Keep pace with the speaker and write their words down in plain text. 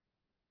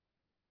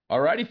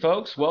Alrighty,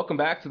 folks, welcome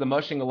back to the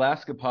Mushing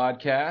Alaska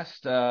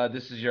podcast.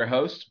 This is your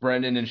hosts,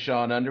 Brendan and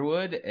Sean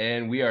Underwood,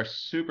 and we are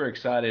super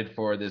excited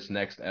for this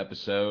next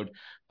episode.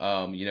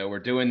 We're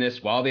doing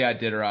this while the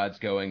Iditarod's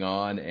going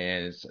on,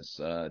 and it's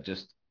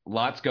just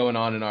lots going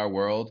on in our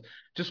world.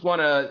 Just want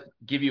to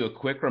give you a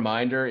quick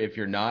reminder, if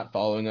you're not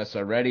following us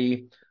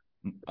already,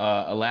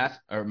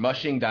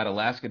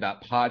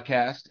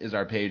 mushing.alaska.podcast is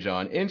our page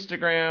on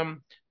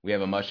Instagram. We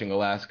have a Mushing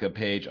Alaska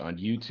page on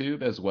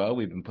YouTube as well.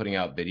 We've been putting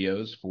out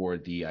videos for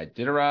the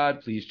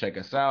Iditarod. Please check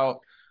us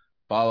out,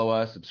 follow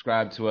us,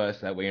 subscribe to us.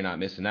 That way you're not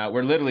missing out.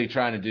 We're literally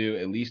trying to do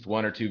at least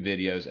one or two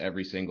videos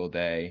every single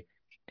day.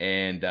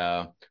 And,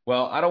 I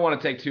don't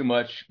want to take too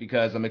much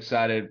because I'm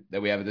excited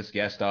that we have this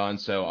guest on.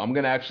 So I'm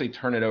going to actually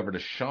turn it over to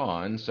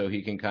Sean so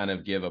he can kind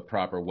of give a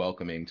proper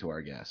welcoming to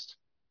our guest.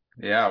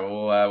 Yeah,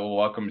 we'll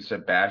welcome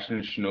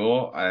Sebastian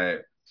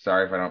Schnuelle.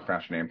 Sorry if I don't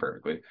pronounce your name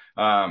perfectly.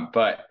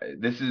 But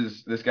this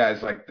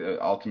guy's like the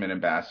ultimate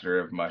ambassador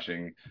of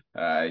mushing.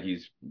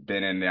 He's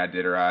been in the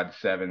Iditarod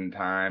 7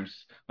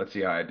 times. Let's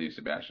see how I do,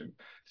 Sebastian.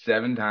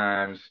 7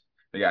 times.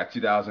 They got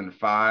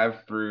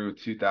 2005 through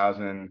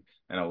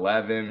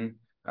 2011.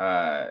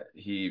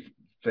 He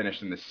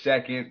finished in the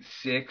second,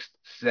 sixth,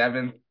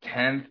 seventh,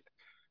 10th.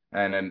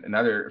 And then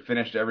another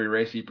finished every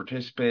race he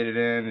participated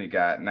in. He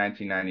got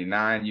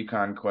 1999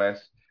 Yukon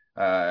Quest.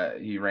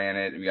 He ran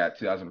it. We got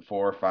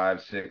 2004,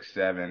 5, 6,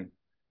 7.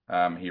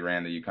 He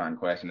ran the Yukon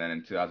Quest, and then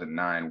in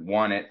 2009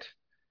 won it,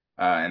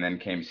 and then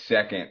came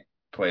second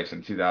place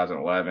in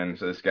 2011.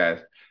 So this guy,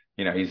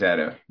 he's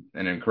had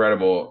an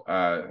incredible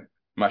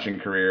mushing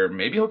career.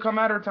 Maybe he'll come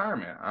out of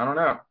retirement. I don't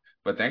know.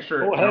 But thanks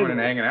for coming and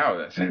hanging out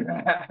with us.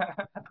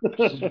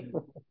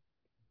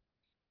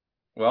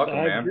 Welcome,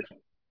 man.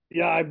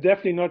 Yeah, I'm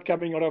definitely not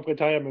coming out of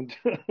retirement.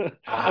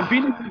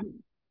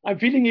 I'm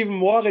feeling even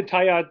more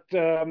retired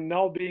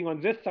now, being on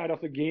this side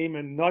of the game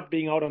and not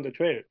being out on the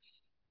trail,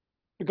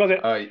 because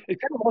it kind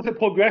of was a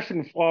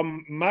progression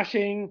from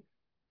mushing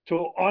to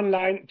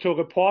online to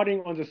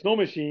reporting on the snow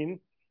machine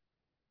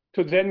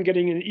to then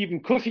getting an even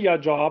cussier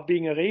job,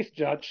 being a race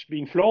judge,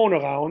 being flown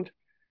around.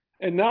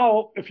 And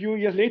now, a few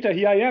years later,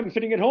 here I am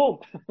sitting at home.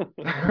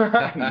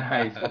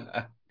 Nice.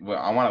 Well,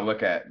 I want to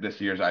look at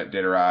this year's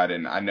Iditarod,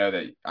 and I know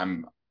that I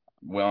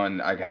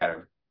got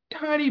a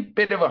tiny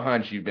bit of a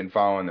hunch you've been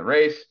following the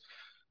race.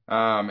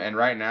 And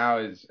right now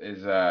is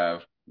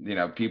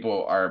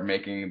people are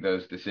making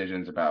those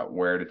decisions about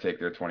where to take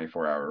their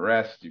 24-hour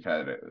rest. You've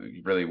had a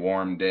really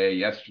warm day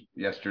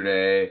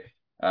yesterday,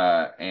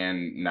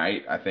 and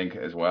night, I think,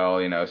 as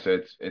well, so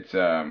it's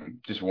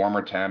just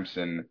warmer temps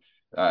and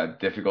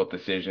difficult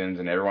decisions,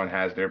 and everyone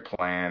has their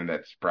plan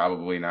that's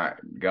probably not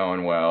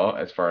going well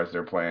as far as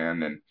their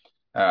plan. And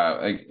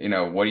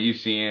what are you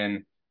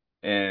seeing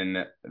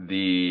in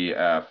the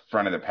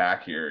front of the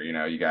pack here?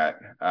 You got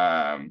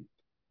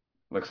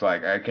looks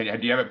like do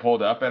you have it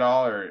pulled up at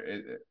all, or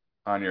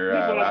on your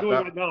That's what I'm doing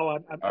laptop?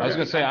 right now. I was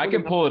gonna say I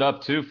can pull it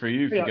up too for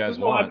you if you guys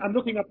want. I'm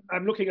looking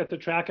at the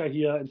tracker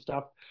here and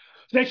stuff.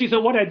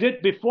 So what I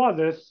did before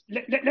this,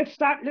 let's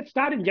start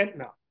in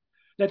Jentner.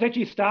 Let's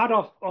actually start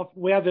off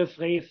where this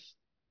race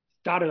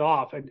started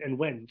off and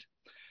went.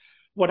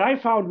 What I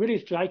found really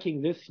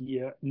striking this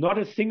year, not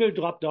a single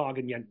drop dog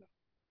in Jentner.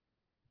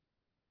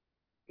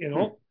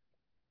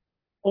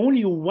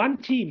 Only one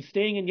team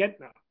staying in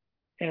Jentner,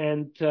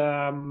 and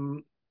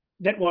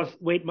that was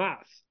Wade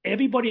Maas.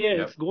 Everybody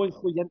else going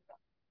through Jentner,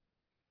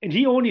 and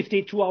he only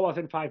stayed 2 hours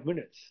and 5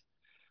 minutes.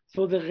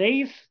 So the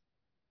race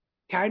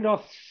kind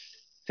of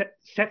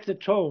sets the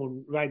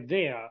tone right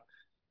there,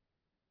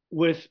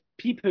 with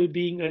people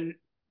being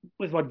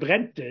with what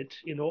Brent did.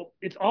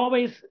 It's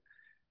always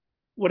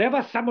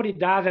whatever somebody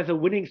does as a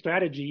winning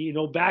strategy.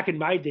 Back in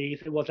my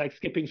days, it was like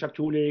skipping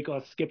Shaktulik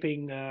or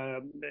skipping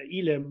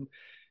Elim.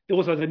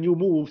 Those are the new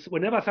moves.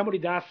 Whenever somebody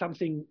does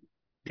something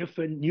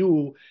different,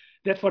 new,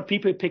 that's what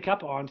people pick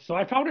up on. So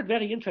I found it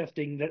very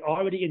interesting that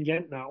already in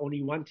Jentner,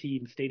 only one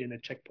team stayed in a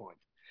checkpoint.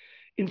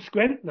 In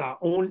Skrentner,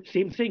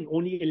 same thing,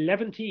 only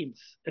 11 teams,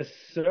 a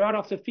third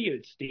of the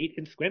field stayed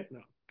in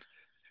Skrentner.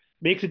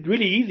 Makes it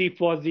really easy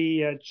for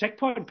the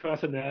checkpoint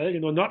personnel,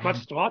 not much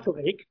straw to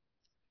rake.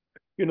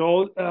 There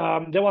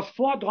was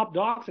 4 drop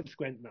dogs in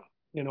Skrentner,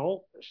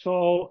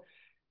 so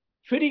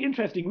pretty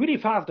interesting, really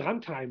fast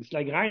run times,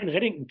 like Ryan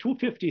Reddington,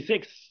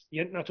 2:56,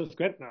 Jentner to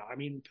Skrentner. I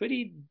mean,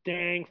 pretty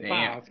dang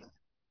fast.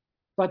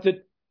 But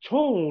the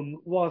tone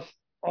was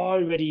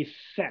already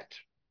set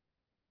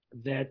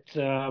that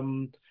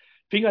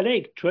Finger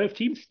Lake, 12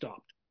 teams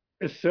stopped,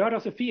 a third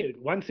of the field,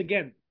 once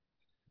again.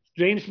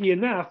 Strangely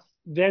enough,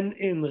 then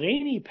in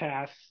Rainy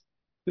Pass,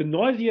 the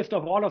noisiest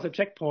of all of the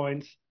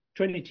checkpoints,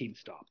 20 teams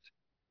stopped.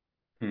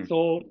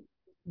 So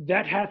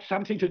that had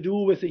something to do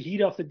with the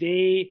heat of the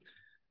day,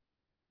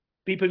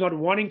 people not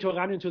wanting to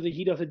run into the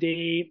heat of the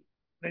day.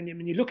 And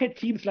when you look at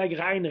teams like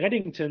Ryan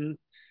Reddington,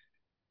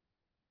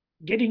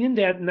 getting in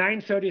there at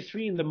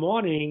 9:33 in the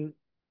morning,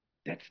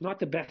 that's not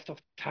the best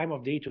of time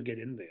of day to get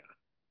in there,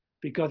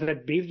 because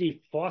that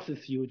basically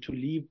forces you to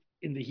leave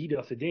in the heat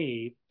of the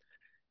day.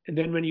 And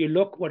then when you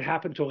look what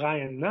happened to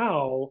Ryan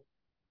now,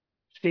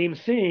 Same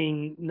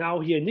thing now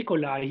here,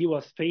 Nikolai, he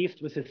was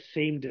faced with the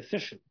same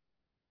decision.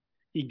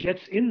 He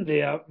gets in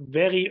there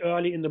very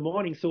early in the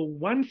morning. So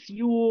once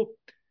you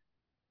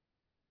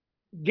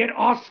get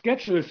off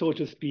schedule, so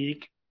to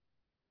speak,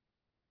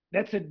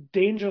 that's a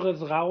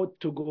dangerous route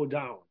to go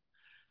down.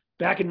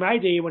 Back in my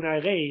day when I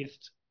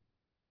raced,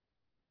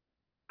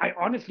 I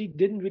honestly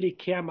didn't really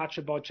care much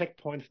about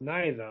checkpoints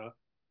neither.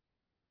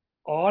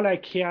 All I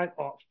cared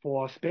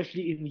for,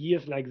 especially in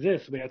years like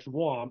this where it's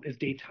warm, is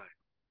daytime.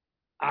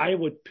 I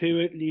would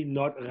periodically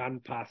not run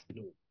past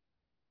noon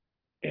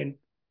and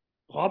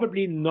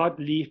probably not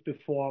leave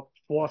before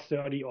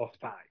 4:30 or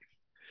 5.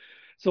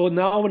 So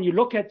now when you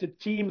look at the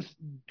teams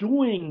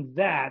doing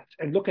that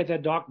and look at their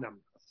dog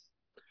numbers,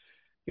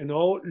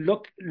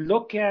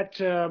 look at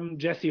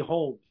Jesse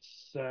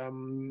Holmes,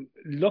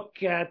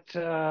 look at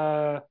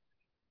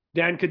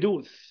Dan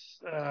Caduce,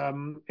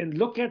 and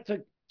look at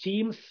the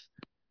teams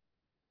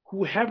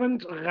who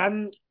haven't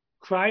run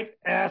quite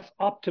as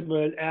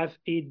optimal as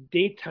a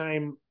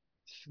daytime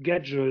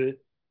schedule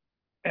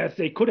as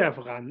they could have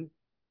run.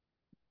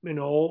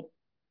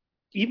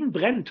 Even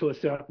Brent to a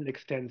certain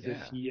extent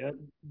this year.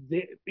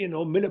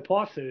 Mille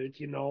Posselt,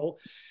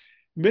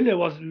 Mille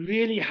was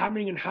really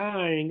humming and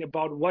hawing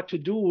about what to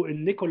do.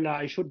 And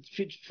Nikolai, should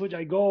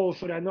I go?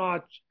 Should I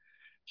not?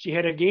 She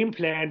had a game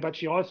plan, but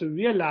she also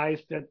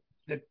realized that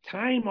the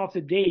time of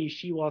the day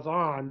she was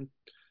on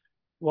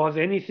was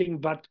anything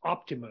but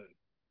optimal.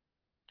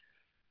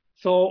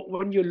 So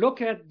when you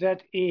look at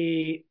that,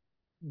 a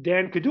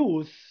Dan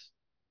Caduce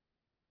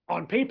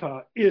on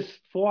paper is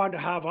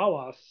 4.5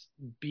 hours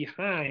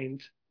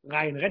behind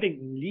Ryan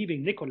Reddington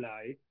leaving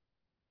Nikolai,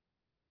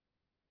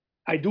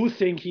 I do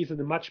think he's in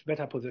a much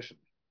better position.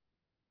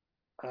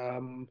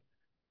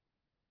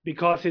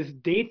 Because his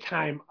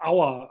daytime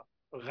hour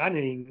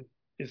running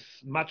is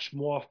much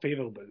more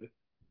favorable.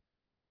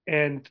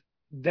 And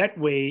that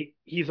way,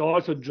 he's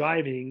also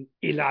driving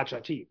a larger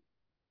team.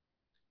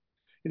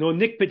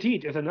 Nick Petit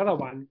is another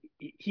one.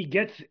 He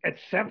gets at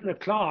 7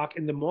 o'clock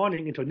in the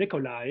morning into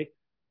Nikolai,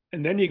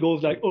 and then he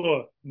goes like,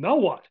 oh, now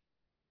what?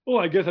 Oh,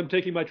 I guess I'm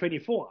taking my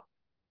 24.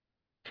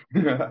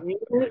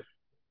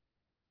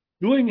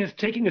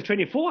 Taking his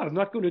 24 is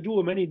not going to do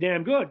him any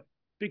damn good,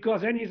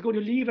 because then he's going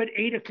to leave at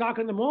 8 o'clock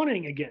in the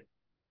morning again.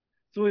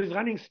 So he's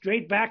running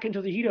straight back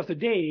into the heat of the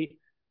day.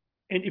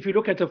 And if you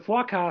look at the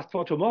forecast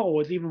for tomorrow,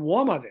 it's even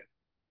warmer there.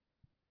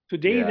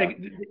 Today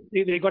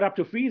they got up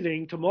to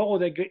freezing. Tomorrow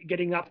they're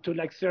getting up to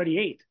like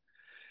 38.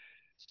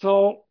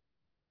 So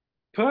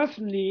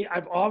personally,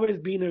 I've always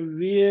been a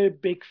real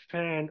big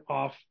fan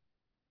of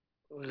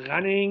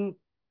running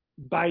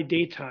by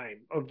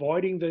daytime,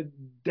 avoiding the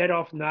dead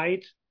of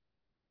night,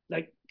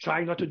 like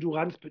trying not to do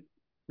runs,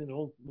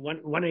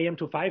 1 a.m.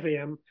 to 5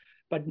 a.m.,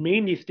 but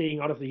mainly staying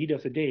out of the heat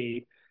of the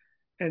day.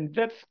 And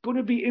that's going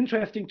to be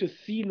interesting to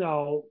see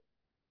now.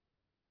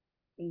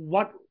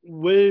 What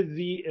will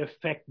the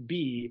effect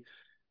be?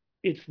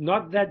 It's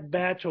not that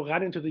bad to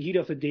run into the heat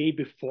of the day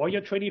before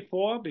you're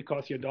 24,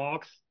 because your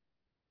dogs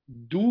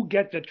do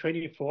get the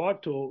 24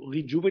 to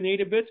rejuvenate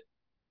a bit.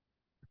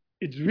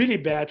 It's really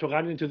bad to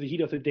run into the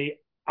heat of the day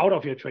out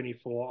of your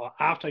 24 or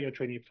after your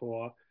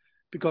 24,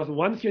 because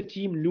once your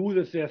team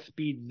loses their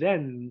speed,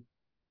 then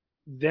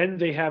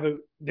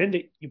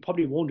you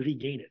probably won't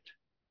regain it.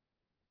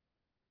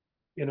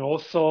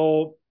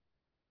 So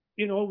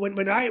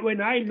when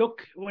I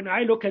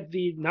look at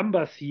the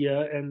numbers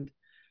here, and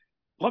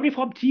probably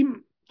from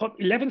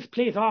 11th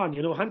place on,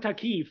 Hunter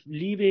Keith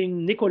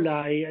leaving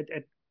Nikolai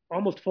at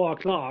almost 4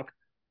 o'clock.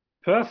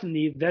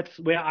 Personally, that's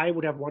where I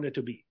would have wanted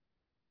to be.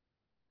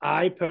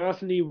 I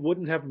personally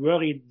wouldn't have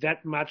worried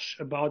that much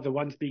about the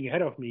ones being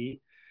ahead of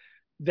me.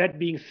 That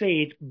being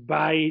said,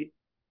 by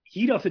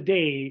heat of the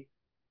day,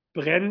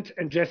 Brent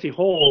and Jesse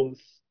Holmes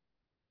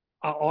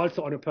are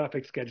also on a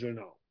perfect schedule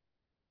now.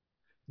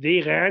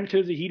 They ran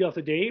till the heat of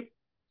the day,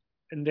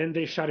 and then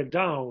they shut it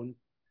down.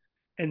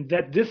 And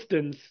that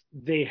distance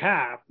they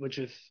have, which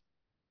is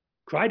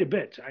quite a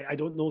bit, I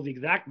don't know the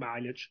exact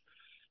mileage,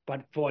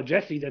 but for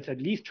Jesse, that's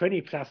at least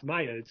 20 plus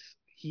miles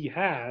he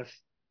has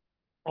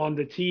on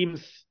the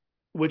teams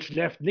which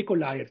left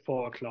Nikolai at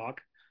 4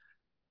 o'clock.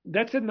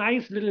 That's a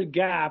nice little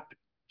gap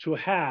to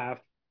have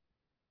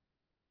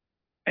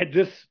at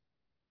this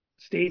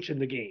stage in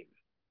the game.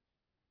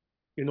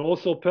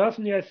 So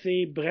personally, I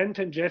say Brent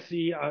and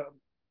Jesse are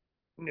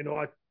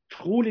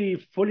truly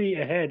fully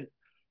ahead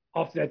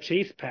of their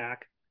chase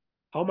pack.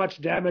 How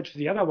much damage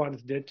the other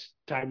ones did,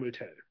 time will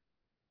tell.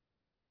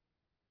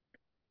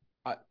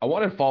 I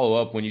want to follow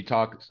up when you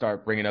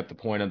start bringing up the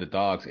point on the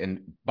dogs.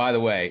 And by the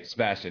way,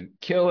 Sebastian,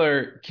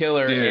 killer,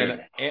 dude,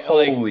 and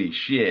holy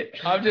shit!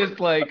 I'm just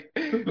like,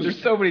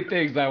 there's so many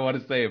things I want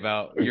to say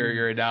about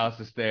your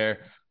analysis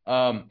there.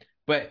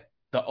 But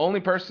the only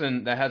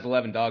person that has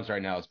 11 dogs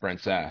right now is Brent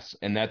Sass,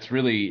 and that's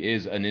really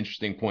is an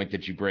interesting point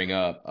that you bring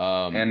up.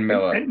 And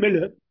Miller. And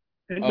Miller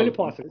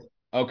Posselt.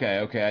 Okay.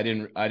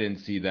 I didn't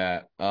see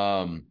that.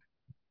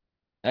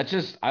 That's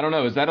just, I don't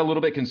know. Is that a little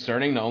bit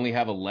concerning to only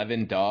have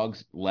 11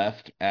 dogs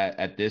left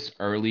at this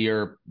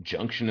earlier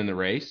junction in the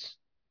race?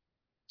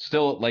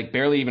 Still like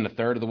barely even a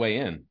third of the way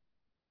in.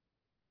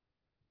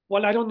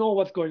 Well, I don't know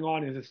what's going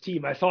on in his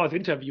team. I saw his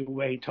interview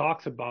where he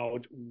talks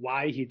about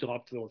why he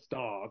dropped those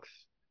dogs.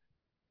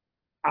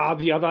 Are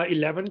the other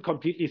 11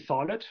 completely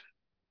solid?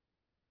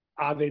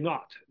 Are they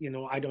not?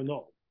 I don't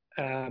know.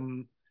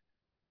 Um,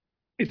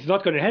 it's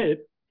not going to help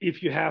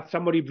if you have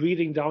somebody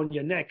breathing down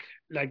your neck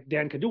like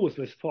Dan Caduce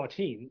with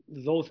 14.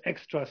 Those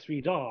extra 3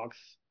 dogs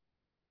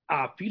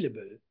are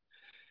feelable.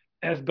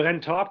 As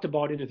Brent talked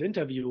about in his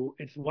interview,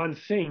 it's one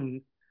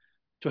thing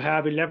to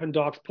have 11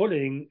 dogs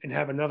pulling and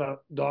have another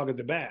dog in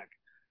the bag.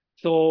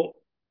 So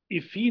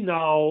if he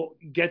now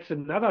gets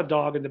another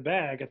dog in the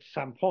bag at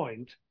some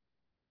point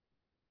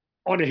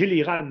on a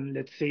hilly run,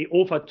 let's say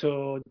over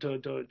to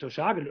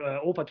Schagel,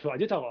 over to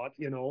Iditarod,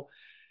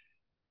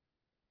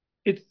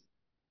 it's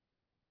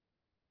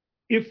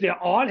if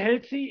they're all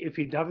healthy, if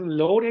he doesn't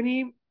load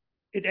any,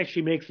 it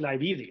actually makes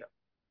life easier.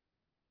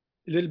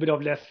 A little bit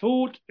of less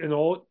food,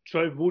 12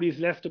 woodies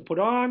less to put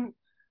on.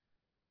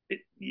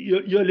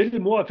 You're a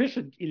little more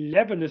efficient.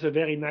 11 is a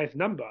very nice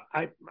number.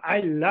 I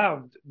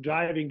loved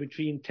driving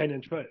between 10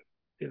 and 12.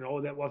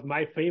 That was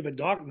my favorite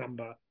dog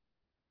number,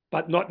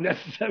 but not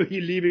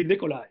necessarily leaving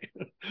Nikolai.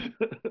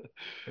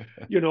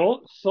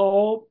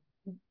 So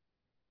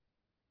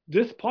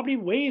this probably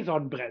weighs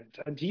on Brent,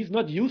 and he's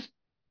not used.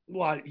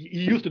 Well, he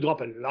used to drop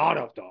a lot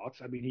of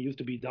dogs. I mean, he used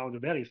to be down to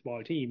very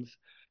small teams,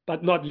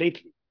 but not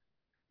lately.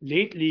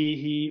 Lately,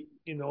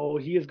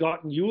 he has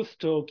gotten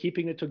used to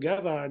keeping it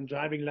together and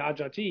driving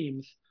larger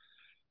teams.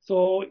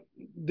 So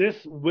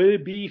this will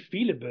be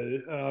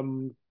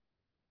feelable.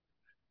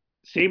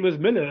 Same as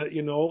Miller,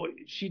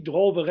 she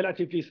drove a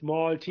relatively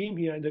small team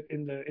here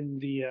in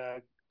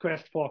the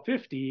Quest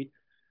 450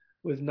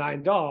 with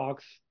 9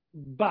 dogs,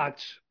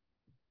 but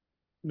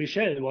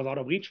Michelle was out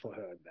of reach for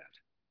her in that.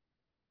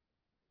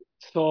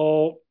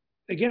 So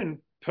again,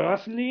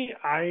 personally,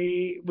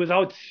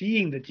 without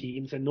seeing the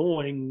teams and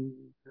knowing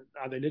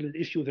are there little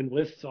issues and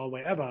risks or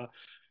wherever,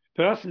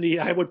 personally,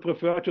 I would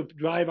prefer to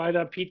drive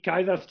either Pete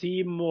Kaiser's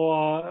team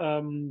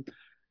or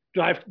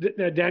drive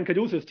Dan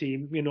Caduce's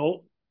team,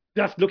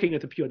 just looking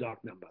at the pure dog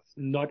numbers,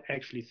 not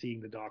actually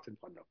seeing the dogs in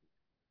front of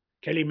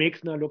me. Kelly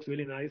Mixner looks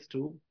really nice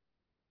too.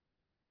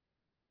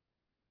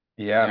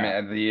 Yeah,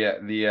 man.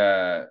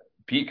 The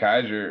Pete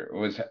Kaiser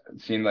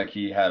seemed like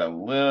he had a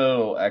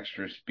little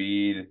extra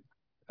speed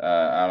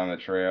out on the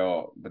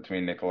trail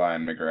between Nikolai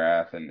and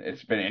McGrath, and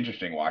it's been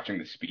interesting watching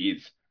the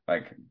speeds.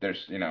 Like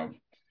there's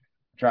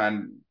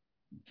trying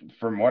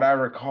from what I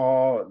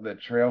recall, the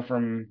trail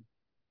from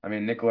I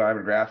mean Nikolai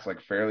McGrath's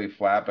like fairly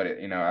flat, but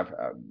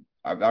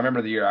I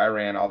remember the year I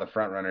ran, all the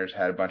front runners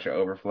had a bunch of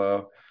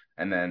overflow,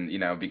 and then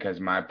because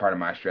my part of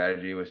my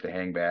strategy was to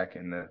hang back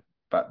in the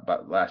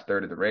but last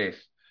third of the race.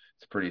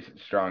 It's a pretty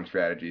strong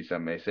strategy,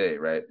 some may say,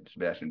 right,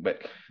 Sebastian?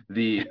 But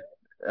the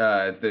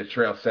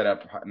trail set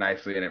up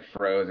nicely and it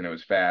froze and it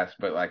was fast.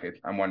 But like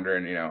I'm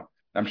wondering,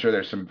 I'm sure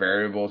there's some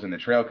variables in the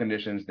trail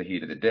conditions, the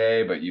heat of the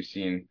day, but you've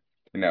seen,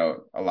 a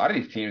lot of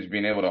these teams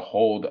being able to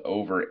hold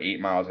over 8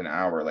 miles an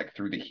hour, like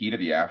through the heat of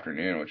the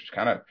afternoon, which is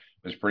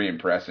was pretty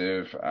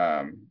impressive.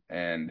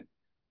 And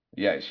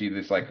yeah, see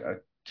this like a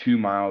 2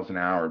 miles an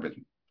hour, but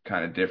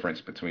kind of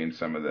difference between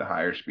some of the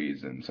higher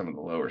speeds and some of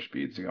the lower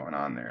speeds going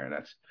on there. And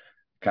that's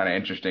kind of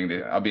interesting.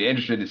 I'll be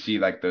interested to see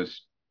like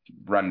those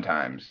run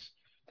times.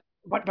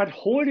 But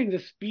holding the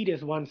speed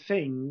is one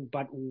thing,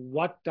 but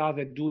what does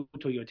it do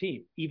to your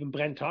team? Even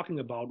Brent talking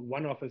about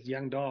one of his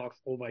young dogs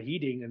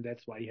overheating, and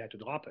that's why he had to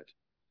drop it.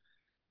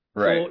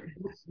 Right. So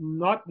it's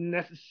not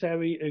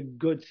necessarily a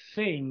good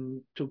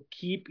thing to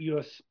keep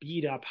your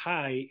speed up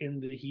high in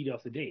the heat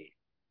of the day.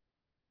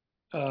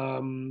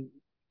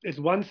 It's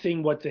one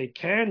thing what they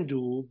can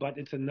do, but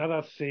it's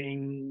another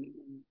thing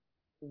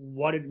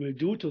what it will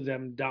do to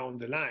them down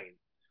the line.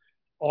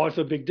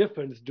 Also, big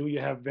difference. Do you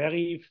have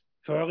very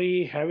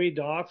furry, hairy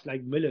dogs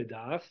like Miller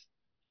does?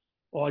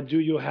 Or do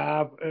you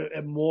have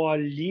a more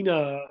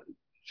leaner,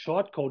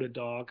 short-coated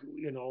dog?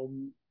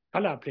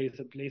 Color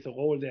plays a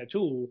role there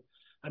too.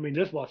 I mean,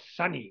 this was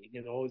sunny,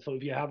 so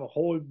if you have a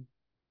whole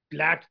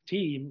black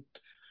team,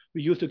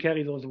 we used to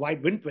carry those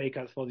white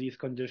windbreakers for these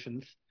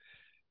conditions.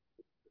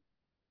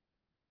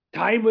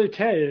 Time will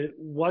tell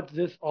what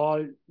this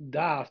all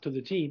does to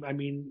the team. I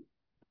mean,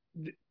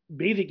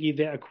 basically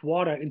they're a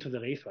quarter into the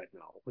race right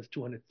now with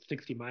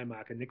 260-mile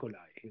mark and Nikolai.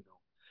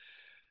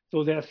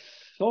 So there's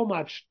so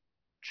much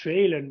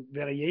trail and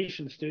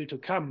variation still to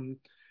come.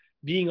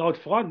 Being out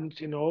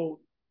front,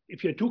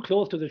 if you're too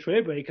close to the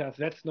trail breakers,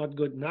 that's not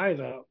good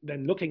neither.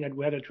 Then looking at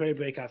where the trail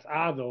breakers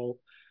are, though,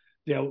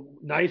 they're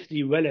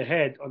nicely well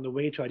ahead on the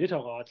way to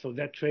Iditarod. So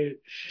that trail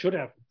should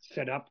have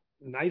set up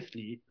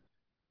nicely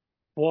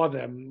for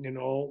them.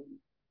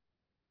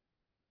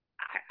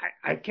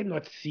 I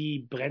cannot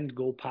see Brent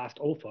go past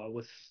Ofer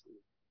with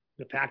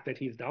the fact that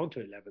he's down to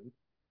 11.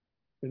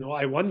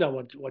 I wonder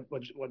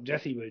what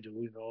Jesse will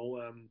do.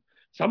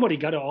 Somebody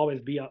got to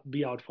always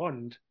be out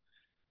front,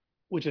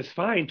 which is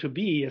fine to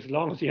be as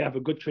long as you have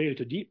a good trail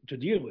to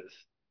deal with.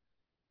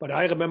 But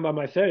I remember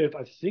myself,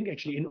 I think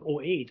actually in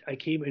 '08, I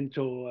came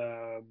into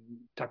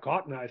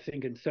Takotna, I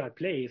think in third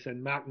place,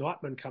 and Mark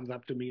Nordman comes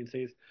up to me and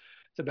says,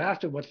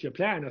 Sebastian, what's your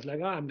plan? I was like,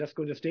 oh, I'm just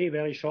going to stay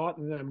very short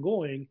and then I'm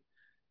going.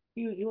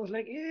 He was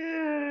like,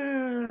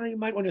 yeah, you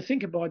might want to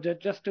think about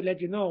that. Just to let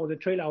you know, the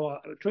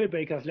trail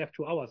breakers left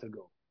 2 hours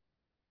ago.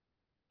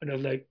 And I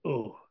was like,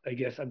 oh, I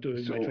guess I'm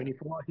doing my So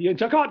 24 here in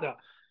Jakarta.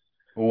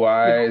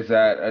 why is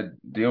that a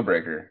deal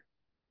breaker?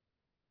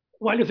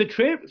 Well, if the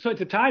trail, so at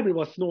the time it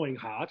was snowing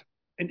hard,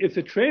 and if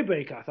the trail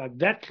breakers are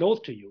that close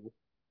to you,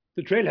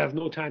 the trail has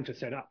no time to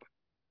set up.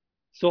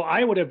 So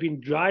I would have been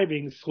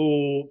driving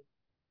through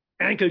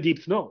ankle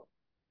deep snow.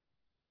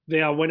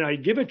 There, when I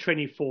give it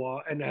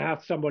 24 and I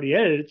have somebody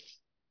else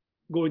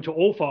going to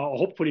over or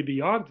hopefully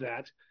beyond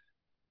that,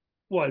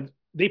 well,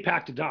 they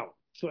packed it down.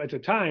 So at the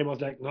time, I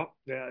was like, no,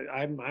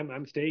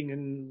 I'm staying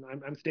in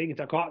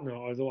Takotna,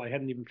 although I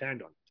hadn't even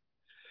planned on it.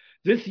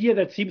 This year,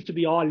 that seems to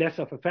be all less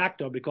of a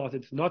factor because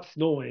it's not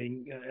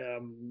snowing.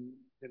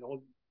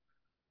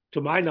 To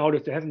my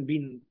knowledge, there hasn't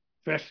been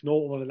fresh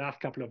snow over the last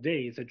couple of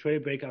days. The trail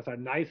breakers are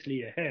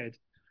nicely ahead,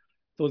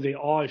 so they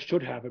all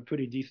should have a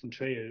pretty decent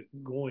trail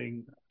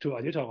going to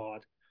Iditarod,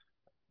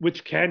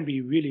 which can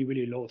be really,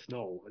 really low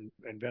snow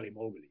and very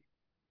mogul.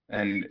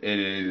 And it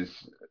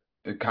is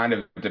kind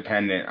of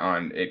dependent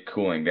on it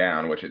cooling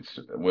down, which it's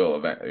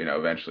will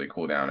eventually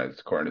cool down as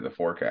according to the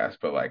forecast.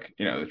 But like,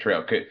 the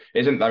trail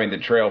isn't, I mean, the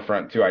trail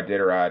front to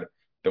Iditarod,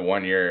 the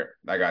one year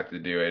I got to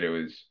do it, it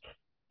was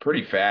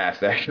pretty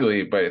fast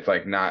actually, but it's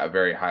like not a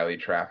very highly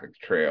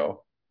trafficked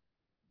trail.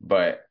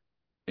 But,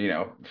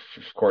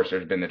 of course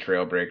there's been the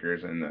trail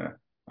breakers and the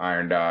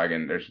Iron Dog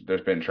and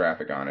there's been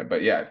traffic on it.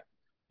 But yeah,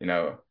 is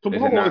it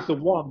Tomorrow is not? a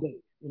warm day.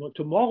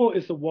 Tomorrow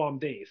is a warm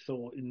day.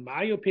 So in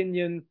my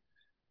opinion,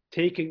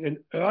 taking an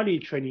early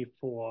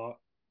 24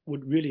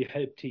 would really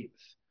help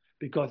teams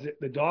because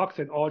the dogs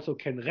then also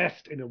can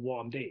rest in a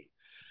warm day.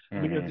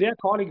 I mean, if Mhm. they're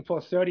calling for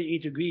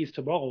 38 degrees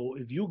tomorrow,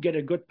 if you get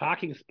a good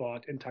parking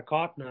spot in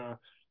Takotna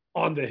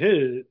on the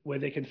hill where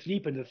they can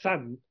sleep in the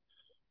sun,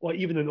 or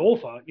even in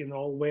Ofa,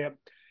 where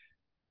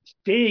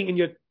staying in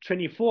your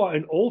 24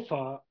 and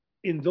Ofa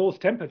in those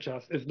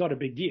temperatures is not a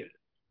big deal.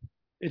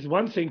 It's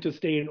one thing to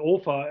stay in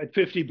Ofa at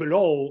 50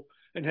 below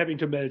and having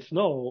to melt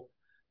snow,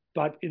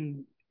 but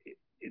in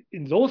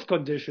those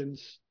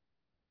conditions,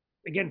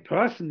 again,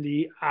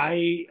 personally,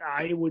 I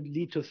would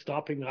lead to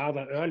stopping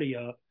rather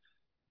earlier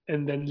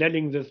and then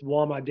letting this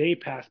warmer day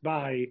pass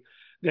by.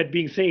 That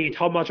being said,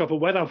 how much of a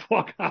weather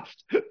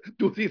forecast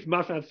do these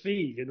mushers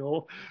see?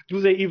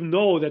 Do they even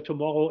know that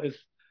tomorrow is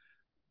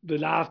the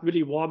last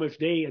really warmest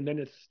day and then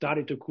it's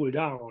started to cool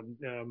down?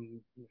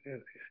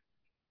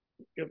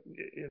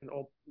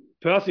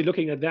 Personally,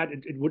 looking at that,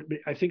 it would be,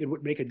 I think it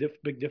would make a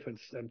big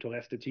difference to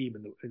rest the team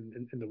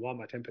in the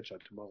warmer temperature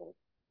tomorrow.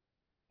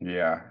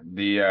 Yeah,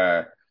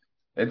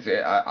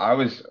 I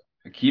was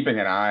keeping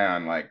an eye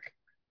on like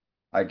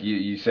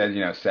you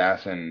said,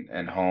 Sass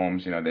and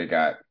Holmes, they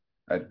got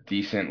a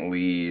decent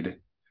lead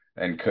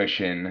and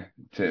cushion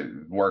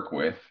to work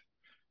with.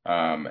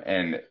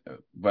 And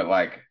but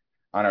like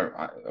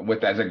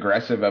with as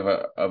aggressive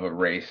of a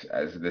race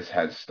as this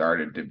has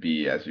started to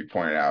be, as you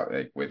pointed out,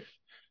 like with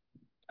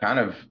kind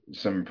of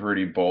some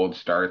pretty bold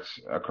starts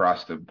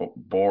across the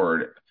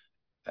board,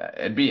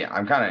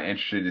 I'm kind of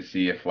interested to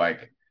see if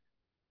like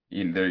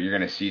you're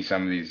going to see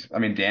some of these. I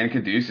mean, Dan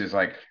Caduce is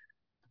like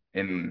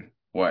in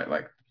what,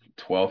 like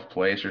 12th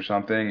place or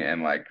something.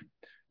 And like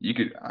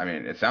I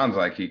mean, it sounds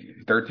like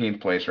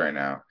 13th place right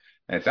now.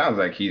 And it sounds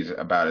like he's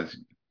about as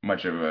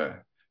much of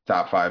a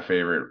top five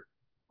favorite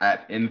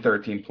in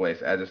 13th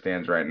place as it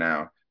stands right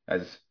now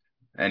as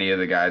any of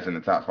the guys in the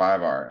top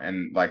five are.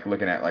 And like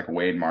looking at like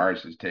Wade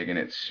Mars is taking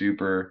it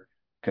super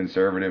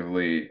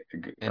conservatively,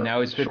 And now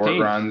he's short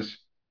 15th. runs,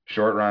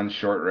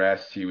 short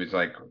rests. He was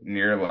like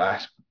near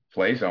last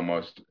place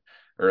almost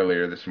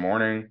earlier this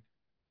morning.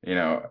 You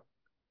know,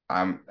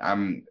 I'm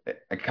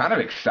kind of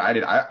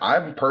excited.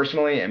 I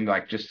personally am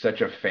like just such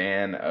a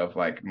fan of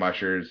like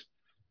mushers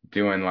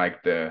doing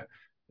like the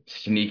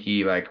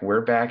sneaky, like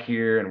we're back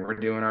here and we're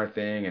doing our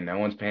thing and no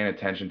one's paying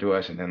attention to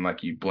us, and then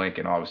like you blink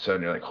and all of a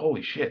sudden you're like,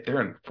 holy shit,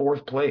 they're in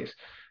fourth place.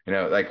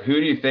 Like who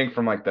do you think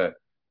from like the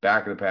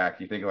back of the pack?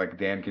 Do you think like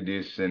Dan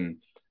Caduce and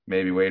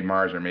maybe Wade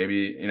Mars, or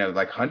maybe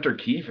like Hunter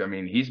Keefe? I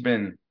mean, he's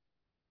been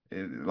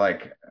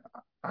like,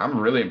 I'm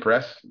really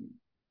impressed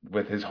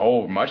with his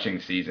whole mushing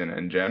season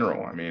in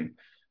general. I mean,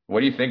 what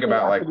do you think Oh,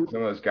 about like absolutely.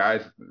 some of those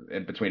guys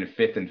in between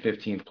fifth and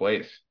 15th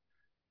place?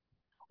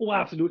 Oh,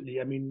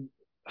 absolutely. I mean,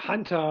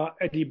 Hunter,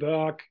 Eddie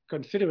Burke,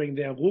 considering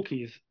they're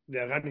rookies,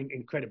 they're running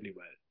incredibly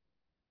well.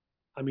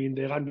 I mean,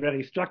 they run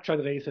very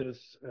structured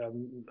races.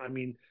 I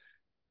mean,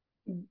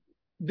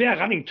 they're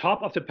running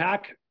top of the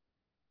pack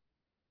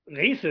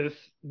races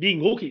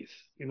being rookies.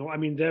 I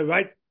mean, they're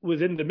right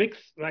within the mix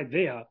right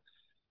there,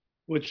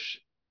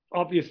 which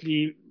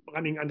obviously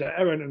running under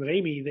Aaron and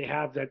Remy, they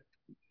have that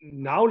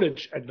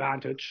knowledge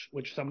advantage,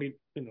 which somebody,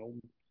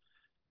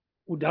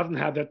 who doesn't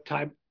have that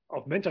type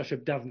of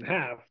mentorship doesn't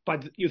have,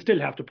 but you still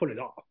have to pull it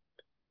off.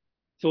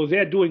 So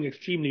they're doing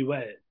extremely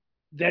well.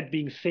 that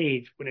being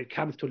said, when it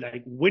comes to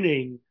like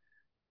winning,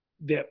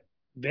 there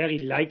very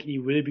likely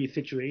will be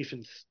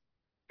situations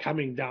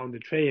coming down the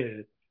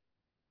trail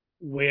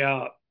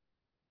where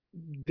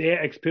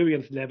their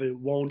experience level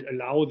won't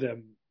allow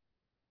them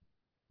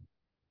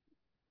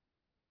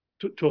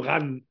to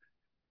run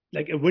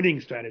like a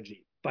winning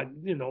strategy. But,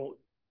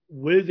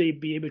 will they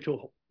be able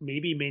to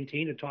maybe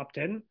maintain a top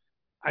 10?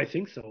 I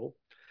think so.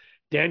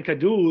 Dan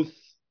Caduce,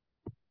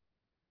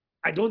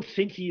 I don't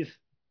think he's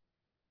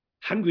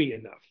hungry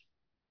enough.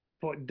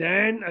 For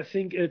Dan, I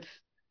think to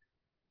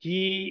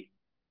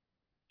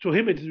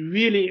him, it's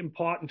really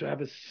important to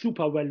have a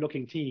super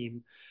well-looking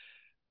team.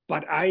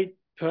 But I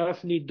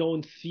personally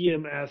don't see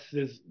him as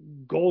this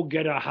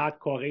go-getter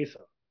hardcore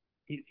racer.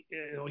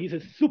 He's a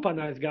super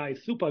nice guy,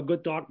 super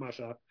good dog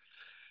musher.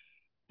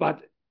 But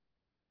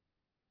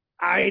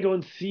I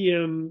don't see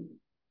him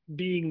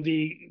being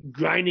the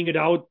grinding it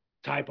out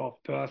type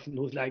of person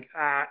who's like,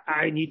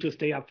 I need to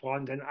stay up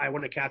front and I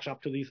want to catch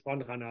up to these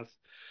front runners.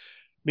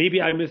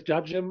 Maybe I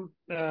misjudge him,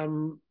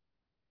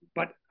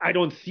 but I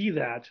don't see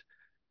that.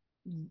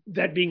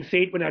 That being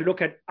said, when I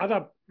look at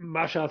other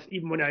mushers,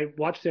 even when I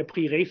watch their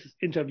pre-race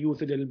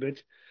interviews a little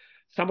bit,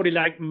 somebody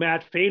like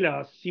Matt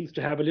Failer seems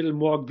to have a little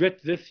more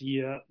grit this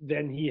year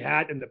than he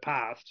had in the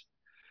past.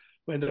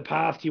 When in the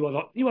past he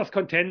was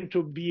content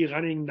to be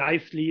running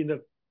nicely in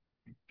the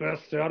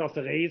first third of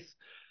the race,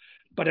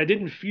 but I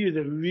didn't feel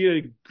the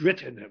real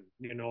grit in him.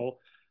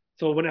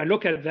 So when I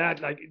look at that,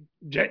 like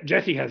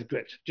Jesse has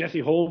grit. Jesse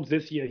Holmes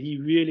this year, he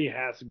really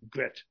has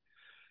grit.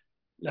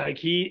 Like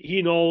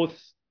he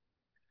knows.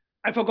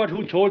 I forgot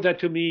who told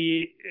that to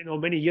me,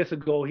 many years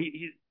ago.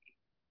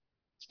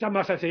 Some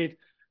must have said,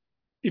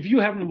 if you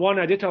haven't won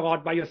a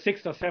Iditarod by your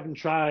sixth or seventh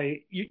try,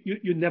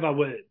 you never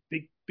will,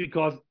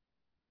 because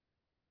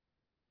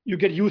you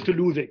get used to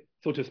losing,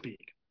 so to speak.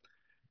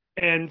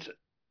 And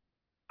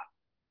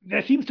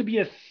there seems to be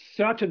a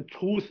certain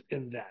truth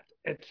in that.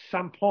 At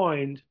some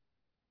point,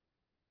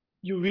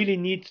 you really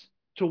need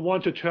to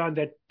want to turn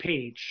that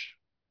page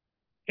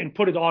and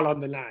put it all on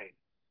the line.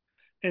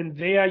 And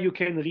there you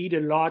can read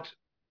a lot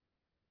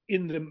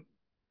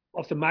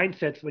of the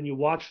mindsets when you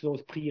watch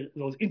those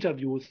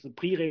interviews, the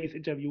pre-race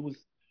interviews,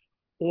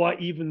 or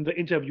even the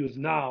interviews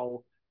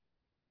now.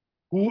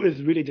 Who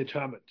is really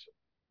determined,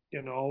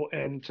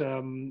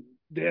 And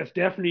there's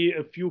definitely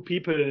a few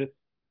people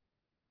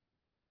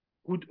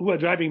who are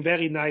driving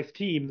very nice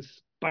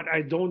teams, but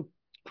I don't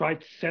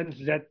quite sense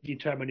that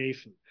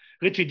determination.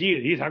 Richie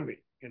Deal, he's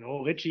hungry,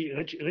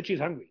 Richie's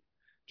hungry.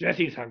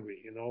 Jesse's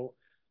hungry,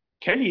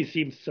 Kelly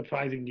seems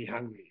surprisingly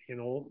hungry,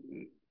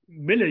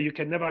 Miller, you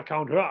can never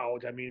count her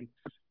out. I mean,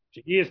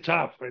 she is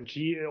tough, and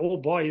oh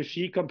boy, is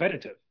she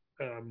competitive.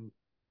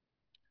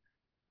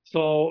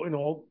 So,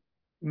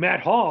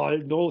 Matt Hall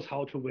knows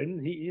how to win.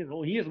 He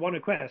has won a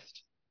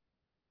Quest.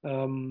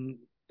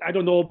 I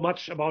don't know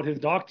much about his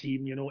dog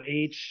team,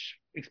 age,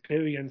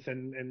 experience,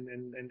 and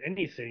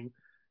anything.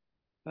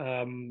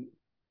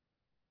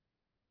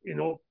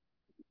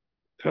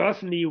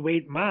 Personally,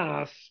 Wade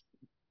Mars,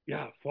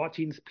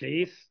 14th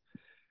place,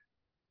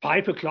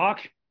 5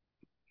 o'clock.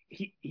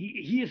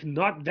 He is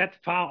not that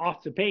far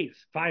off the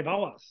pace, 5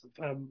 hours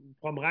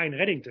from Ryan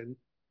Reddington.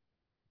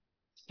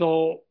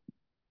 So,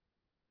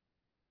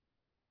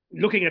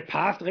 looking at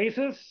past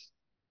races,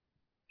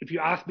 if you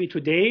ask me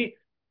today,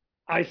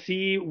 I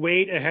see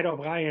Wade ahead of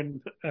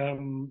Ryan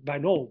by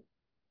no,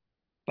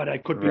 but I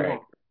could be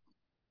wrong.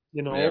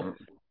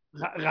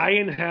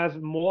 Ryan has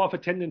more of a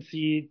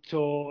tendency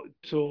to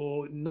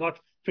not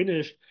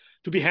finish,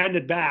 to be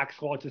handed back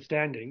throughout the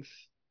standings.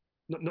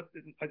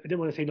 I didn't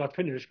want to say not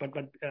finish, but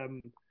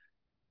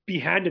be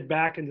handed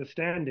back in the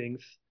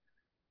standings.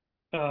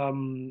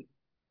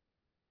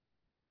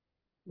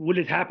 Will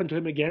it happen to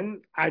him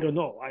again? I don't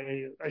know.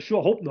 I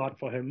sure hope not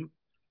for him.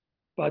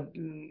 But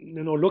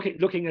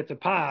looking at the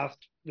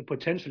past, the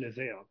potential is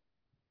there.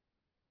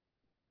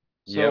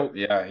 So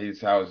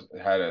he's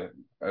had a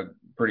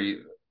pretty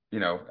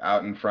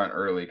out in front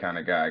early kind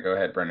of guy. Go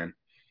ahead, Brendan.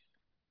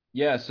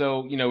 Yeah,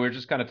 so we're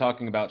just kind of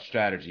talking about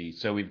strategy.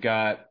 So we've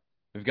got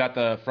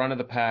the front of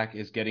the pack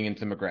is getting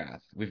into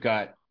McGrath. We've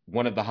got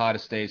one of the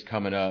hottest days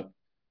coming up.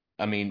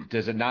 I mean,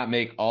 does it not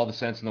make all the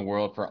sense in the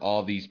world for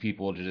all these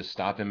people to just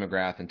stop in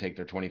McGrath and take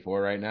their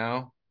 24 right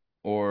now?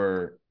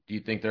 Or do you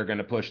think they're going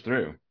to push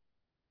through?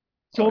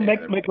 So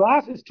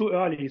McGrath is too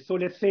early. So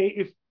let's say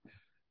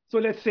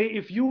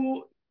if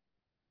you're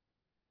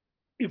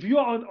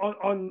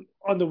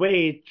on the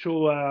way to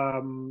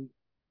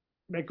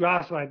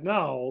McGrath right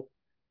now,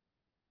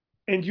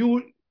 and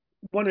you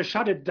want to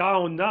shut it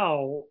down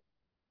now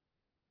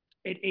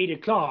at 8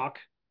 o'clock,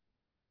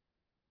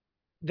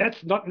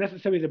 that's not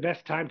necessarily the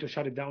best time to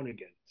shut it down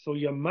again. So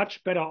you're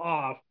much better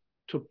off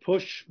to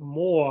push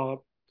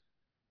more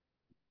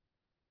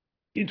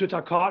into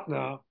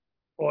Takatna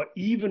or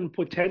even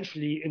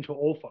potentially into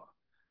Ofa.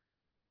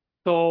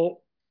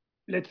 So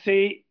let's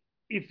say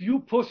if you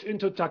push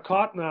into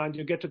Takatna and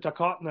you get to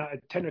Takatna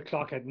at 10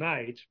 o'clock at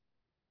night,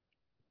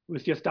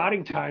 with your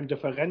starting time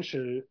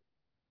differential,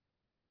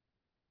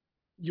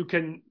 you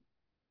can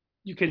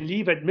you can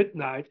leave at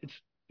midnight. It's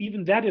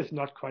even that is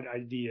not quite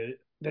ideal.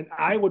 Then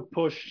I would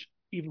push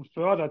even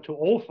further to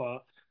Ofer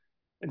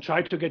and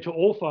try to get to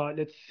Ofer,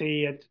 let's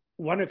say at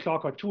 1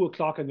 o'clock or 2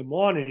 o'clock in the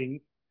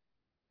morning,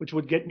 which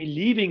would get me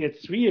leaving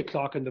at 3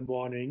 o'clock in the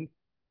morning,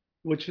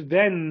 which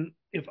then,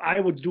 if I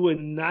would do a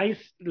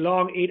nice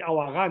long 8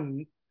 hour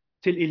run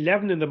till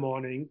 11 in the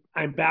morning,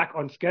 I'm back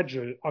on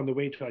schedule on the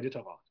way to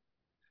Iditarod.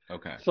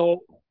 Okay.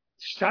 So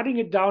shutting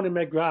it down in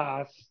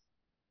McGrath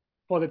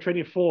for the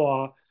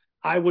 24,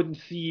 I wouldn't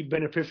see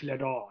beneficial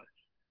at all.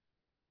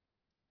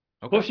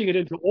 Okay. Pushing it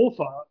into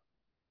Ofer,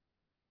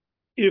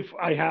 if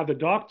I have the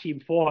dog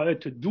team for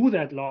it to do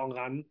that long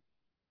run,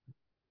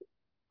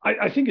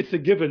 I think it's a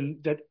given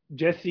that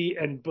Jesse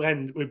and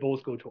Brent will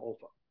both go to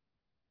Ofer.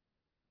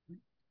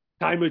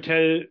 Time will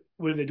tell,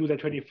 will they do the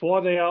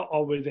 24 there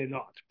or will they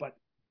not? But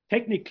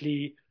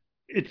technically,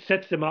 it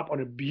sets them up on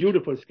a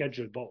beautiful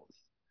schedule both.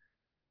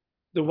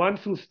 The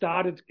ones who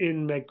started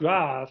in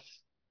McGrath,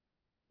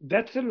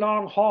 that's a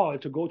long haul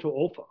to go to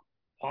Ofer.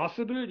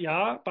 Possible,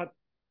 yeah, but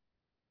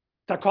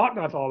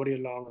Takotna is already a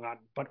long run,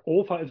 but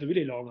Ofer is a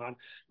really long run.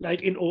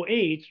 Like in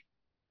 '08,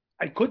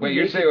 I couldn't Wait,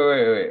 you're make saying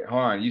it. wait,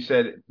 hold on. You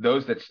said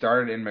those that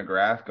started in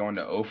McGrath going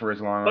to Ofer is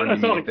long run. You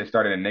mean Sorry, if they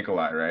started in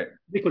Nikolai, right?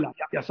 Nikolai.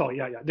 Yeah, sorry,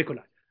 yeah,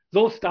 Nikolai.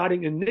 Those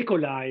starting in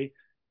Nikolai,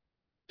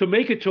 to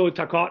make it to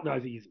Takotna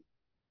is easy.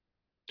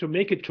 To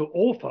make it to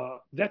Ofer,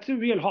 that's a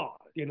real haul.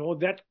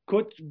 That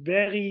could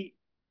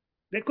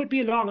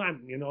be a long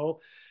run.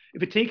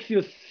 If it takes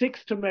you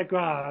 6 to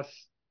McGrath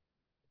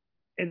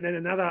and then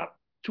another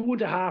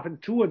 2.5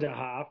 and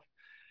 2.5,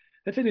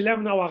 that's an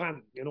 11-hour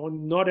run.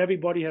 Not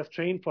everybody has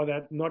trained for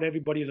that. Not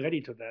everybody is ready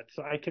to that.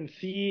 So I can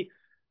see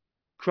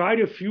quite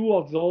a few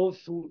of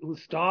those who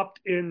stopped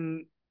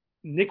in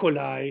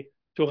Nikolai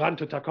to run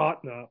to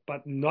Takotna,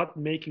 but not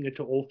making it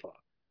to Ofer.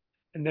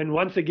 And then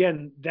once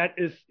again, that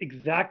is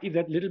exactly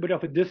that little bit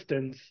of a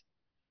distance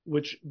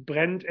which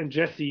Brent and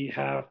Jesse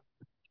have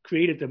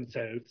created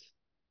themselves,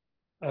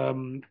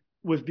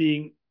 with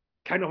being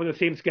kind of on the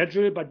same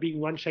schedule, but being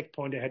one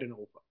checkpoint ahead and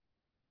over.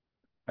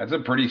 That's a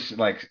pretty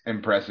like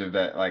impressive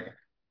that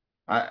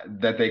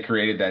that they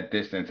created that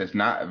distance. It's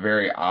not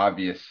very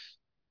obvious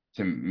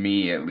to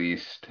me, at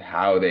least,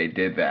 how they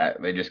did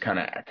that. They just kind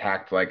of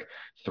attacked like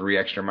 3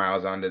 extra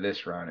miles onto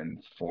this run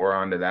and 4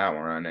 onto that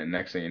one run, and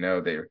next thing you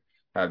know, they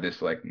have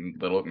this like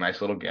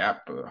nice little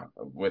gap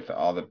with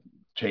all the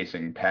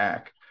chasing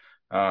pack.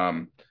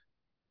 Um,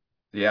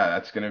 yeah,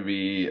 that's gonna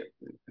be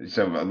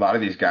so. A lot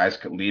of these guys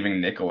leaving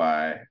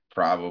Nikolai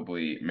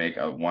probably make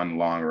a one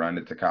long run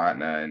to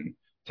Takatna and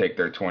take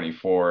their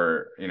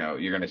 24.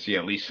 You're gonna see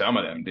at least some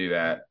of them do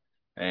that,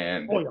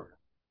 and Oh, yeah.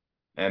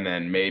 and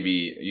then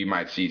maybe you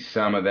might see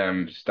some of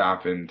them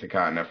stop in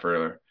Takatna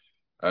for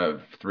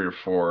 3 or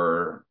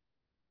 4,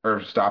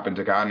 or stop in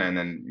Takatna, and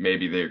then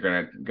maybe they're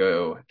gonna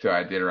go to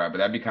Iditarod. But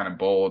that'd be kind of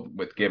bold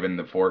with given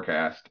the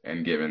forecast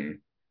and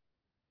given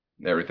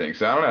everything.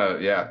 So I don't know.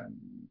 Yeah,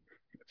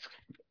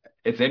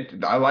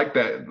 I like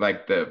that,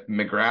 like the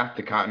McGrath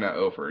to Katna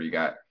over. You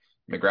got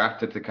McGrath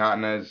to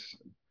Takatna is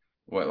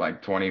what,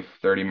 like 20,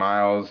 30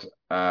 miles?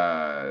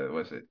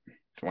 Was it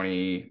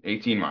 20,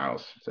 18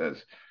 miles, it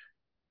says.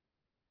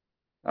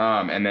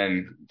 And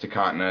then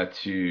Takatna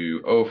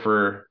to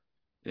Ophir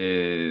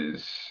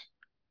is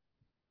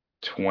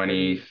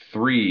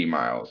 23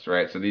 miles,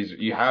 right? So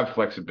you have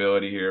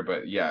flexibility here,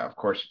 but yeah, of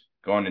course,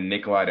 going to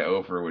Nikolai to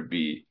Ophir would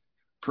be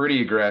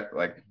pretty aggressive,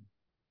 like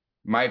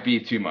might be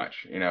too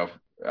much,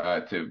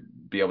 to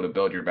be able to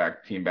build your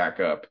team back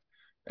up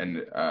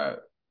and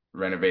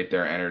renovate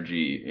their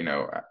energy,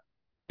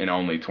 in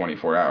only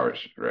 24 hours,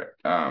 right?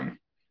 So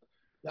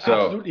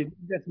Absolutely.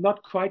 There's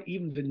not quite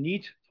even the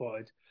need for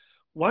it.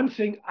 One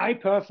thing I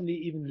personally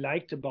even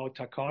liked about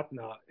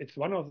Takotna, it's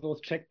one of those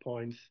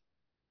checkpoints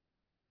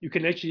you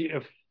can actually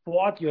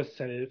afford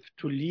yourself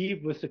to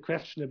leave with a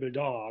questionable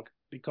dog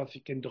because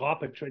you can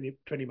drop it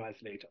 20 miles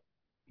later.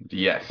 So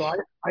yes,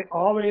 I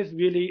always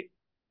really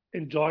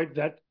enjoyed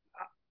that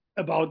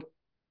about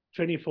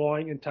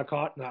 24ing in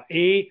Takotna.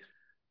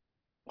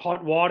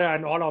 Hot water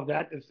and all of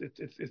that is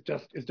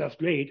just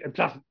great. And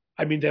plus,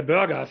 I mean, their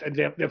burgers and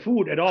their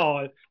food at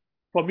all,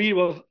 for me,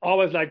 was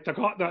always like,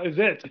 Takotna is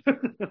it.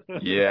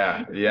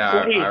 yeah, yeah.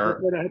 So,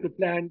 that's when I had to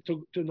plan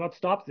to not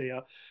stop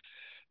there.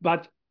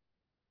 But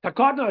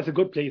Takotna is a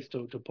good place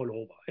to pull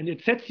over. And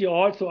it sets you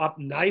also up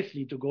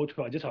nicely to go to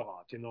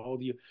Iditarod.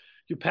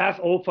 You pass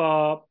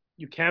over,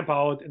 you camp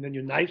out, and then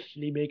you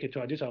nicely make it to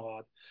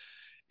Iditarod.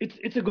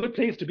 It's a good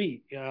place to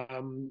be.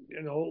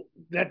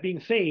 That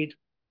being said,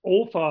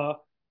 over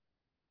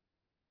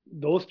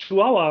those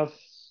 2 hours,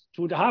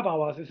 2.5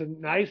 hours is a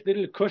nice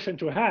little cushion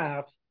to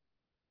have.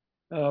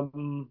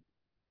 Um,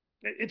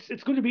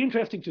 it's going to be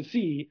interesting to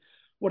see.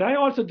 What I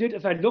also did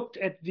is I looked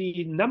at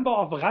the number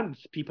of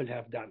runs people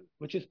have done,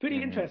 which is pretty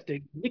Hmm.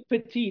 interesting. Nick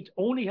Petit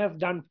only has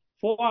done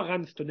 4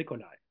 runs to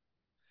Nikolai.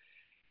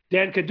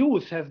 Dan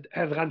Caduce has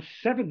run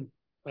 7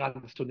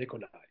 runs to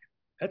Nikolai.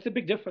 That's a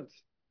big difference.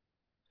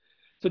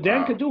 So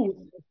Dan Wow. Caduce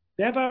has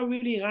never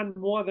really run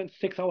more than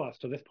 6 hours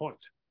to this point.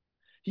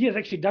 He has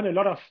actually done a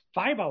lot of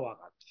 5 hour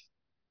runs.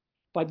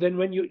 But then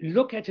when you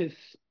look at his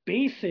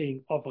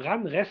spacing of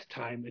run rest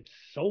time, it's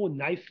so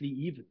nicely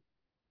even.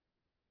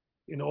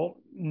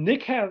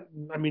 Nick has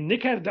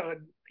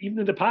done, even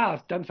in the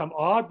past, done some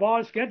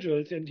oddball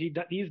schedules, and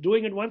he's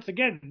doing it once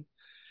again.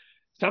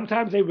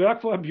 Sometimes they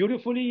work for him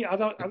beautifully,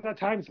 other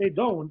times they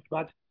don't.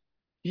 But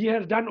he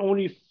has done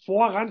only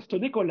 4 runs to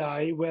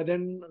Nikolai, where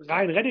then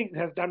Ryan Reddington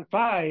has done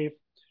 5.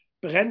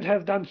 Brent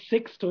has done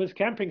 6 to his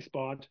camping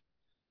spot.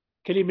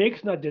 Kelly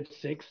Makesner did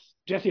 6.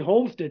 Jesse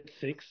Holmes did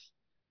 6.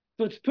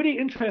 So it's pretty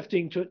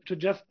interesting to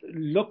just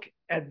look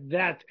at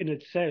that in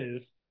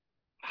itself,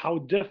 how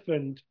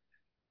different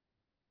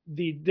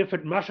the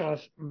different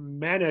mushers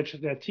manage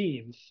their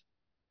teams.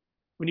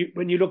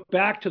 When you look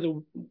back to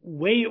the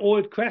way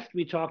old Quest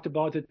we talked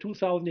about, the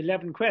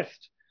 2011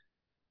 Quest,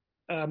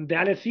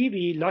 Dallas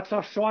Seavey, lots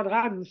of short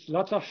runs,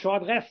 lots of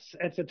short rests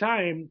at the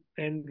time,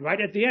 and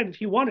right at the end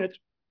he won it.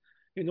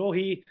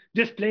 He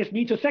displaced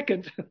me to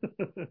second.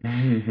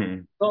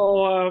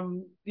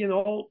 So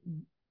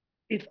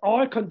it's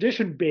all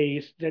condition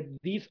based, that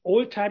these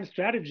old time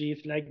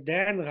strategies like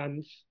Dan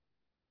runs,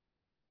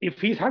 if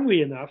he's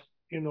hungry enough,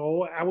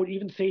 I would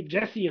even say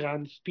Jesse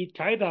runs, Pete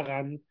Kaiser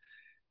run,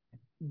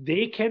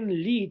 they can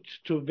lead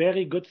to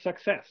very good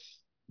success.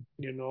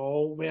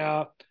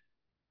 Where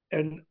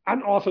an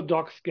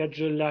unorthodox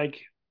schedule like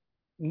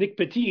Nick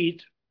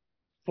Petit,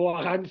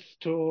 4 runs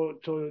to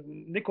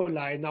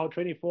Nikolai, now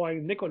 24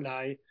 in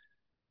Nikolai,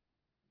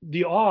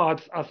 the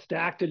odds are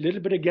stacked a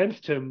little bit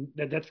against him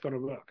that's going to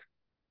work.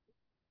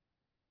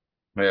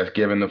 Yes,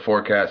 given the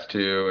forecast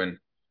too,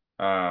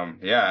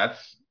 and yeah,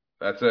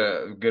 that's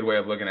a good way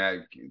of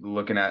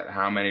looking at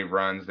how many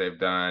runs they've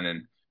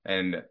done,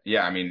 and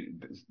yeah, I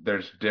mean,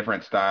 there's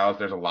different styles.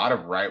 There's a lot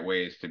of right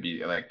ways to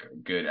be like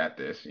good at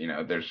this.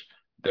 There's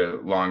the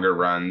longer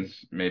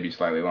runs, maybe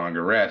slightly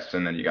longer rests,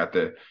 and then you got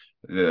the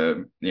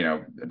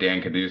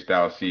Dan Cadiz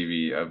style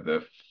CV of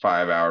the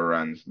 5 hour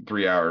runs,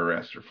 3 hour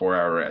rest or 4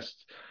 hour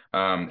rests.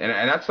 And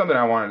that's something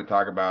I wanted to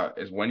talk about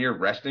is when you're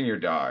resting your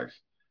dogs.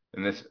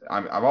 And this,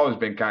 I've always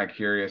been kind of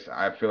curious.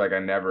 I feel like I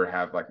never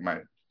have like my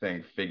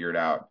thing figured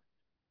out,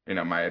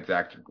 my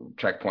exact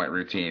checkpoint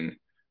routine.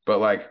 But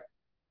like,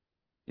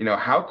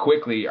 how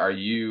quickly are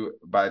you,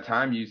 by the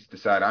time you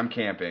decide I'm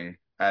camping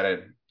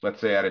let's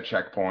say at a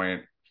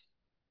checkpoint,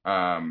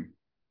 are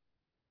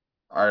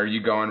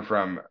you going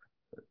from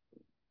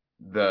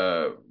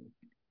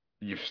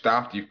you've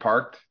stopped, you've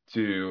parked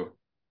to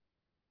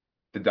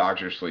the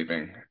dogs are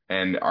sleeping?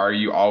 And are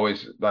you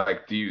always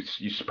like, you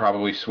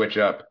probably switch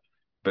up,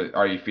 but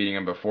are you feeding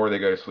them before they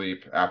go to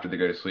sleep, after they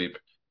go to sleep,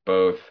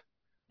 both,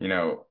 you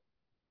know,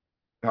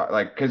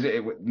 like, cause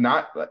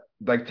not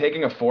like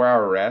taking a 4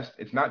 hour rest.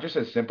 It's not just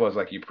as simple as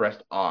like you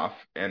pressed off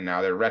and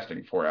now they're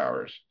resting 4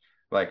 hours.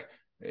 Like,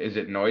 is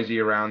it noisy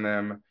around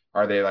them?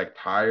 Are they like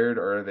tired,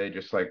 or are they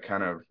just like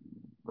kind of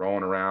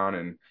rolling around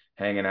and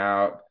hanging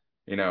out?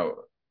 You know,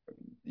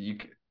 you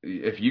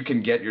if you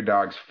can get your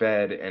dogs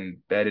fed and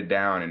bedded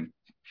down in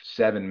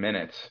 7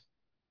 minutes,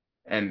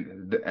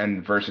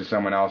 and versus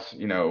someone else,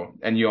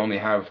 and you only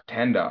have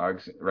 10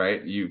 dogs,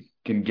 right? You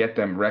can get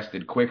them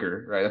rested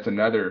quicker, right? That's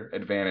another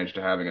advantage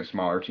to having a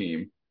smaller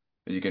team.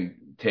 You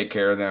can take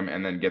care of them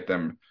and then get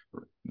them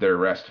their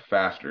rest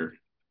faster.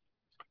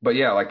 But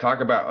yeah, like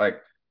talk about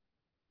like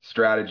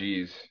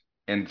strategies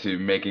into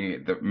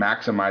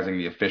maximizing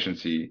the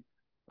efficiency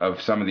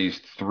of some of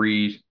these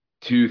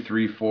 2,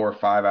 3, 4,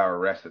 5 hour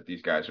rests that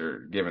these guys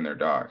are giving their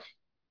dogs.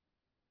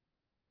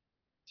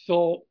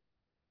 So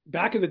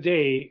back in the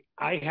day,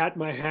 I had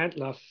my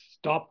handlers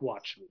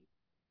stopwatch me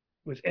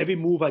with every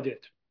move I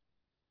did.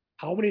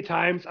 How many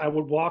times I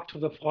would walk to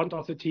the front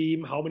of the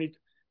team,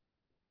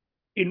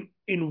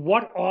 in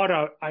what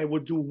order I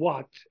would do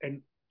what,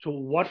 and to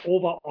what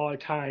overall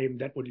time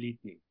that would lead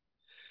me.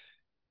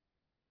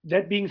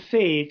 That being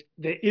said,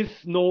 there is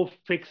no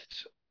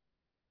fixed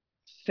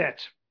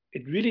set.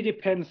 It really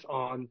depends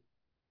on,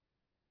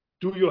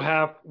 do you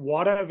have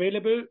water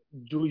available?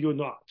 Do you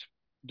not?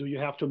 Do you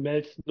have to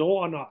melt snow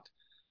or not?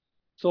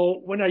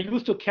 So when I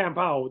used to camp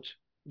out,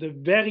 the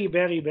very,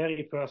 very,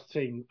 very first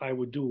thing I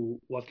would do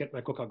was get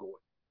my cooker going.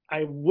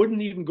 I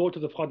wouldn't even go to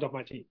the front of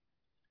my team.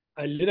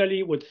 I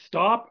literally would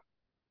stop,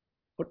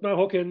 put my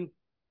hook in,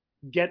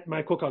 get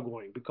my cooker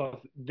going, because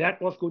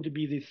that was going to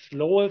be the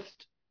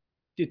slowest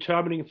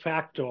determining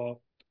factor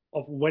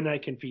of when I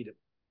can feed him,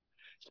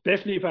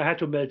 especially if I had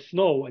to melt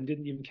snow and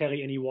didn't even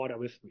carry any water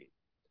with me.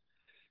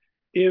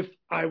 If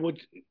I would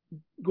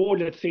go,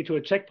 let's say, to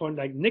a checkpoint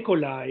like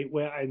Nikolai,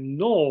 where I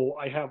know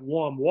I have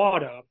warm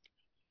water,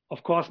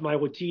 of course, my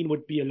routine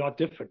would be a lot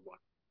different one.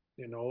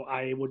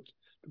 I would,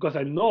 because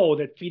I know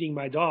that feeding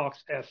my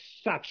dogs as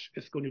such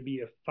is going to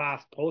be a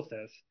fast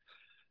process.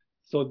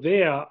 So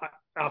there,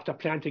 after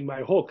planting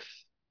my hooks,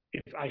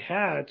 if I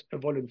had a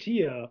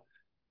volunteer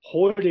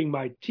holding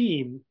my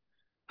team,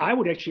 I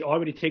would actually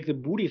already take the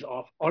booties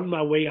off on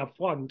my way up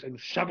front and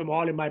shove them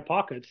all in my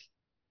pockets,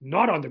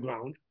 not on the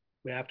ground,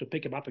 where I have to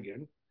pick them up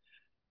again.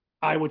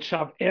 I would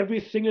shove every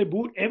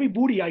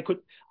booty I could.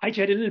 I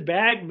actually had a little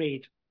bag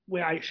made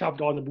where I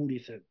shoved all the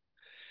booties in.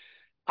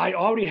 I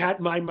already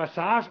had my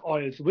massage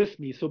oils with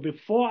me. So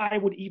before I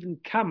would even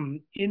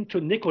come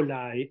into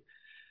Nikolai,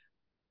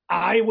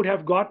 I would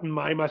have gotten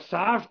my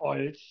massage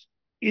oils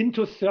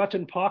into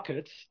certain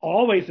pockets,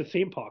 always the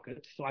same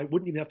pockets. So I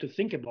wouldn't even have to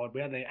think about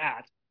where they're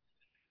at,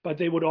 but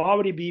they would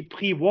already be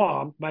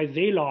pre-warmed. My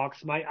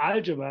Zalox, my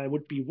Algebra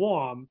would be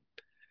warm.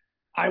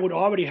 I would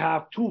already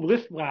have 2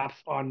 wrist wraps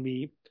on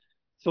me.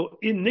 So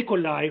in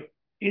Nikolai,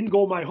 in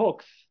go my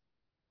hooks.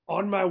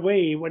 On my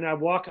way, when I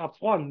walk up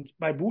front,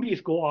 my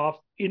booties go off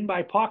in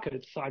my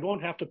pockets, so I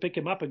don't have to pick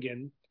him up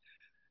again.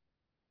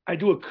 I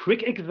do a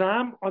quick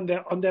exam on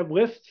their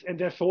wrists and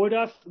their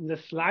shoulders, and the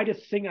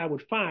slightest thing I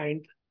would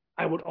find,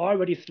 I would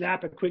already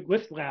slap a quick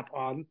wrist wrap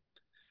on.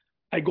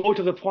 I go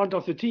to the front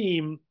of the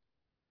team.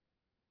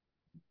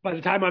 By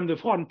the time I'm the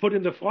front, put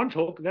in the front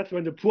hook. That's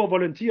when the poor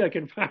volunteer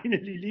can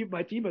finally leave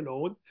my team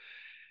alone.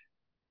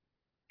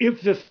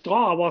 If the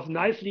straw was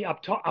nicely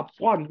up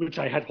front, which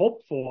I had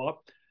hoped for,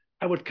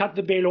 I would cut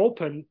the bail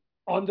open.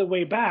 On the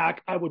way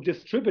back, I would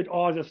distribute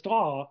all the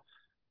straw.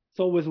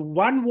 So with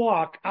one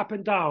walk up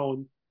and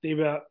down, they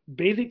were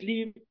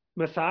basically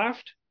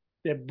massaged,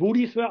 their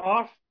booties were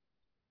off,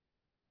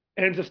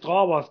 and the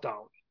straw was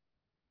down.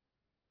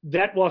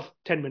 That was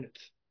 10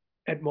 minutes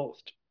at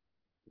most.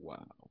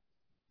 Wow.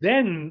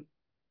 Then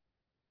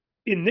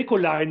in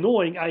Nikolai,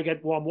 knowing I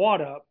get warm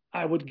water,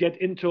 I would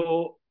get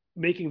into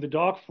making the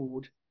dog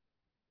food.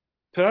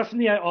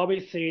 Personally, I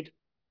always said,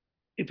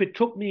 if it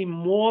took me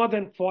more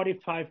than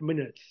 45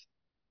 minutes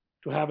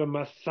to have a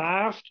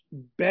massaged,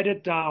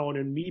 bedded down,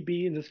 and me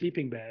be in the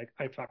sleeping bag,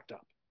 I fucked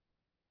up.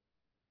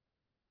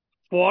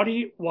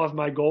 40 was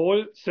my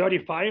goal.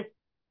 35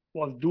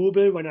 was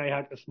doable when I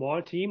had a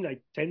small team,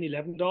 like 10,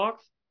 11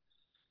 dogs.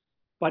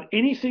 But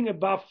anything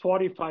above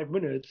 45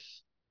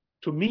 minutes,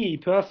 to me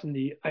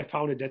personally, I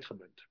found a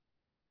detriment.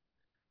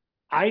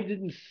 I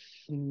didn't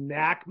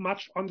snack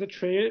much on the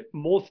trail,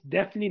 most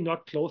definitely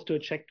not close to a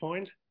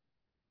checkpoint.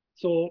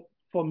 So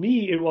for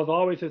me, it was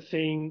always a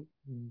thing,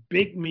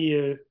 big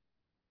meal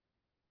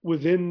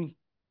within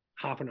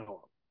half an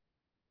hour,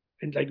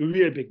 and like a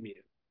real big meal.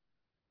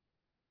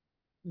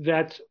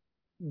 That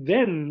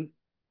then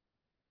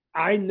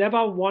I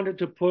never wanted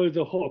to pull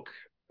the hook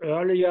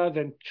earlier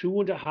than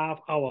 2.5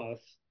 hours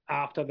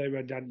after they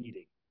were done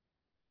eating.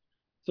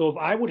 So if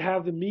I would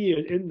have the meal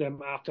in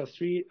them after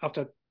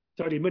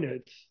 30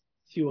 minutes,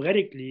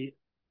 theoretically,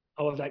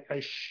 I was like,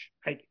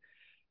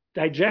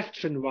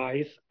 digestion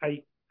wise,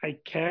 I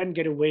can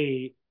get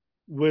away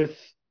with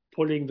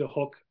pulling the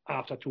hook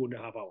after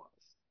 2.5 hours.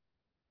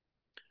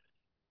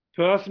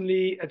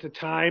 Personally, at the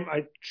time,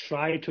 I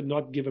tried to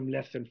not give him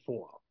less than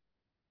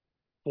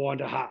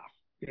 4.5.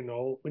 You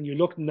know, when you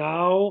look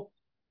now,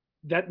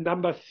 that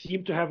number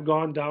seemed to have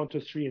gone down to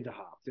 3.5.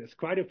 There's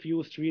quite a few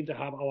 3.5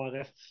 hour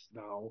rests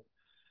now,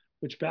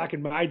 which back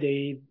in my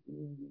day,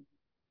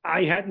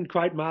 I hadn't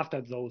quite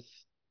mastered those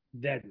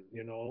then,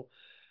 you know.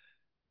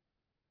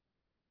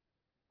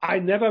 I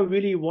never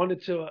really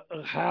wanted to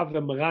have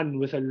them run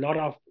with a lot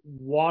of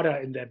water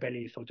in their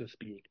belly, so to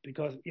speak,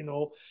 because, you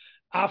know,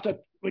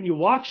 when you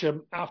watch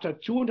them, after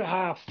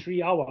 2.5,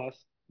 3 hours,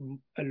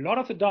 a lot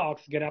of the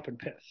dogs get up and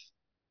piss.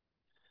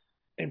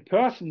 And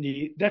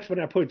personally, that's when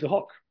I pulled the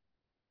hook.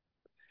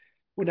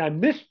 When I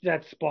missed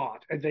that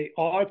spot and they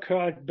all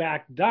curled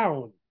back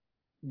down,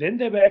 then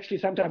they were actually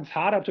sometimes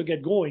harder to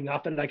get going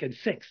after like in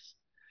 6.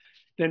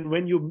 Then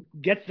when you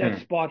get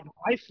that spot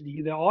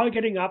nicely, they're all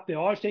getting up, they're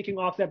all taking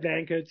off their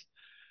blankets,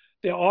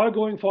 they're all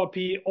going for a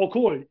pee. Oh,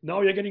 cool.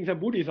 Now you're getting some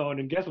booties on,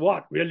 and guess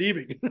what? We're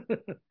leaving.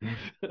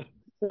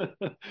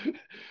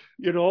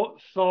 You know,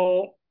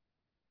 so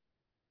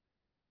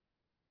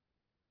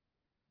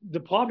the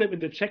problem in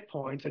the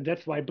checkpoints, and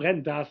that's why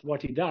Brent does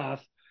what he does,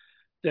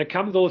 there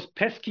come those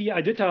pesky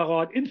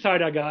Iditarod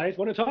insider guys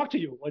want to talk to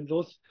you, and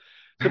those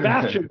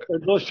Sebastians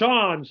and those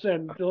Seans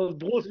and those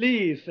Bruce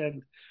Lees,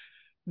 and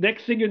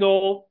next thing you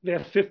know,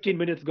 there's 15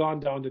 minutes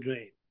gone down the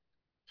drain.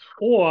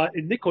 Or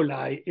in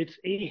Nikolai, it's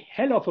a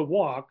hell of a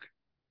walk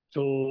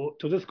to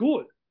the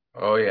school.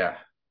 Oh, yeah.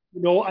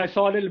 You know, I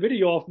saw a little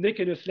video of Nick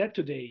in his sled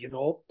today, you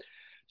know.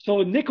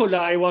 So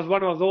Nikolai was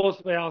one of those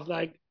where I was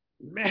like,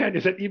 man,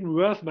 is it even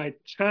worth my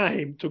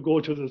time to go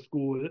to the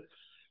school?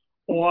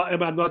 Or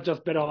am I not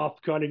just better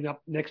off curling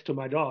up next to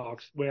my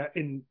dogs? Where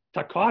in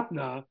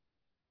Takotna,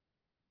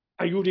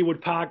 I usually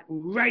would park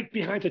right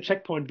behind the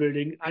checkpoint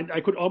building and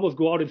I could almost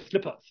go out in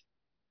slippers.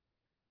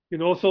 You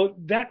know, so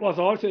that was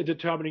also a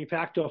determining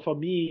factor for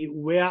me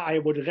where I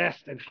would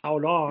rest and how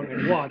long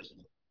and what.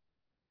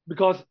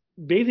 Because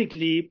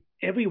basically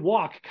every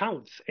walk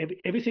counts,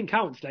 everything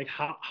counts. Like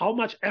how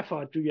much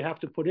effort do you have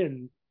to put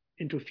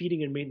into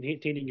feeding and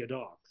maintaining your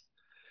dogs?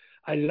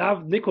 I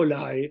love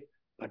Nikolai,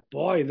 but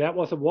boy, that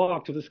was a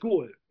walk to the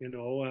school, you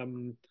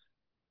know.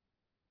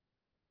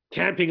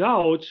 Camping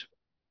out,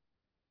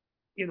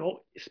 you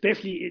know,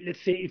 especially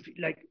let's say if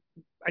like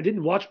I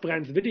didn't watch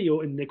Brand's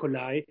video in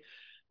Nikolai,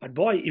 but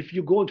boy, if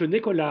you go into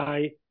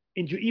Nikolai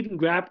and you even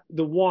grab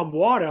the warm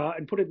water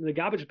and put it in the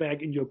garbage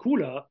bag in your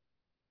cooler,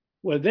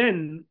 well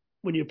then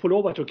when you pull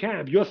over to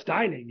camp, you're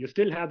styling. You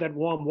still have that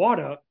warm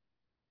water,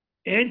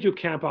 and you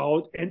camp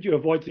out and you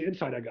avoid the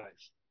insider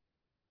guys.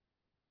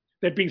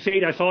 That being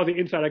said, I saw the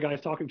insider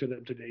guys talking to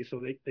them today,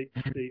 so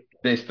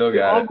They still they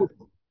got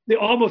it.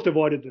 almost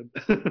avoided them.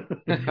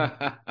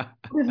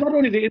 It's not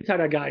only the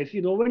insider guys.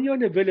 When you're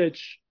in a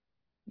village,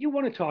 you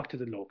want to talk to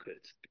the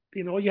locals.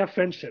 You have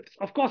friendships.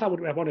 Of course, I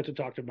would have wanted to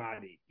talk to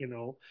Marty.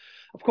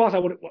 Of course, I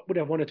would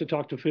have wanted to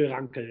talk to Phil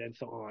Rankel and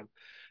so on.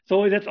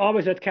 So that's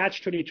always that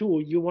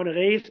catch-22. You want to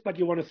race, but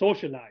you want to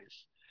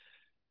socialize.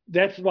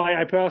 That's why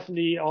I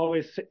personally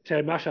always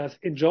tell mushers,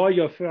 enjoy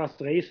your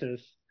first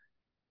races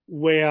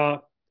where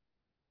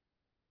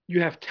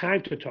you have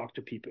time to talk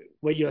to people,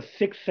 where you're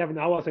 6-7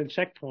 hours in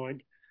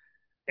checkpoint,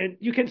 and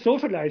you can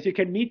socialize, you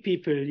can meet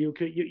people,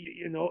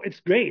 it's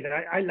great.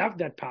 I love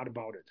that part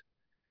about it.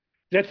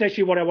 That's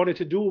actually what I wanted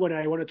to do when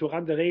I wanted to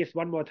run the race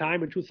one more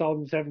time in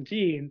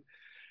 2017.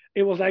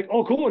 It was like,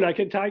 oh, cool, I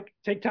can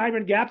take time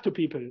and gap to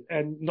people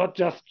and not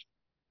just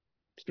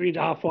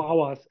 3.5, 4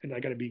 hours and I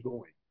got to be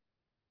going.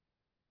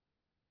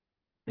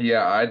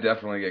 Yeah, I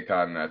definitely get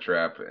caught in that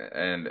trap.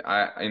 And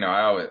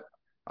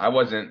I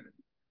wasn't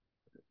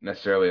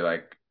necessarily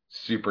like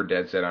super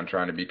dead set on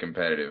trying to be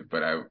competitive,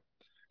 but I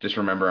just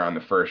remember on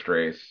the first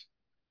race,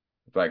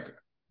 like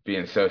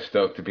being so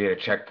stoked to be at a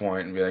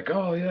checkpoint and be like,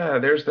 oh yeah,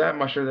 there's that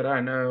musher that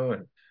I know.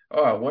 And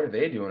oh, what are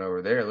they doing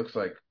over there? It looks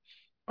like,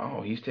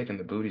 oh, he's taking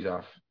the booties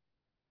off.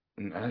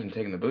 And I haven't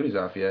taken the booties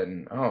off yet.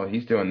 And oh,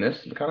 he's doing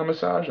this kind of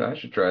massage. I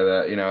should try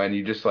that, and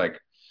you just like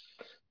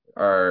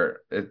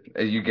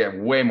you get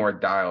way more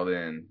dialed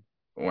in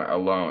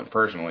alone,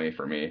 personally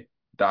for me,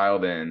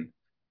 dialed in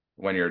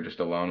when you're just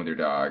alone with your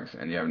dogs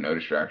and you have no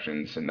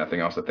distractions and nothing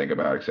else to think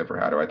about except for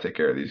how do I take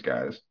care of these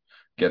guys,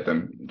 get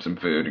them some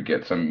food,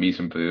 get me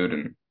some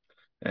food,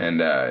 and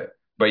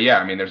but yeah,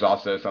 I mean, there's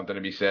also something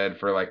to be said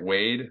for like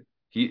Wade.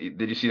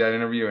 Did you see that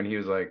interview? And he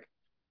was like,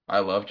 I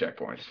love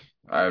checkpoints.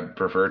 I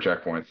prefer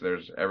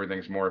checkpoints.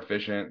 Everything's more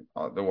efficient.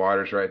 The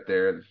water's right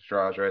there, the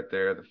straw's right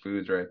there, the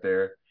food's right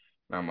there.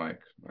 And I'm like,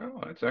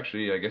 well, that's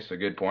actually, I guess, a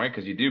good point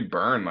because you do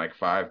burn like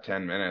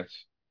 5-10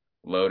 minutes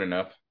loading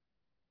up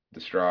the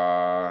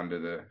straw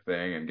onto the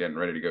thing and getting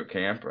ready to go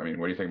camp. I mean,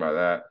 what do you think about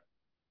that?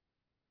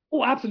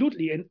 Oh,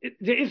 absolutely. And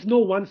there is no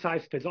one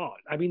size fits all.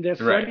 I mean,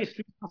 there's Right.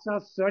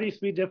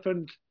 33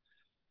 different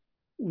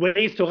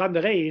ways to run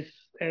the race,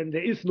 and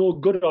there is no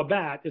good or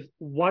bad. It's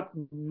what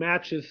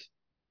matches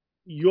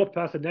your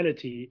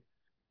personality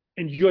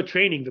and your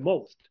training the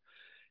most.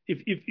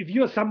 If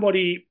you're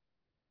somebody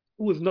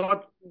who is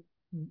not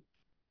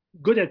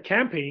good at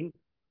camping,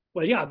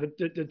 well, yeah,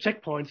 the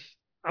checkpoints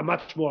are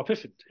much more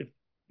efficient. If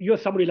you're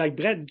somebody like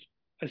Brent,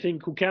 I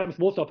think, who camps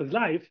most of his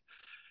life,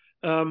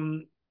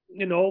 um,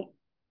 you know,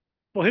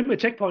 for him, a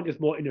checkpoint is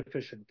more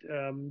inefficient.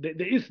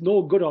 There is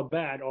no good or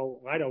bad or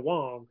right or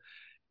wrong.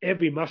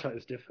 Every musher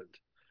is different.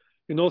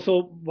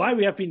 So while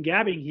we have been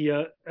gabbing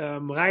here,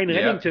 Ryan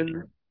Yeah.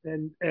 Reddington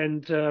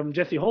and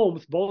Jesse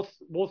Holmes both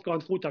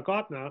gone through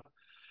Takotna.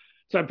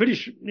 So I'm pretty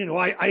sure,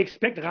 I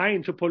expect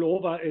Ryan to pull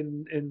over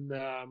in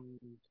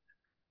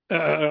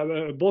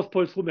both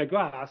pull through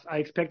McGrath. I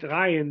expect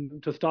Ryan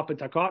to stop in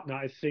Takotna.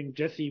 I think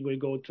Jesse will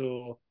go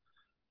to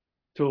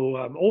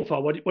Ophir.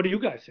 What do you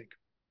guys think?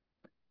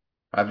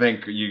 I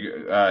think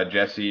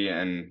Jesse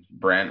and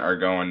Brent are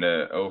going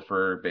to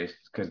Ophir based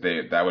because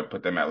that would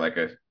put them at like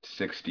a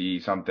 60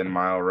 something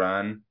mile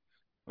run,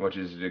 which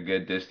is a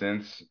good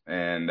distance.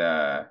 And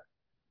yeah,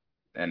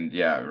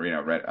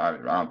 I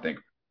don't think,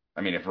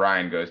 I mean, if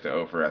Ryan goes to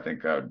Ophir, I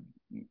think that would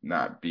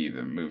not be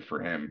the move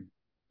for him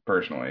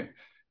personally.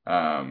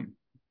 Um,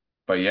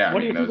 but yeah, I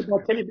What do mean, you think those,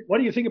 about Kelly? What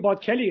do you think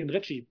about Kelly and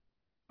Richie?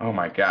 oh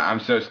my God, I'm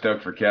so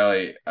stoked for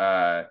Kelly.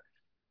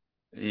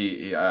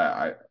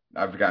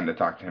 I've gotten to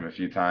talk to him a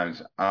few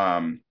times.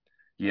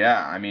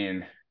 Yeah, I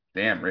mean,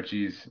 damn,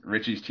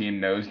 Richie's team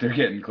knows they're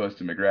getting close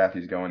to McGrath.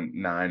 He's going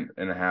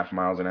 9.5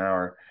 miles an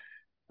hour.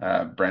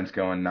 Brent's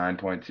going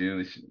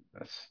 9.2.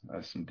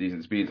 That's some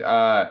decent speeds.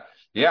 Yeah,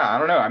 I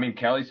don't know. I mean,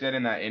 Kelly said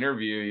in that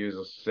interview,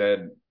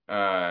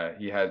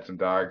 he had some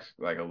dogs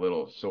like a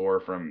little sore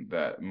from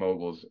that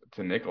moguls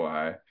to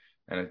Nikolai,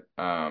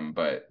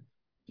 but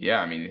yeah,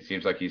 I mean, it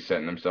seems like he's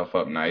setting himself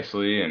up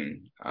nicely,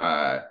 and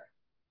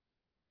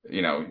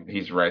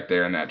he's right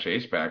there in that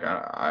chase pack.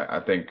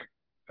 I think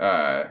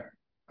uh,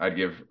 I'd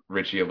give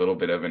Richie a little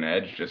bit of an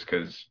edge just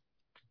because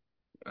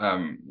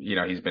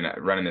he's been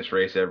running this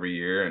race every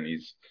year, and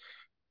he's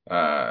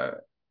uh,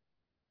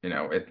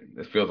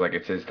 it feels like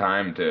it's his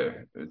time to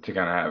kind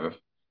of have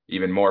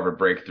even more of a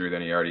breakthrough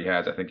than he already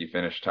has. I think he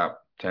finished top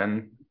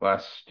 10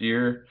 last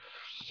year.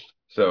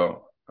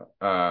 So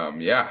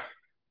yeah.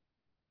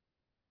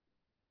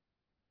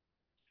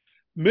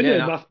 Yeah, Miller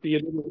no, must be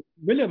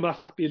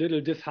a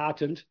little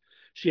disheartened.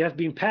 She has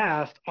been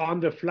passed on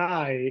the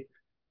fly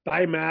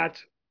by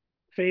Matt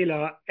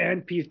Failer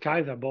and Pete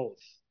Kaiser both.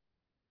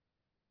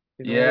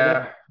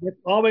 Yeah. That's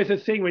always a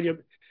thing when you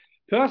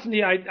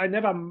personally I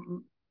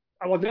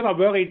was never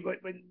worried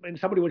when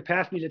somebody would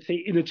pass me, let's say,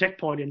 in a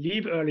checkpoint and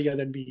leave earlier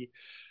than me.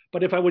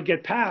 But if I would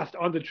get passed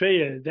on the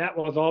trail, that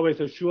was always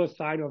a sure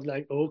sign of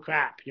like, oh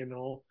crap.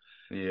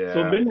 So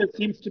Yeah. Miller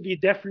seems to be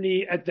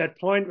definitely at that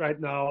point right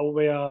now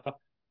where,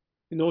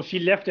 she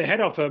left ahead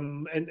of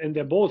him, and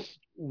they're both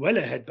well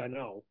ahead by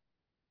now.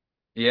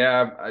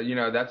 Yeah,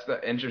 that's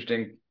the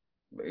interesting,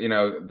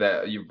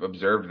 that you've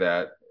observed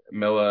that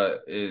Mila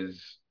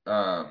is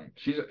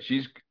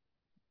she's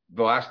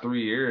the last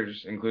 3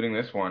 years, including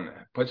this one,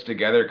 puts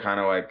together kind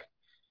of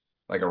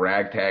like a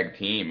ragtag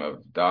team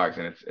of dogs,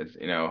 and it's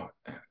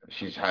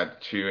she's had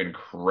two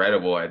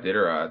incredible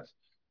Iditarods.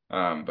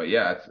 But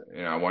yeah, it's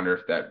I wonder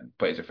if that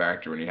plays a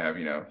factor when you have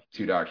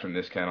two dogs from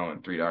this kennel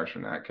and three dogs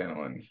from that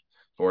kennel and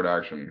four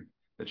dogs from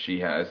that she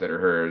has that are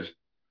hers.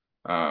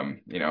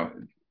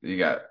 You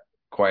got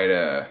quite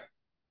a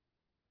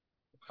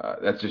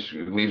that just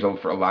leaves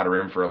for a lot of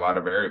room for a lot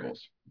of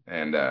variables.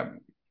 And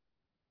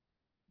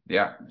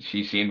yeah,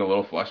 she seemed a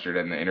little flustered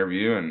in the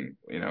interview, and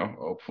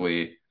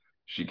hopefully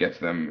she gets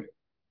them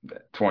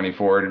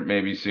 24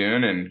 maybe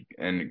soon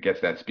and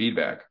gets that speed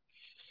back.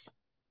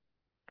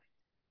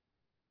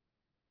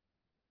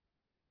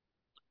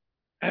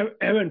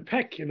 Aaron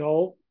Peck,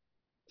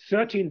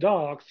 13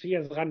 dogs. He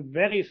has run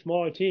very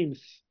small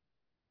teams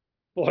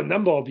for a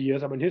number of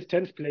years. I mean, his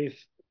 10th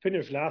place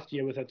finish last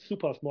year with that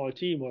super small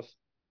team was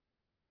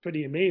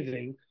pretty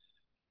amazing.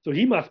 So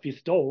he must be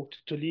stoked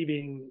to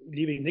leaving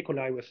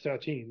Nikolai with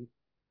 13.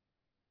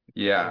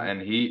 Yeah,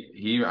 And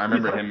and I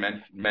remember him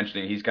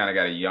mentioning he's kind of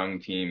got a young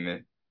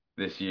team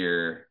this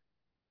year,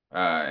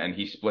 and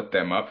he split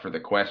them up for the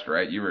Quest,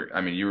 right? You've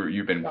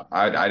been, yeah,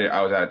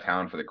 I was out of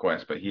town for the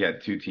Quest, but he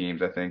had two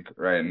teams, I think,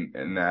 right,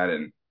 in that,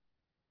 and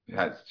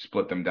had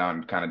split them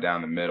down kind of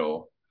down the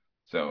middle.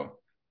 So,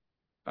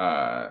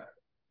 uh,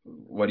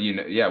 what do you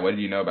know? Yeah, what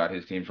do you know about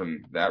his team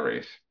from that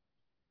race?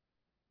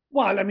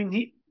 well, I mean,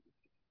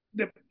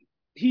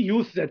 he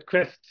used that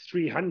Quest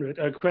 300,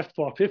 Quest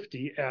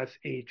 450 as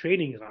a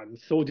training run.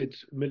 So did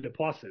Mille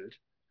Posselt.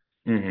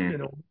 Hmm. You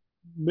know,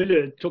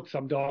 Mille took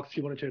some dogs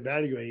he wanted to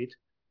evaluate.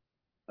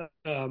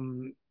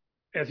 Um,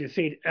 as you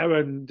said,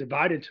 Aaron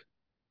divided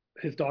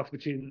his dogs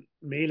between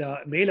Mela.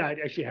 Mela had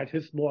actually had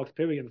his more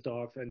experienced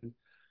dogs, and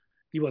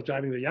he was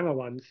driving the younger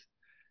ones.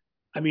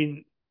 I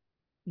mean,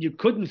 you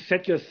couldn't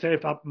set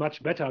yourself up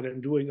much better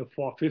than doing a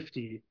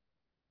 450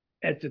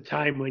 at the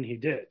time when he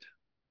did.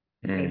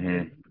 And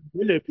Hmm.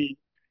 Willoughby,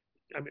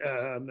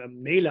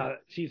 Mela,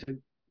 she's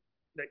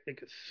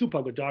like a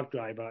super good dog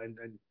driver,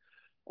 and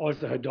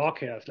also her dog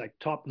hair is like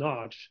top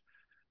notch.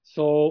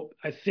 So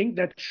I think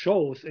that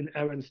shows in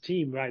Aaron's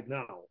team right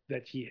now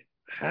that he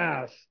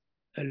has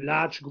a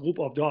large group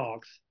of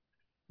dogs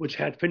which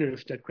had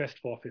finished that Quest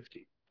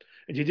 450.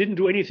 And he didn't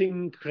do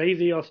anything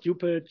crazy or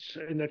stupid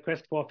in that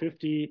Quest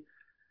 450.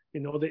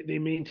 They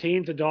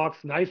maintained the dogs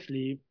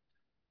nicely.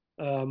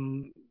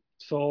 Um,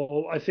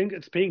 so I think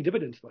it's paying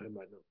dividends for him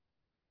right now.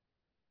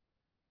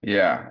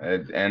 Yeah,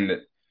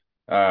 and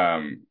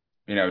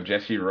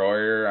Jesse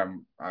Royer,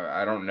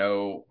 I don't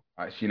know,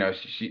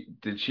 she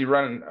did she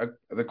run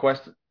the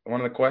Quest,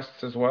 one of the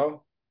Quests as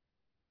well?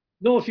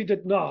 No, she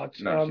did not.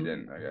 No, she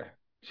didn't. Okay.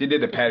 She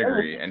did the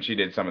pedigree and she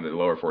did some of the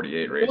lower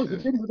 48 No, she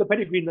races. didn't do the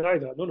pedigree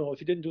neither. No,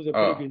 she didn't do the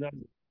Oh, pedigree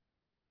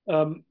neither.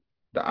 Um,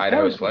 the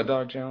Idaho Sled Apparently,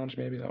 Dog Challenge,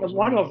 maybe that was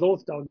one of one them. of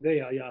those down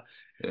there, yeah.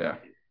 Yeah.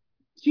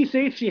 She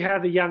says she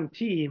has a young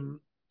team.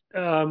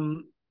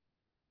 Um,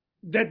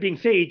 that being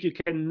said, you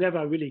can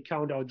never really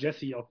count out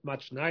Jesse of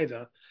much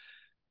neither.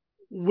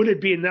 Will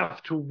it be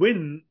enough to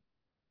win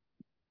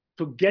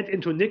to get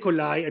into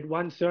Nikolai at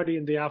 1:30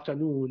 in the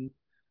afternoon?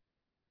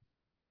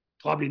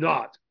 Probably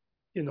not,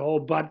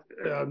 but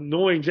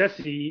knowing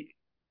Jesse,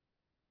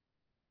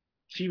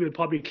 she will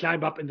probably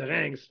climb up in the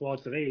ranks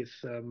towards the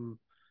race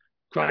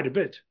quite a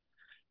bit.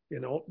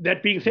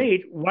 That being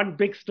said, one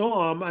big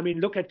storm. I mean,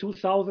 look at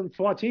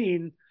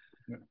 2014,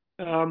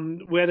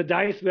 where the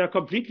dice were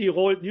completely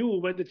rolled new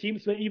when the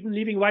teams were even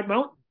leaving White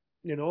Mountain.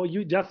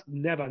 You just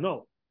never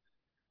know.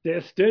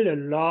 There's still a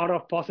lot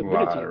of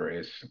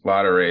possibilities. A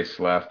lot of race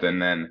left.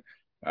 And then,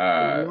 A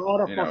uh,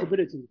 lot of you know,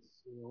 possibilities.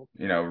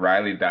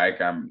 Riley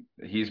Dyke,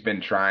 he's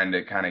been trying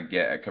to kind of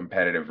get a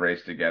competitive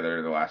race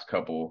together the last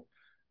couple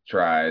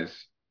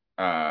tries.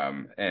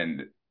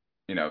 And,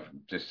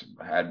 just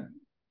had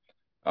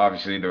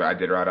obviously the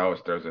Iditarod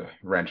always throws a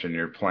wrench in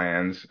your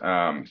plans.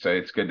 So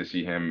it's good to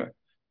see him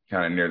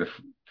kind of near the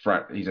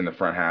front. He's in the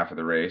front half of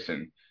the race,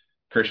 and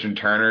Christian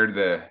Turner,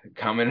 the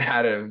coming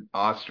out of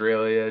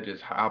Australia,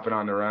 just hopping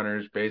on the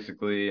runners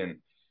basically, and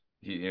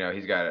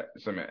he's got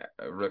some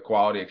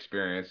quality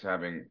experience,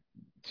 having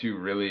two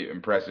really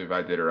impressive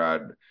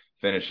Iditarod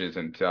finishes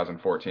in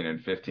 2014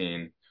 and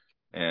 15,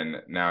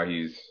 and now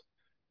he's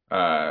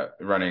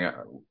running,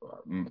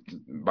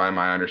 by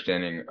my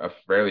understanding, a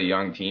fairly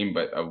young team,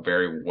 but a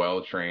very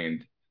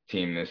well-trained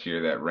team this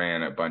year that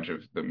ran a bunch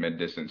of the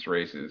mid-distance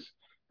races,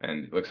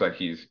 and it looks like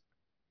he's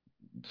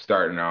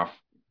starting off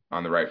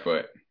on the right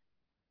foot.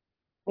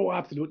 Oh,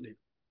 absolutely.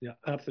 Yeah,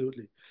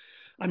 absolutely.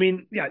 I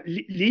mean, yeah,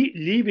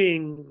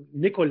 leaving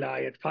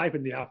Nikolai at 5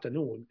 in the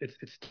afternoon, it's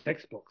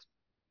textbooks.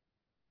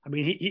 I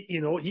mean,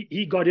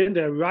 he got in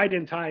there right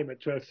in time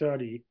at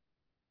 12:30.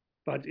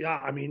 But yeah,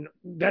 I mean,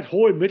 that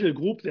whole middle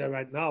group there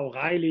right now,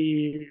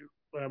 Riley,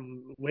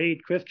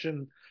 Wade,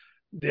 Christian,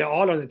 they're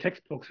all on the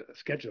textbook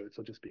schedule,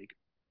 so to speak.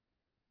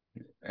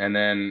 And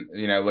then,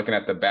 looking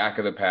at the back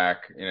of the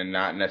pack,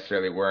 not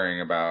necessarily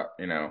worrying about,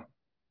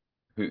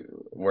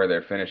 where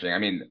they're finishing. I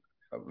mean,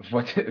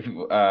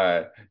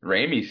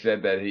 Ramey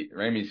said that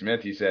Ramey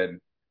Smith, he said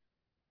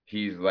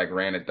he's like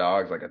ran at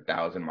dogs like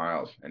 1,000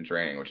 miles in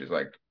training, which is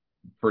like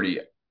pretty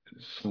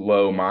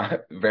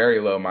very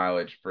low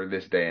mileage for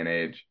this day and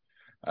age.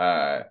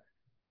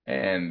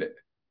 And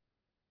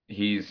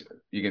you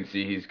can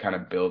see he's kind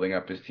of building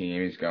up his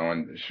team. He's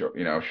going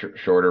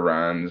shorter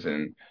runs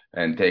and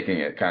taking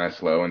it kind of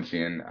slow and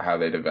seeing how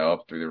they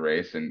develop through the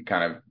race and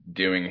kind of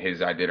doing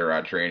his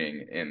Iditarod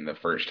training in the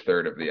first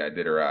third of the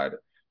Iditarod,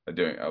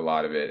 doing a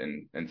lot of it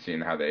and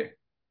seeing how they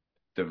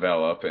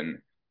develop. And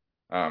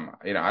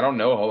I don't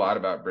know a whole lot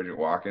about Bridget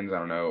Watkins. I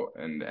don't know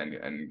and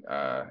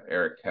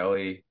Eric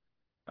Kelly.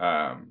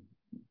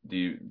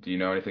 Do you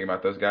know anything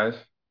about those guys?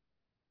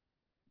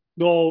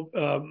 No,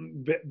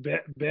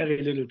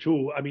 very little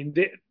too. I mean,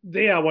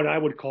 they are what I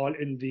would call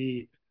in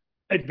the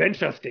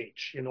adventure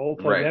stage. For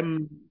Right.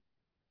 them,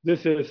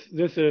 this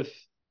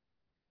is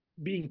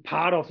being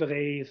part of the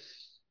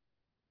race,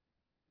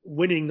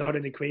 winning not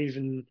an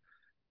equation,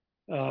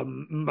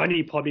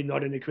 money probably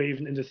not an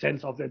equation in the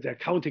sense of that they're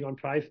counting on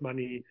prize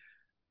money.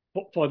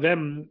 For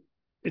them,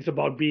 it's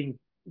about being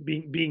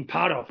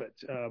part of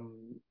it.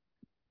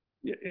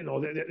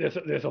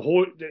 There's a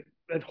whole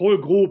that whole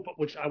group,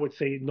 which I would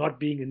say not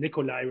being a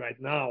Nikolai right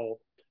now,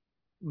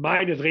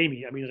 minus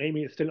Remy. I mean,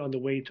 Remy is still on the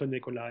way to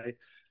Nikolai,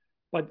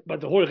 but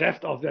the whole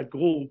rest of that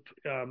group,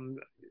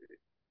 I'm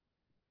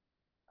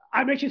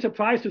actually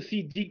surprised to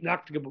see Deke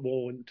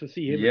Nagtgebroen, to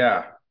see him.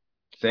 Yeah,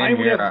 same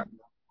here.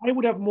 I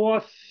would have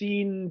more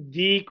seen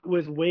Deke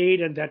with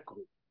Wade and that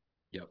group.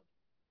 Yep.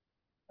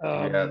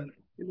 Yeah.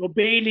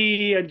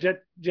 Bailey and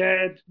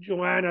Jed,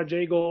 Joanna,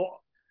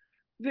 Jago,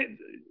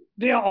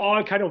 they are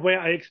all kind of where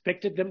I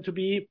expected them to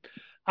be.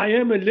 I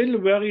am a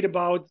little worried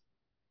about,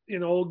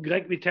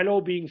 Greg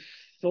Vitello being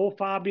so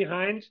far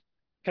behind.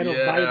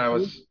 I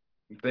was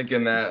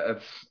thinking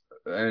that's,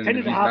 and 10 and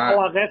a he's half not.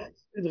 hour rest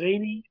in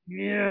rainy.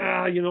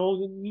 Yeah, How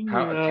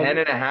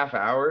 10.5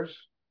 hours?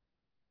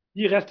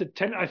 He rested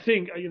 10, I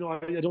think, I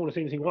don't want to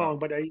say anything wrong,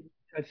 but I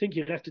think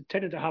he rested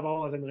 10 and a half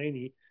hours in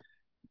rainy,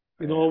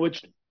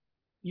 which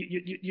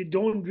you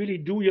don't really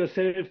do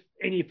yourself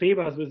any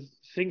favors with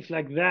things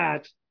like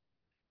that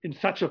in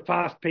such a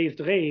fast-paced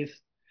race.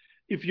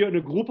 If you're in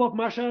a group of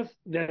mushers,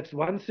 that's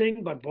one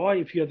thing. But boy,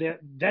 if you're there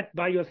that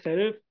by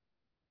yourself,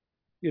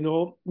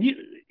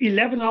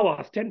 11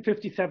 hours,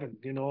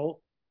 10:57.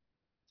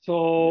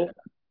 So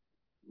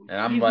And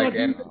I'm he's like, not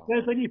doing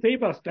himself any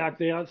favors back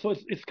there. So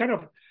it's kind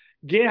of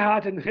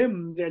Gerhard and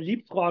him. They're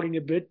leapfrogging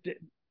a bit.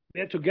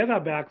 They're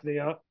together back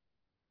there,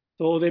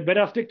 so they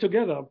better stick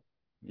together.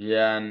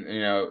 yeah,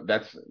 and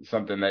that's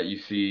something that you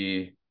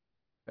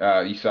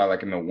saw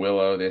like in the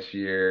Willow this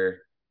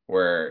year,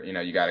 where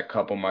you got a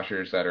couple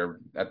mushers that are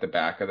at the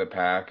back of the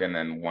pack, and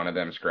then one of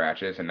them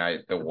scratches, and now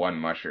the one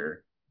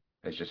musher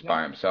is just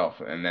by himself,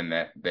 and then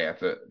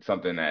that's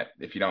something that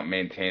if you don't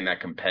maintain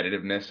that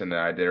competitiveness in the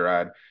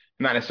Iditarod,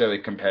 not necessarily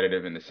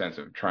competitive in the sense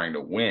of trying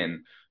to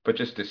win, but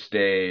just to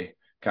stay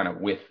kind of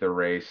with the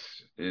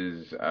race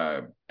is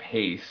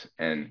pace.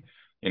 And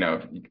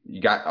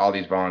you got all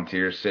these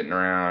volunteers sitting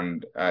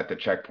around at the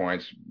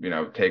checkpoints,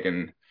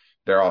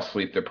 they're all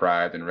sleep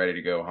deprived and ready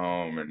to go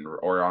home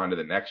or on to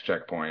the next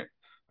checkpoint.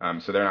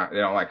 So they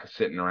don't like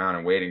sitting around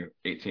and waiting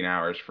 18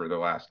 hours for the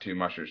last two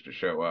mushers to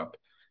show up.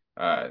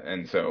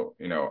 And so,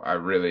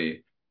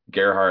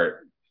 Gerhard,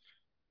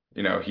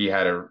 he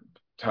had a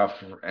tough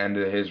end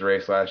of his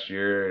race last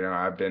year.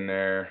 I've been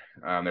there.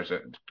 There's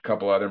a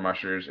couple other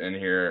mushers in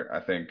here.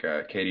 I think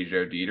Katie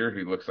Jo Dieter,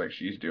 who looks like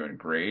she's doing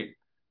great.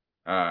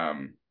 I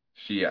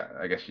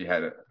guess she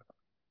had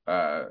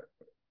a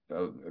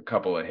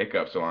couple of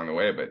hiccups along the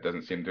way, but it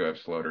doesn't seem to have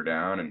slowed her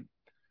down.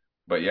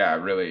 But yeah,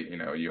 really,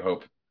 you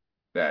hope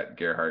that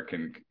Gerhard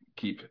can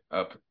keep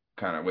up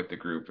kind of with the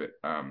group,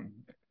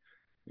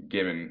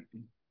 given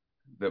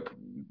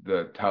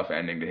the tough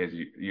ending to his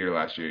year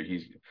last year.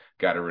 He's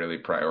got to really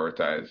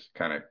prioritize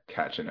kind of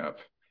catching up.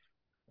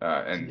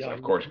 And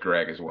of course,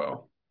 Greg as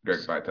well, Greg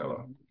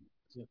Vitello.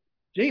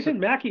 Jason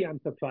Mackey, I'm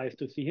surprised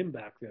to see him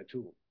back there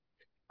too.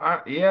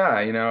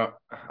 Yeah,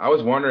 I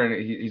was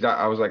wondering,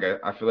 I was like,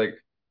 I feel like,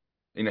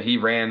 he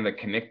ran the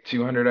Connect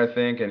 200, I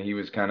think, and he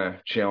was kind of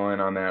chilling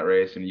on that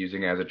race and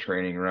using it as a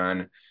training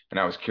run. And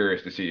I was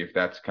curious to see if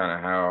that's kind of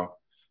how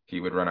he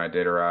would run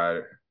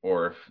Iditarod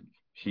or if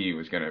he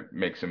was going to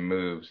make some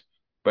moves.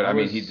 But I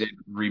mean, he did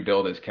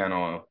rebuild his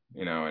kennel,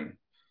 and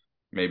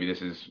maybe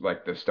this is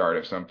like the start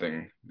of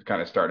something,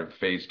 kind of start of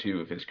phase 2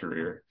 of his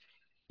career.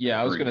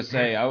 Yeah, I was going to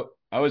say,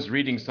 I was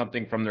reading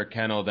something from their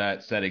kennel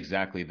that said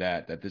exactly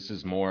that this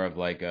is more of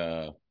like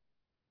a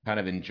kind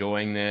of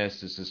enjoying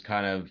this. This is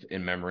kind of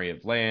in memory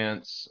of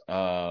Lance,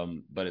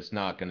 but it's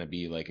not going to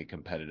be like a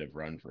competitive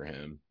run for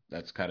him.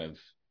 That's kind of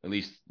at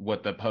least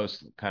what the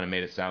post kind of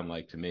made it sound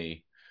like to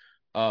me.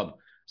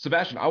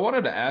 Sebastian, I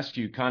wanted to ask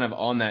you kind of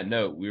on that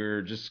note, we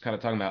were just kind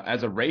of talking about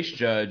as a race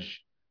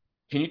judge,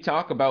 Can you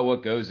talk about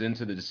what goes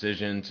into the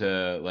decision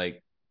to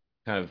like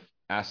kind of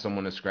ask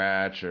someone to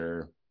scratch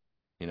or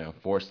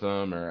force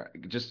them, or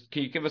just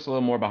can you give us a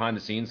little more behind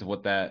the scenes of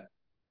what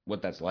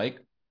that's like?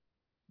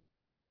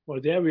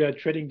 Well, there we are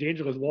treading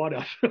dangerous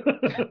waters.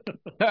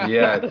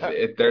 Yeah,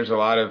 there's a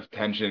lot of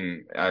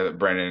tension,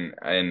 Brennan,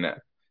 and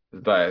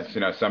but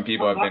some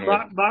people have been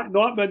with. Mark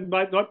Norman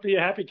might not be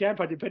a happy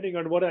camper, depending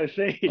on what I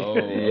say. Oh,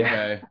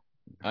 Yeah, okay.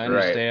 I right.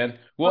 understand.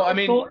 Well, I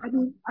mean, So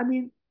I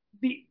mean,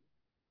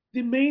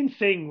 the main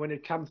thing when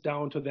it comes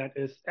down to that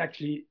is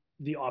actually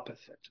the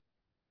opposite.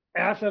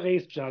 As a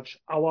race judge,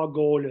 our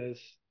goal is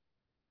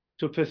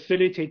to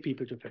facilitate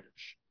people to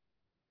finish.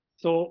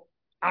 So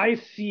I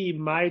see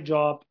my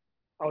job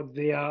out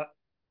there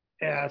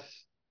as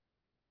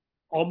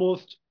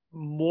almost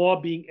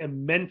more being a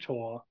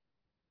mentor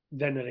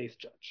than a race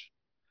judge.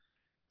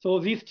 So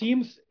these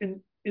teams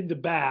in the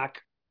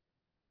back,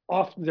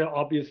 often they're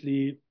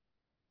obviously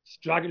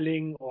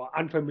struggling or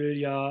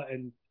unfamiliar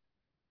and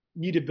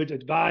need a bit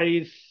of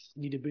advice,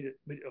 need a bit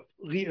of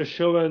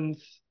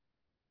reassurance.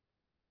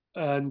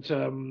 And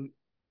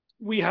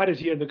we had it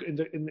here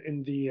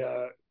in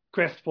the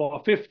Quest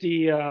for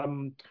 50.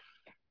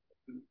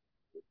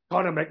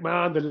 Conor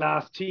McMahon, the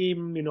last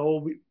team,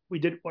 we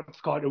did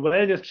what's called a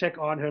wellness check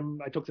on him.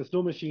 I took the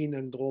snow machine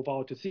and drove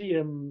out to see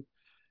him.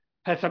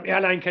 Had some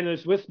airline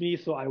kennels with me,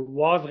 so I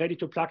was ready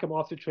to pluck him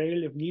off the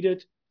trail if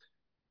needed.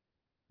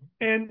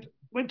 And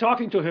when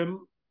talking to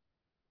him,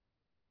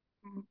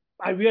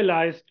 I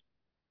realized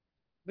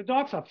the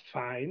dogs are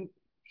fine.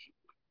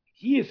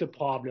 He is a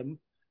problem.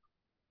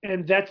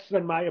 And that's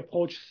when my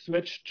approach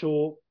switched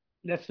to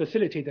let's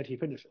facilitate that he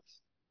finishes.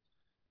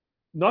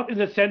 Not in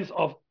the sense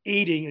of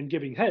aiding and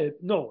giving help.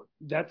 No,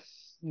 that's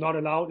not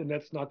allowed and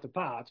that's not the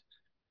part.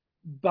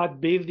 But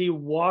basically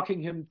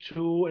walking him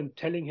through and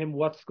telling him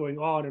what's going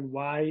on and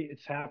why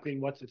it's happening,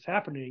 what's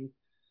happening.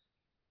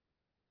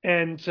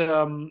 And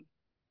so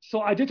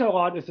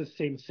Iditarod is the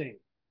same thing.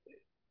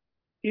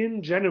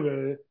 In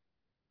general,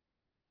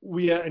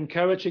 we are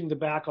encouraging the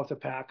back of the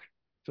pack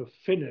to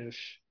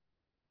finish.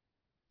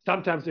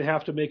 Sometimes they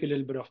have to make a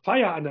little bit of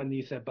fire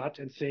underneath their butt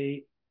and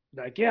say,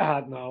 like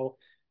Gerhard now,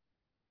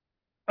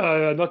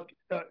 not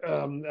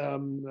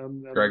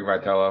Greg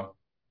Vitello.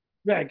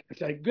 Greg.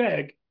 It's like,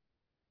 Greg,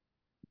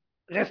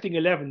 resting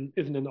 11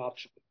 isn't an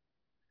option.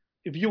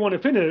 If you want to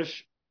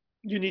finish,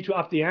 you need to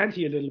up the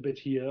ante a little bit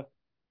here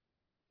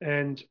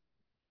and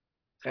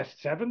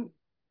rest 7,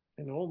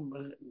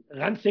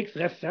 run 6,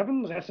 rest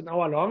 7, rest an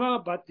hour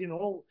longer. But,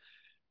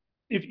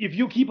 if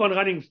you keep on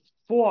running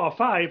 4 or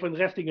 5 and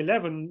resting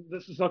 11,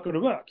 this is not going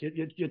to work.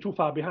 You're too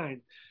far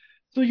behind.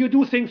 So you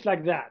do things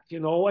like that,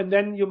 and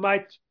then you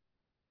might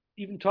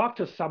even talk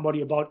to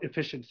somebody about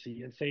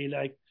efficiency and say,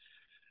 like,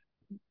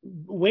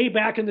 way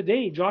back in the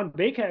day, John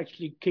Baker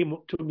actually came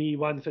to me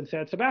once and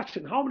said,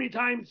 Sebastian, how many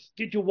times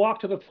did you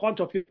walk to the front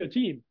of your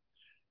team?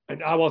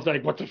 And I was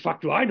like, what the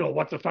fuck do I know?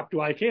 What the fuck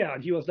do I care?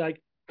 And he was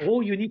like,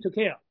 oh, you need to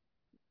care.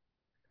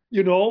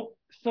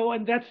 So,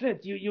 and that's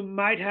it. You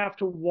might have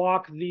to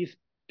walk these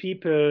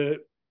people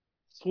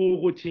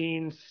through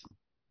routines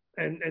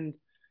and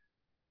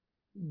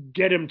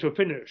get them to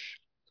finish.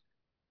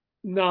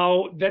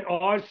 Now, that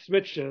all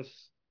switches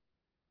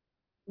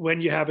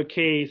when you have a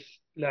case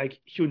like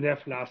Hugh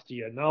Neff last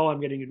year. Now I'm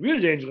getting in real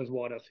dangerous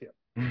waters here.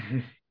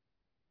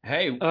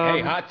 Hey,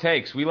 hot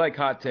takes. We like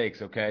hot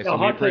takes, okay? So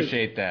we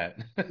appreciate that.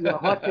 Yeah,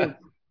 hot takes.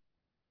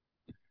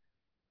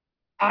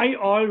 I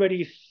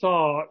already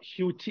saw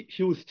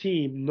Hugh's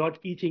team not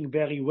eating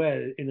very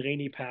well in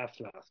Rainy Pass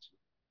last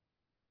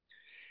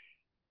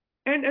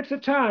year. And at the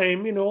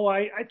time,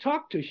 I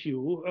talked to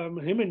Hugh.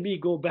 Him and me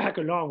go back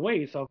a long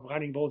ways of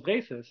running both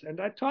races. And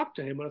I talked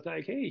to him. I was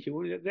like, hey,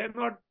 Hugh, they're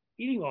not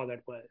eating all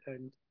that well.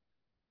 And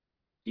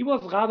he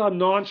was rather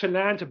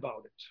nonchalant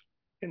about it,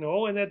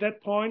 and at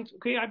that point,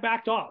 okay, I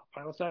backed off.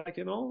 I was like,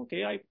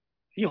 okay,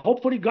 he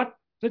hopefully got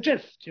the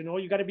gist.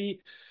 You got to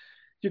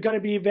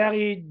be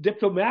very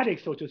diplomatic,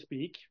 so to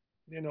speak.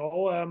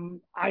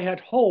 I had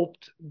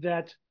hoped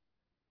that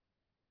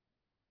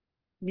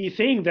me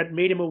saying that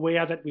made him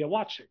aware that we are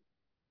watching.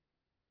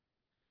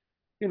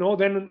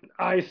 Then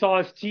I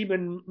saw his team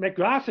in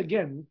McGrath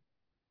again,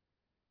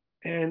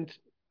 and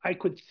I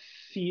could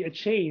see a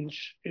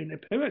change in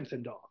appearance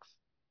in dogs.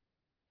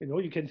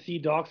 You can see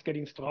dogs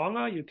getting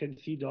stronger. You can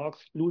see dogs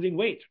losing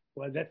weight.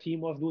 Well, that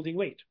team was losing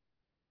weight.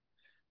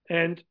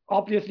 And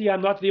obviously,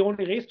 I'm not the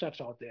only race judge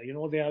out there.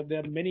 There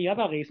are many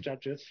other race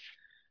judges.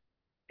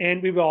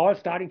 And we were all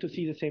starting to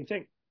see the same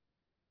thing.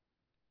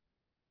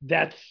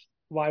 That's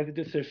why the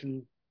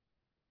decision,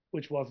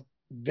 which was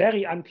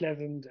very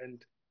unpleasant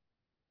and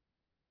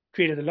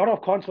created a lot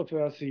of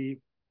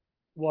controversy,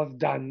 was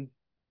done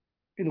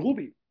in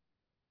Ruby.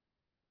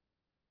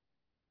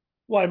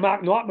 Well,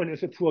 Mark Nordman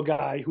is a poor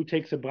guy who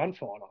takes a brunt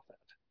for all of that.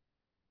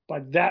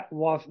 But that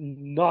was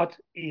not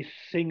a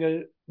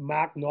single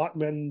Mark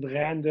Nordman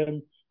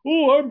random,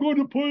 oh, I'm going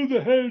to pull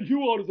the hell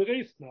you out of the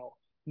race now.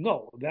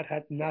 No, that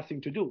had nothing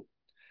to do.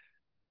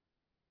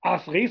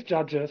 Us race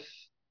judges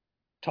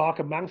talk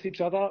amongst each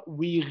other.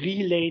 We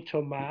relay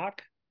to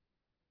Mark.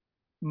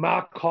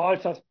 Mark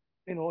calls us,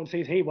 and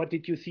says, hey, what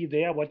did you see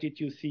there? What did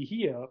you see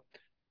here?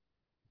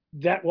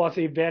 That was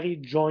a very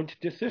joint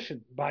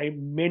decision by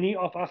many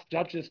of us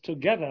judges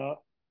together,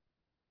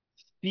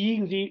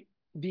 seeing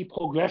the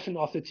progression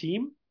of the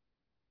team,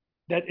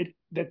 that it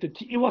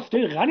was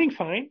still running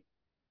fine,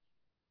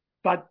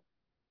 but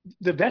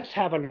the vets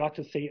have a lot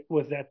to say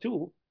with that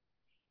too.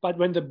 But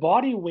when the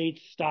body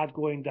weights start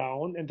going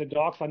down and the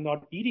dogs are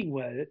not eating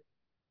well,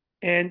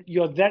 and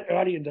you're that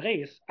early in the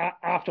race,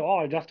 after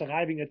all, just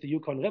arriving at the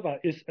Yukon River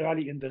is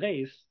early in the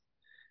race,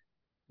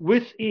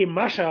 with a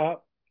musher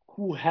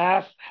who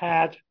has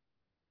had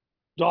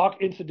dog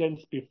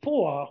incidents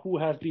before, who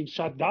has been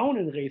shut down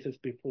in races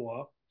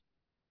before,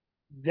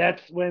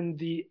 that's when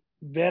the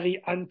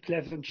very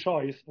unpleasant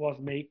choice was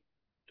made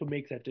to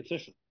make that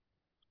decision.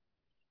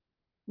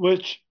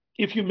 Which,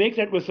 if you make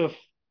that with a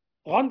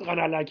front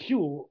runner like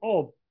you,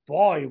 oh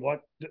boy,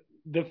 what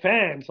the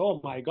fans, oh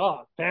my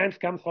God, fans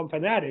comes from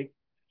fanatic.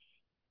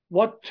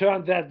 What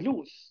turned that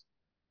loose?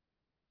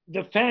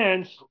 The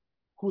fans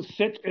who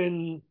sit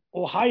in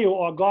Ohio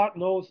or God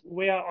knows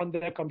where on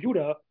their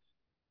computer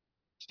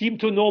seem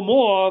to know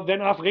more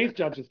than us race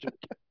judges do.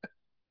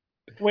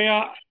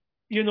 Where,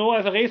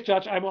 as a race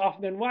judge, I'm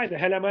often, why the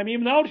hell am I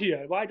even out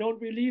here? Why don't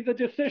we leave the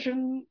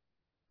decision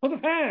for the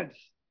fans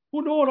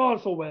who know it all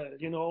so well?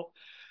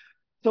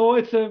 So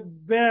it's a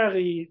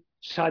very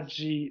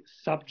judgy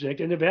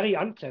subject and a very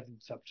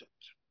unpleasant subject,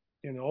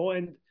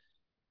 and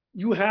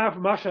you have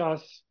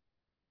mushers,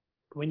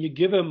 when you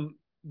give them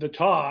the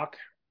talk,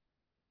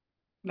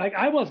 like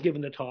I was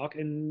given the talk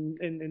in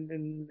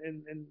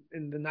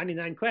the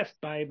 99 Quest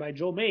by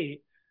Joe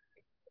May.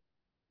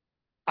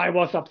 I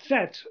was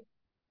upset,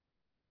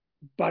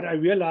 but I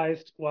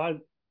realized, well,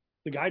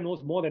 the guy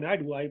knows more than I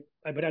do. I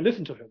better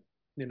listen to him.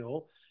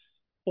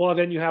 Or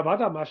then you have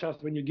other mushers,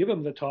 when you give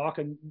them the talk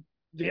and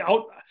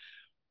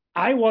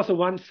I was the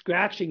one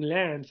scratching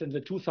Lance in the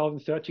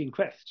 2013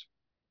 Quest.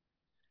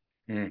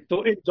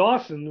 So in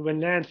Dawson, when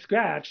Lance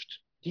scratched,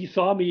 he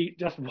saw me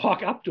just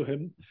walk up to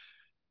him,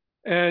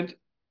 and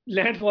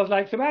Lance was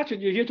like,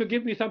 Sebastian, you're here to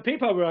give me some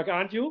paperwork,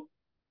 aren't you?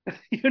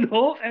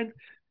 And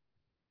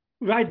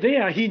right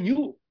there, he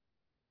knew,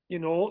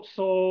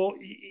 so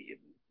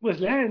with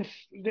Lance,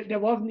 there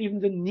wasn't even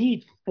the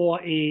need for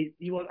I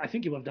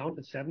think he was down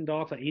to 7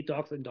 dogs or 8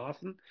 dogs in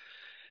Dawson.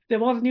 There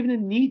wasn't even a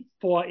need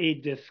for a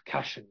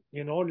discussion.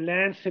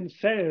 Lance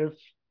himself,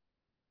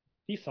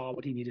 he saw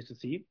what he needed to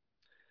see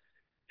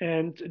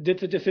and did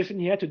the decision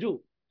he had to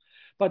do.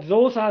 But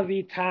those are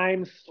the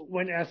times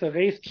when, as a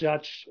race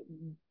judge,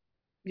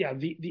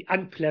 the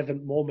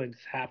unpleasant moments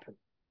happen.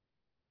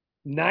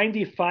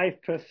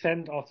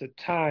 95% of the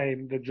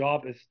time, the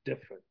job is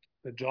different.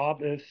 The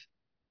job is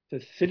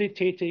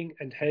facilitating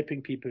and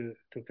helping people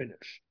to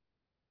finish.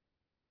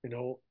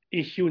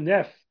 A Hugh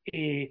Neff,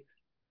 a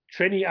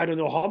trainee, I don't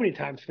know how many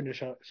times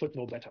finisher, should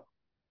know better.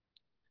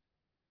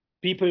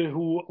 People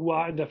who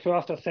are in the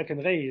first or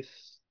second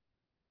race,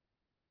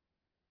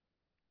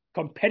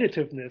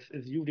 competitiveness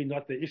is usually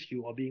not the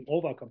issue, or being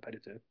over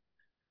competitive.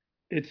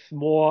 It's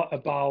more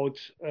about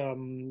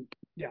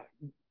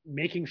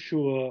making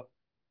sure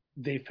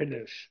they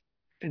finish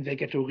and they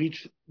get to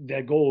reach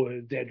their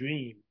goal, their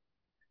dream,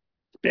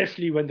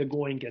 especially when the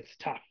going gets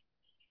tough.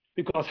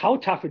 Because how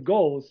tough it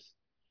goes,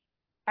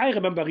 I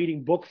remember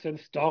reading books and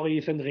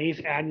stories and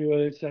race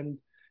annuals, and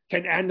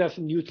Ken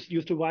Anderson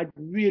used to write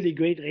really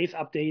great race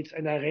updates,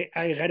 and I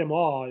read them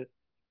all.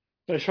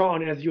 But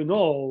Sean, as you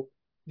know,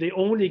 they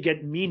only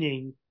get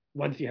meaning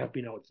once you have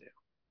been out there.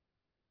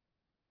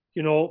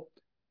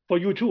 For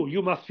you too,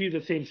 you must feel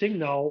the same thing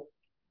now,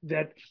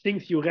 that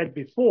things you read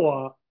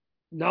before,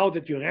 now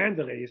that you ran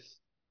the race,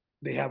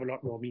 they have a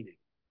lot more meaning.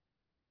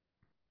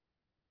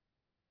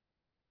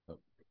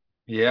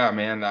 Yeah,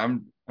 man.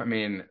 I'm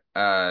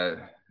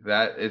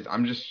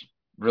just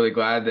really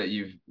glad that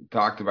you've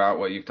talked about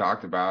what you've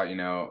talked about.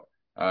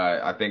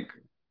 I think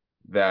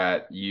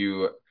that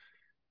the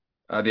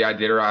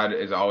Iditarod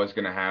is always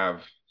going to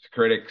have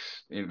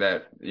critics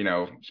that,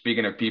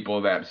 speaking of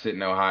people that sit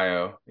in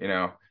Ohio,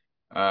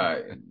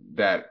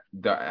 that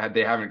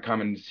they haven't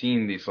come and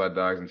seen these sled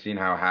dogs and seen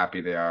how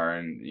happy they are.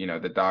 And,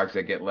 the dogs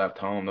that get left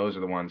home, those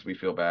are the ones we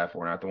feel bad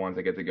for, not the ones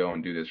that get to go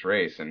and do this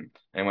race. And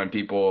when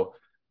people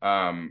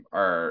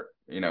are,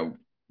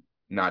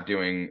 not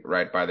doing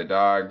right by the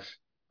dogs,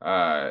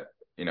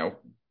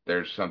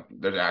 there's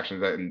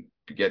actions that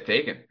get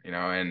taken,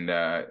 and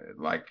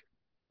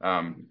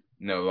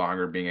no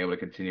longer being able to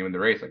continue in the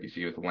race, like you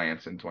see with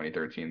Lance in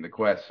 2013, the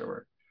Quest,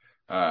 or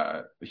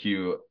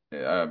Hugh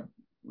a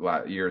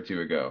year or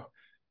two ago.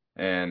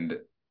 And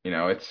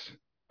it's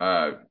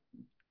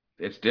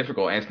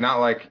difficult, and it's not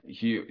like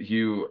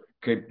Hugh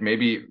could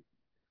maybe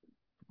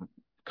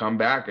come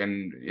back,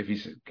 and if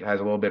he has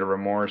a little bit of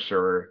remorse,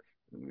 or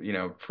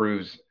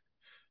proves,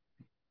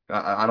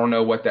 I don't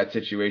know what that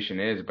situation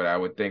is, but I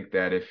would think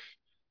that if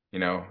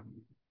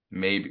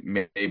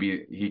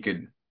maybe he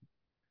could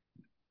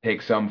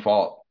take some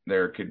fault,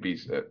 there could be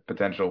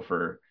potential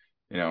for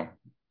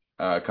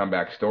a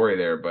comeback story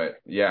there. But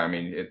yeah, I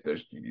mean,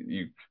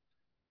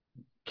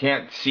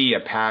 can't see a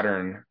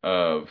pattern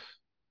of,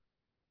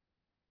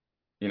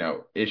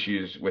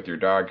 issues with your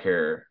dog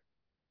hair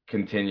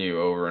continue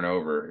over and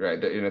over,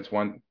 right? And it's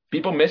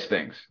people miss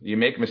things. You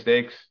make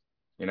mistakes,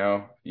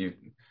 you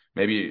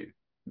maybe,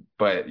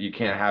 but you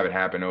can't have it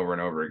happen over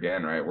and over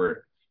again, right?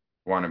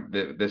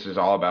 This is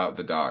all about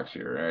the dogs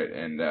here, right?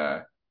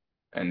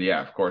 And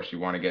yeah, of course, you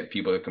want to get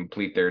people to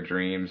complete their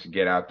dreams,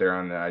 get out there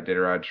on the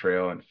Iditarod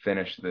Trail and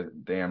finish the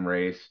damn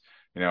race.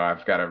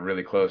 I've got a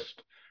really close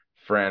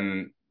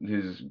friend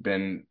who's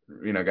been,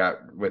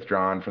 got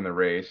withdrawn from the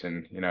race,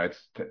 and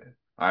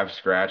I've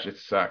scratched. It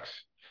sucks,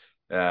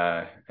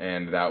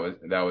 and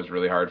that was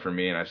really hard for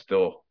me, and I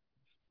still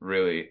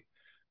really,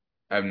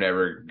 I'm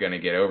never gonna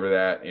get over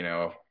that,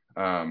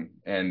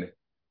 and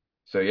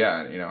so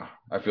yeah,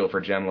 I feel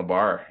for Jen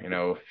LeBar,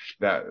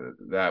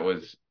 that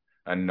was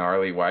a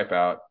gnarly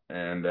wipeout,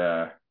 and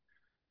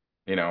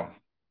you know,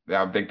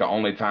 I think the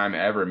only time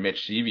ever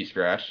Mitch Seavey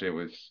scratched, it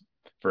was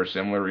for a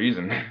similar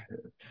reason.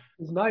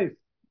 His knife.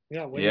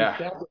 Yeah, when he Yeah.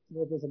 stabbed it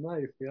with a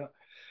knife. Yeah.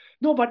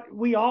 No, but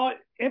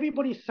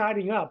everybody's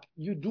signing up.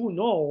 You do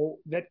know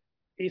that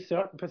a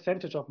certain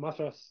percentage of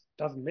mushers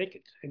doesn't make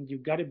it, and you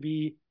got to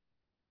be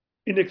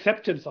in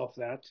acceptance of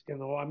that.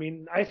 I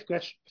mean, I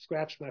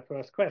scratched my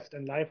first quest,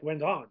 and life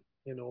went on.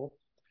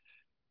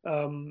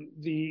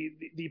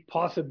 The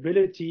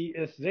possibility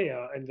is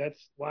there, and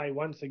that's why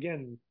once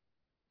again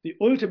the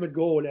ultimate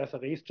goal as a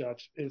race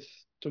judge is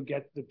to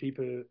get the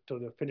people to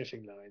the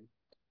finishing line.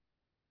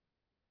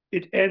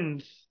 It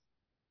ends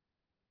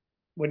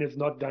when it's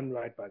not done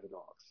right by the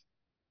dogs.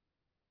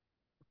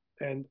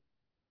 And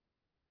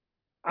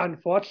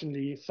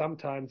unfortunately,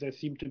 sometimes there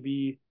seem to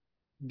be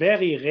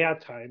very rare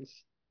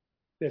times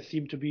there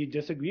seem to be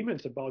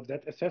disagreements about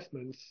that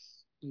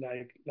assessments,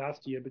 like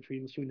last year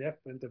between Schnuelle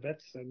and the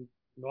vets and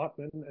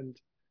Nordman and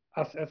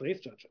us as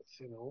race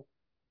judges,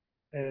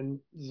 And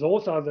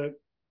those are the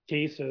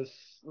cases.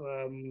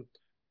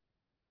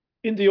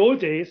 In the old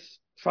days,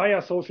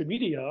 prior social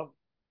media,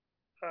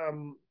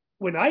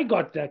 when I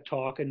got that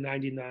talk in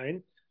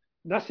 '99,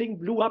 nothing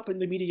blew up in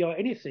the media or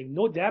anything.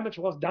 No damage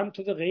was done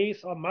to the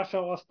race or musher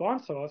or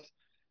sponsors.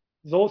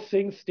 Those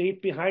things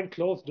stayed behind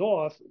closed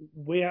doors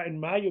where, in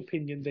my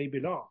opinion, they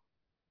belong.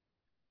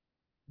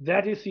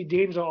 That is the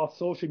danger of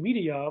social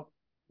media,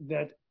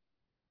 that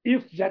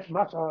if that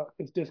musher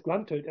is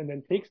disgruntled and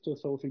then takes to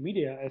social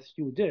media, as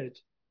you did,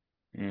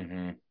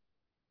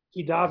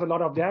 he does a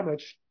lot of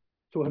damage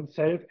to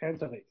himself and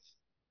the race.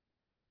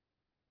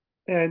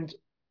 And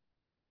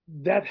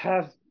that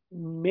has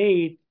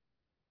made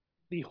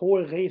the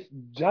whole race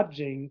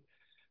judging.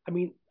 I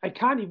mean, I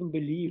can't even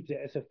believe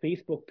there is a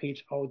Facebook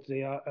page out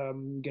there,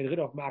 get rid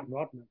of Mark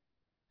Nordman.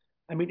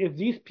 I mean, if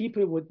these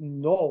people would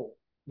know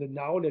the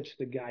knowledge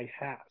the guy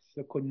has,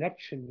 the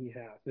connection he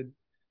has,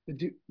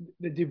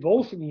 the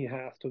devotion he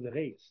has to the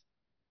race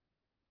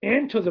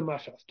and to the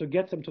mushers to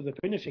get them to the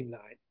finishing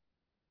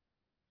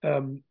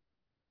line,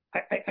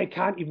 I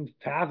can't even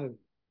fathom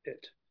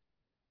it.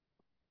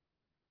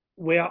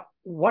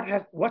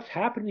 What's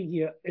happening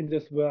here in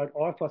this world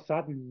all of a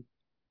sudden,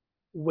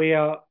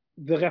 where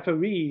the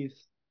referees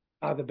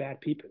are the bad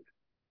people.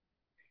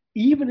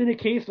 Even in a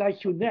case like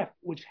Schnuelle,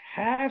 which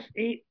has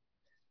a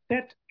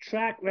set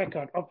track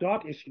record of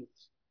dog issues,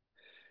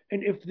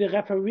 and if the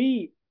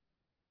referee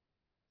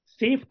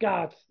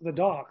safeguards the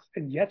dogs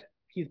and yet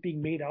he's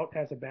being made out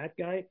as a bad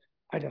guy,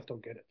 I just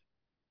don't get it.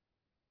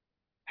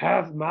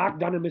 Has Mark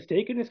done a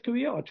mistake in his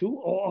career or two?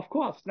 Or of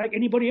course, like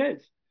anybody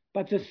else.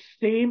 But the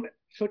same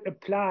should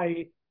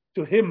apply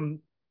to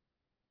him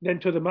than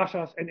to the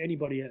mushers and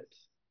anybody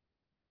else.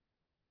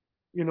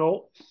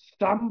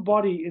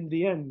 Somebody in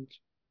the end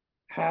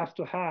has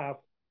to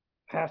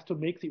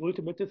make the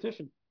ultimate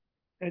decision.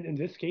 And in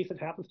this case, it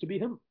happens to be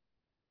him.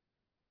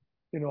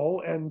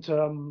 And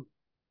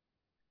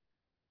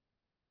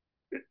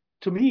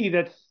to me,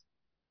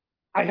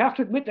 I have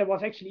to admit, that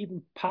was actually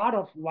even part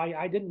of why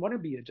I didn't want to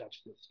be a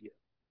judge this year.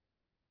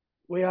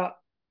 Where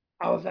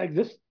I was like,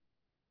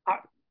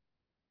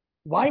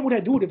 why would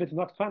I do it if it's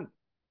not fun?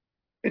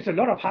 It's a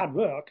lot of hard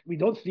work. We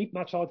don't sleep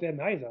much out there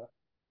neither.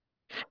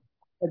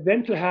 And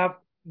then to have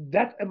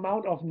that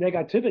amount of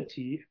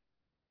negativity,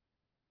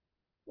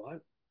 well,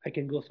 I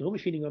can go snow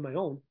machining on my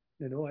own.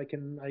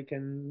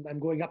 I'm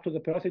going up to the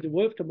Percy de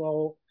Wolf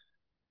tomorrow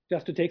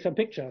just to take some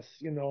pictures,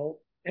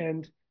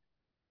 And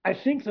I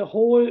think the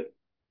whole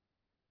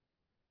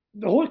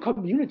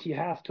community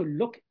has to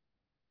look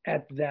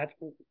at that.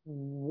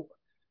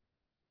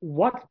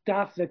 What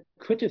does the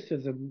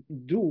criticism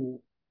do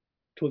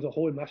to the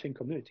whole mushing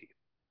community?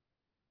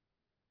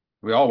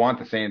 We all want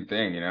the same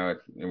thing,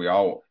 we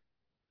all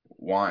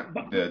want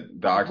the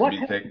dogs to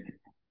be picked.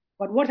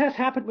 But what has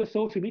happened with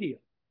social media?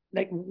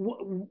 Like,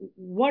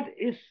 what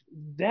is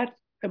that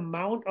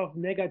amount of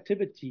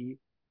negativity?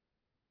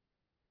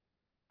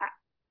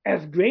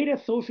 As great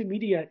as social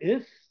media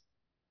is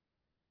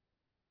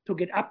to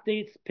get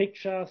updates,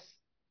 pictures,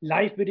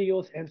 live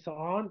videos, and so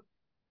on,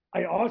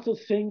 I also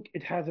think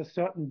it has a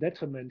certain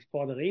detriment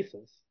for the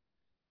races,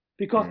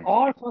 because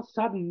all of a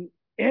sudden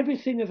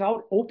everything is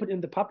out open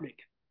in the public.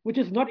 which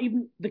is not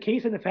even the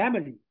case in a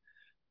family.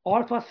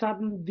 All of a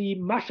sudden, the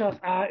mushers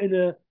are in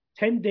a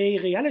 10-day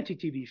reality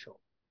TV show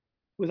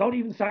without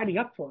even signing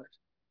up for it,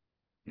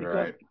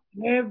 because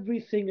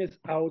everything is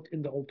out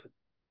in the open.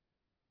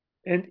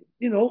 And,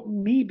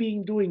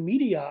 me doing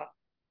media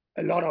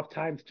a lot of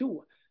times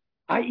too,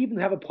 I even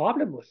have a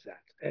problem with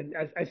that. And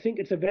I think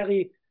it's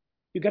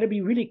you got to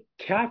be really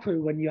careful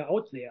when you're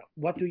out there.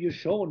 What do you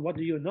show and what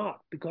do you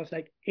not? Because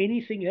like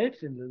anything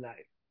else in the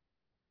life,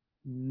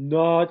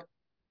 not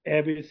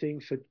everything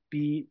should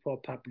be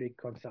for public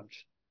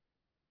consumption.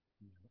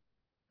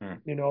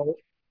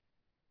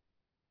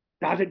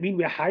 Does it mean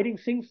we're hiding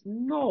things?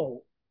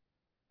 No,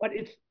 but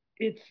it's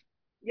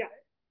yeah,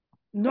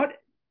 not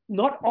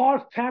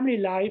all family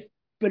life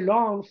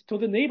belongs to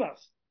the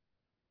neighbors.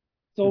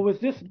 So with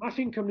this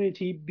mushing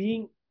community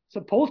being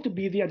supposed to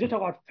be the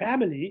Iditarod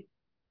family,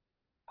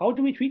 how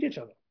do we treat each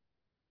other?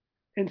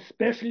 And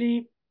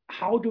especially,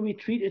 how do we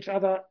treat each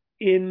other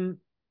in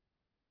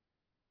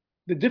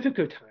the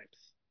difficult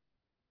times,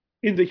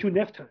 in the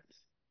UNEF times?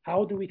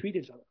 How do we treat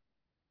each other?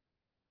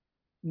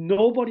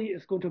 Nobody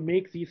is going to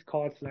make these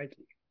calls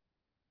lightly.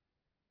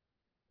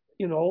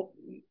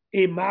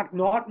 A Mark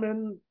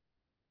Nordman,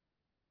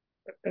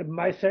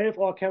 myself,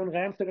 or Karen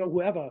Ramsted, or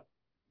whoever,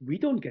 we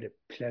don't get a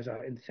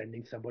pleasure in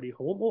sending somebody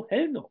home. Oh,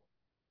 hell no.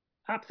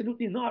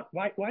 Absolutely not.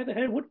 Why the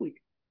hell would we?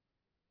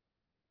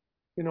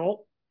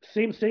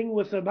 Same thing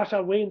with the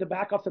musher way in the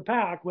back of the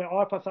park, where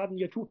all of a sudden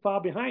you're too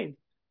far behind.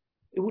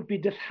 It would be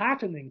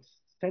disheartening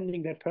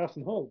sending that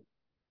person home.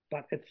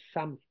 But at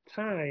some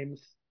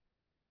times,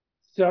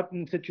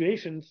 certain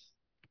situations,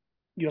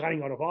 you're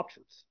running out of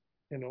options.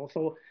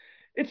 So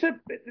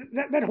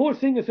that whole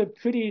thing is a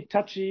pretty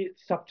touchy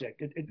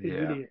subject. It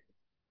really is.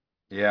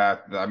 Yeah,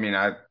 I mean,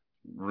 I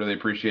really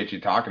appreciate you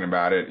talking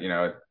about it.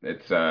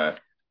 It's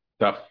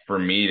tough for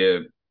me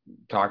to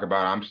talk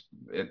about.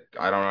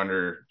 I don't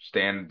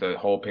understand the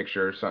whole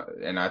picture,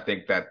 and I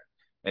think that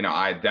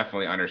I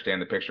definitely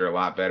understand the picture a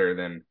lot better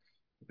than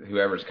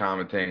whoever's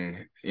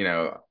commenting,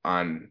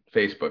 on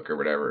Facebook or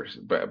whatever.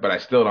 But I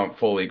still don't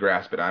fully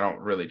grasp it. I don't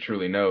really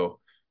truly know,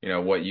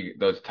 what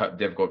those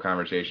difficult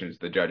conversations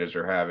the judges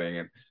are having,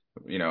 and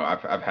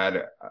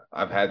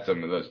I've had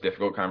some of those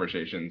difficult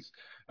conversations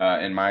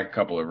in my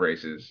couple of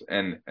races,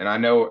 and I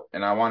know,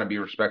 and I want to be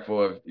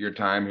respectful of your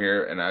time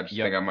here, and I just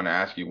think I'm going to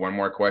ask you one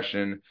more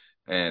question,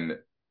 and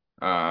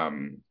I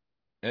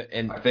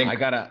think I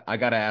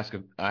gotta ask.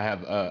 I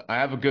have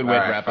a good way to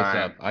wrap this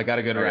up. I got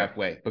a good wrap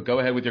way, but go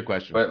ahead with your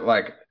question. But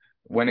like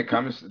when it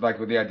comes like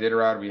with the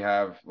Iditarod, we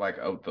have like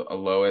a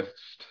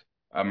lowest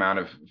amount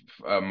of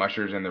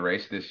mushers in the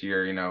race this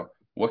year.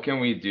 What can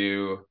we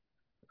do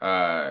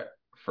for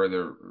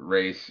the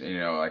race?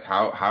 Like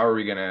how are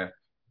we gonna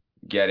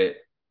get it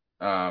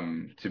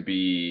to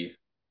be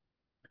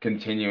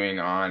continuing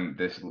on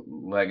this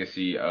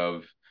legacy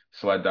of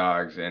sled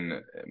dogs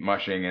and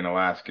mushing in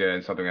Alaska,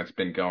 and something that's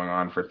been going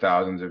on for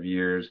thousands of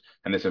years.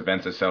 And this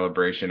event's a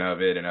celebration of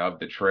it and of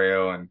the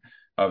trail and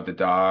of the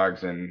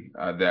dogs, and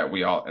that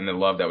we all, and the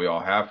love that we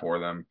all have for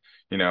them.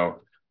 I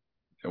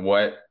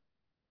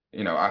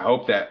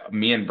hope that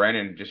me and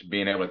Brennan just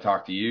being able to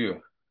talk to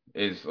you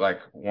is like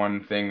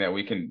one thing that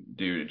we can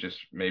do to just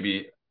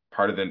maybe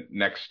part of the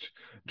next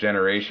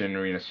generation.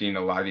 We're seeing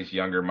a lot of these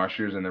younger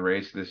mushers in the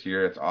race this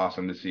year. It's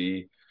awesome to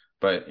see,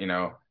 but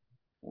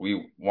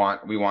we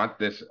want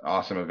this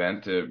awesome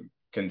event to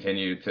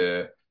continue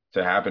to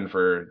happen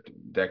for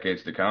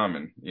decades to come.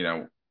 And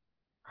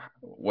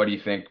what do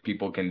you think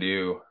people can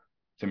do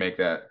to make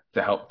that,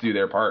 to help do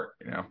their part?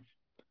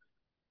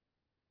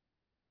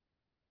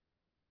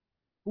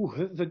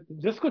 Ooh,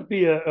 this could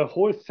be a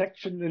whole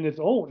section in its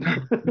own.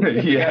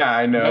 Yeah,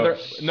 I know.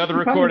 Another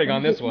recording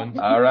on this one.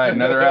 All right,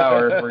 another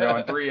hour. We're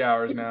going 3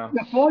 hours now.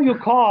 Before you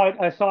called,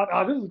 I thought,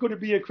 this is going to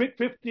be a quick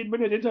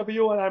 15-minute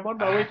interview, and I'm on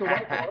my way to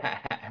Whitehorse.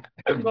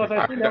 Because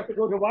I still have to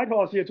go to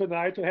Whitehorse here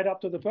tonight to head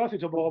up to the Percy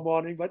tomorrow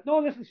morning. But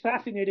no, this is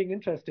fascinating,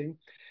 interesting.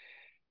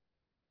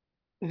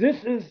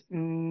 This is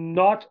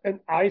not an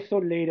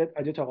isolated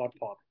Iditarod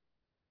problem.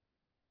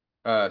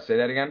 Say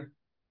that again?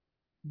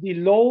 The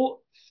low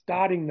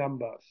starting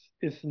numbers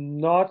is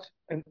not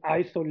an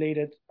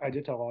isolated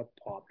Iditarod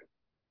problem.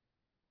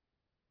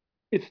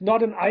 It's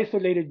not an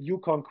isolated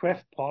Yukon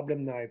Quest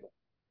problem neither.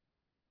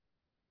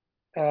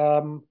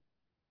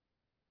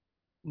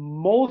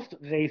 Most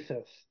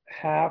races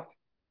have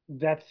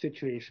that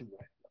situation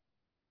right now.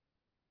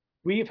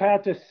 We've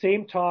had the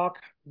same talk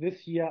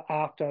this year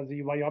after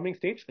the Wyoming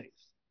stage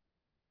race.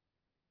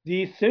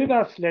 The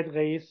silver sled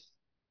race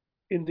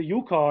in the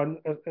Yukon,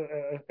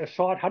 a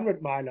short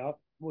 100-miler,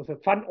 with a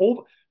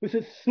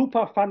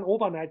super fun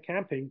overnight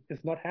camping,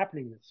 is not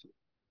happening this year.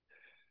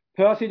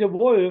 Percy the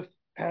Wolf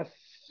has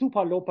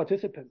super low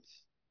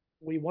participants.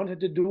 We wanted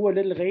to do a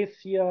little race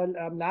here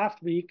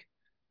last week,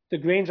 the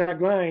Granger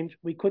Grind.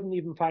 We couldn't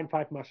even find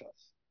 5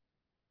 mushers.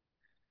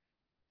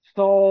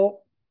 So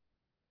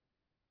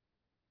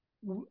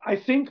I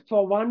think,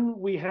 for one,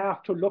 we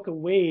have to look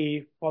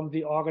away from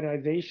the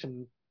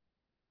organization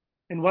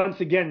and once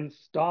again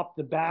stop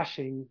the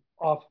bashing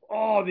of,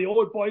 oh, the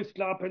old boys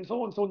club and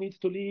so needs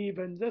to leave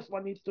and this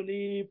one needs to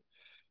leave.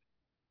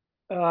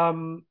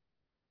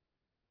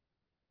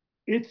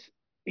 It's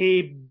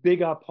a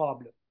bigger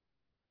problem.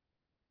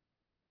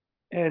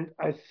 And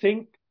I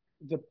think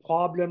the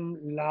problem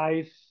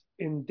lies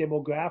in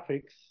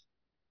demographics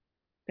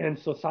and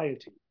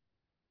society.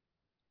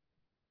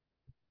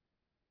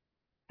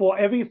 For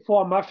every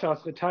 4 mushers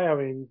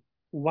retiring,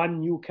 1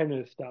 new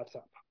kennel starts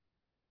up.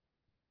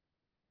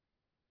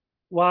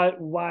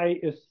 Why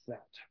is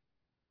that?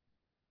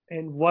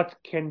 And what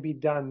can be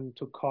done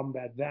to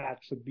combat that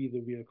should be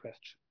the real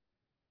question.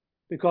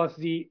 Because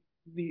the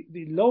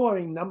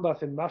lowering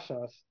numbers in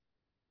mushers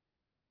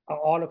are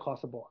all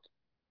across the board.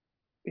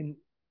 In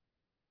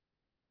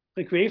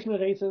recreational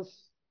races,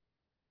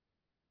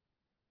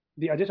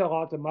 the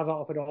Iditarod, the mother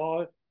of it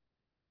all,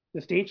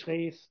 the stage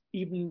race,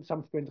 even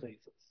some sprint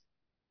races.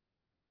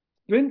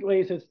 Sprint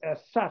races as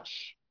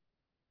such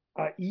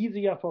are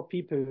easier for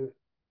people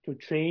to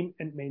train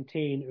and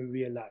maintain in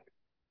real life.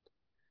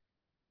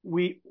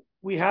 We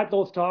had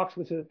those talks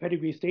with the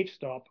pedigree stage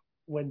stop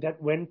when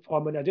that went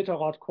from an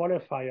Iditarod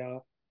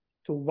qualifier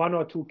to 1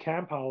 or 2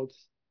 campouts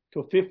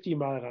to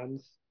 50-mile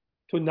runs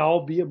to now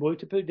be a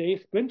multiple-day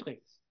sprint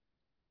race.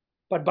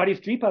 But Buddy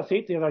Streeper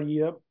said the other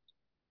year,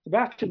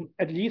 Sebastian,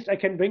 at least I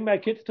can bring my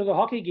kids to the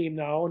hockey game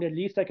now, and at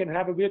least I can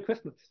have a real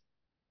Christmas.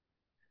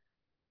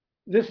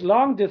 This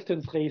long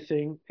distance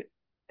racing,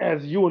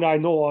 as you and I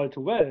know all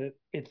too well,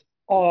 it's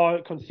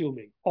all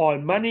consuming, all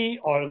money,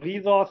 all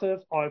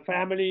resources, all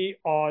family,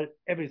 all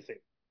everything.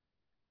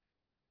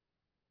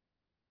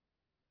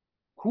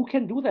 Who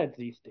can do that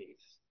these days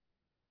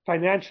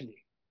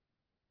financially?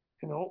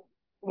 You know,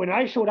 when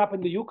I showed up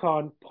in the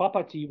Yukon,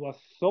 property was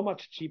so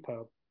much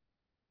cheaper.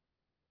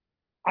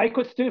 I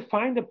could still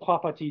find a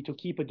property to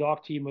keep a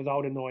dog team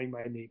without annoying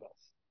my neighbors.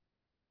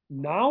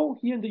 Now,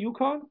 here in the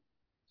Yukon,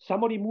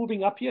 somebody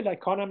moving up here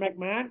like Connor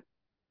McMahon,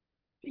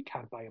 he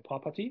can't buy a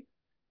property.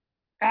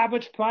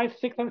 Average price,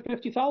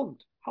 $650,000.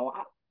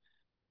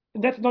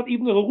 And that's not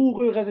even a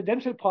rural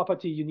residential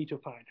property you need to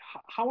find.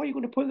 How are you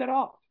going to pull that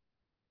off?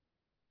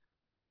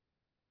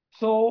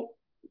 So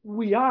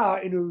we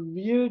are in a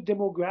real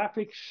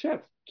demographic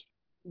shift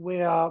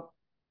where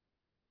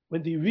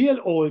when the real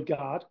old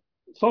guard,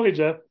 sorry,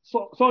 Jeff,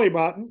 sorry,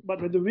 Martin,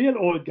 but when the real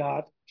old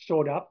guard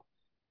showed up,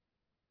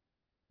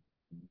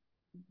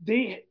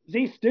 they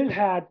still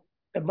had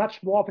a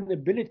much more of an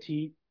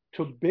ability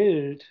to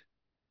build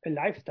a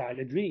lifestyle,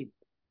 a dream.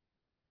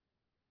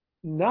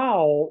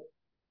 Now,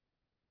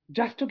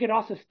 just to get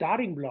off the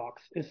starting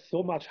blocks is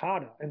so much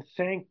harder. And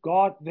thank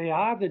God they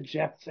are the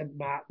Jeffs and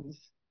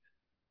Martins.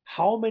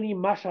 How many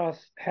mushers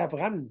have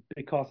run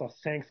because of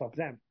thanks of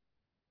them,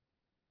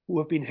 who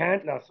have been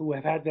handlers, who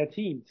have had their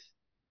teams.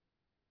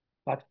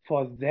 But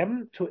for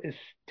them to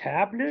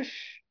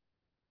establish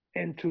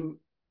and to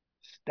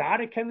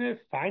start a kennel,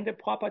 find a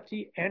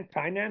property and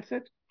finance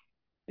it,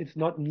 it's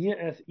not near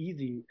as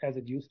easy as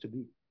it used to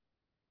be.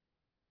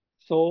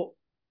 So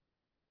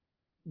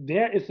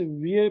there is a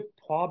real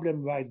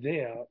problem right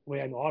there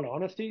where, in all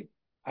honesty,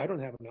 I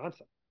don't have an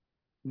answer.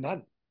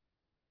 None.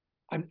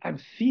 I'm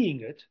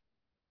seeing it,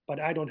 but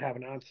I don't have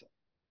an answer.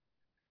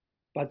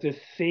 But the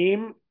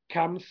same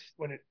comes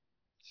when it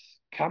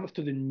comes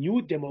to the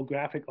new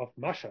demographic of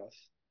mushers.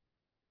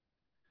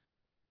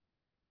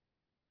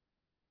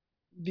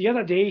 The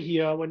other day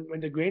here, when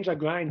the Granger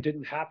grind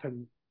didn't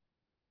happen,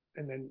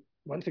 and then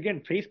once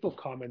again, Facebook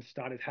comments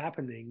started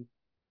happening,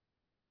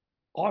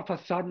 all of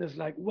a sudden it's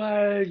like,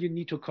 well, you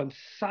need to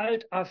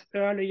consult us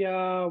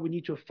earlier. We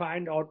need to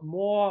find out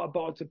more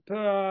about the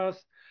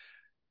purse.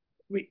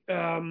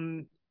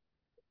 You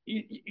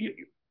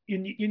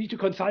need to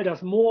consult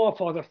us more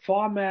for the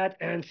format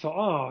and so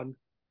on.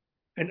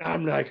 And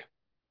I'm like,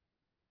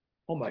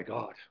 oh my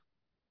God,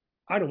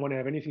 I don't want to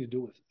have anything to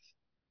do with this.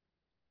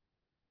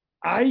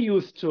 I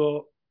used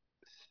to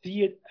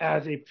see it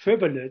as a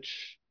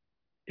privilege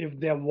if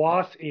there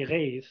was a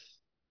race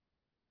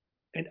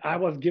and I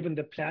was given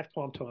the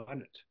platform to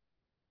run it.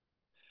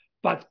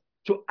 But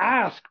to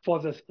ask for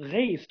this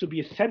race to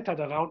be centered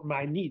around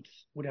my needs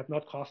would have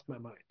not crossed my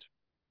mind.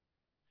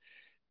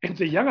 And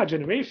the younger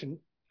generation,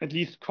 at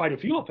least quite a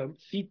few of them,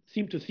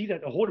 seem to see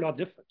that a whole lot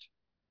different.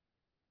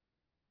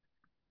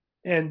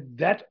 And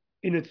that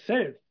in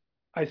itself,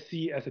 I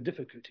see as a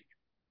difficulty.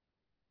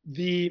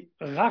 The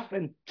rough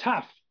and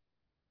tough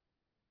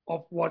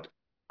of what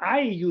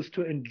I used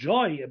to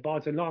enjoy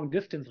about the long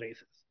distance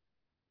races,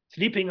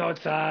 sleeping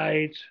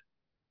outside,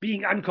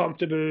 being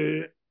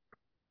uncomfortable,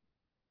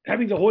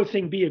 having the whole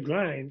thing be a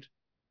grind,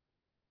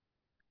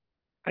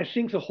 I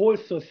think the whole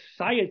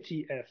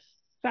society as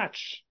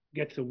such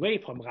gets away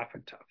from rough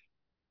and tough.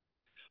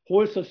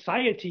 Whole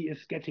society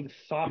is getting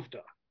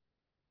softer.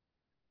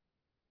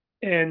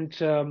 And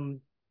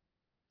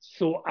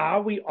so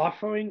are we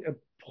offering a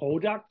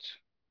product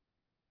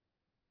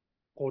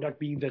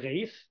being the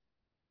race,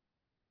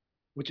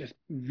 which is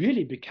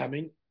really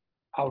becoming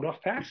out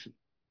of fashion?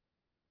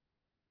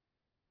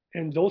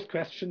 And those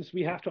questions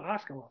we have to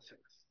ask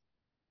ourselves.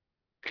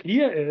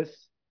 Clear is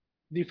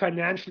the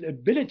financial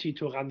ability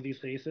to run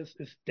these races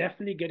is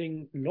definitely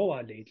getting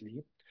lower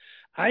lately.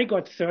 I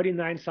got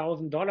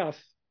 $39,000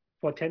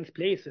 for 10th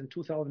place in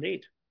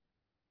 2008.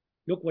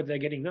 Look what they're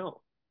getting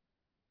now.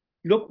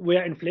 Look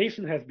where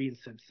inflation has been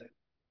since then.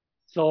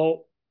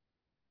 So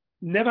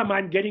never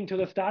mind getting to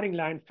the starting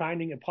line,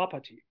 finding a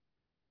property.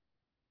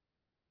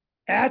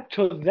 Add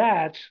to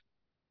that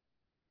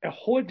a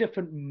whole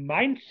different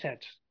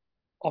mindset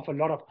of a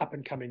lot of up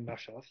and coming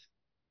mushers.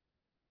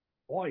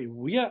 Boy,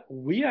 we are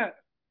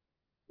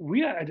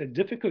at a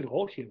difficult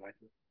road here right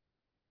now.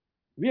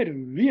 We're at a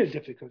real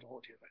difficult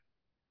road here right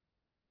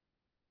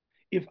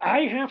now. If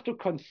I have to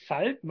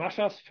consult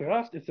mushers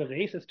first, if the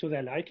race is to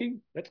their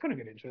liking, that's going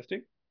to get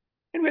interesting.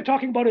 And we're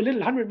talking about a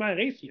little 100-mile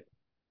race here.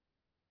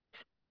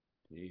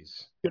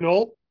 Jeez.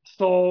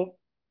 So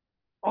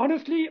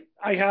honestly,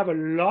 I have a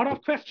lot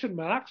of question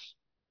marks.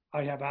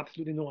 I have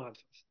absolutely no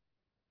answers.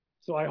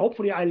 So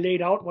hopefully I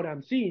laid out what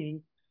I'm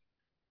seeing,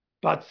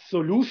 but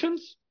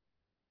solutions,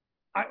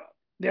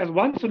 there's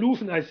one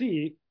solution I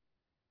see.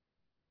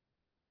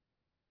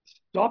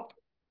 Stop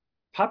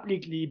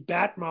publicly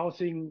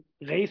bad-mouthing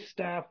race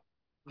staff,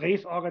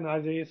 race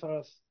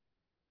organizers,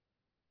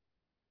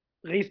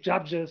 race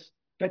judges,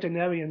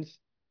 veterinarians.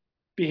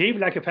 Behave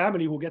like a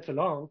family who gets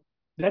along.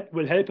 That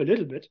will help a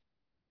little bit.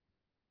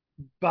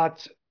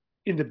 But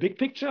in the big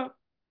picture,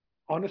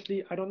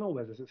 honestly, I don't know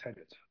where this is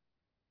headed.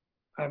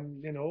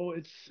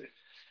 It's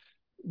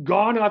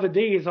gone are the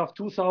days of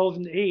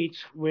 2008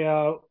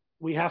 where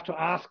we have to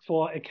ask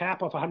for a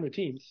cap of 100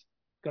 teams,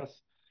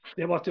 because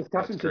there was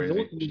discussions in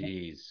those.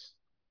 Jeez.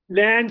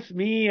 Lance,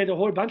 me, and a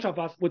whole bunch of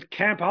us would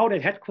camp out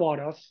at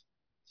headquarters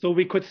so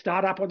we could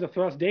start up on the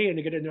first day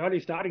and get an early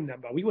starting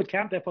number. We would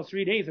camp there for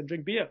 3 days and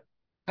drink beer.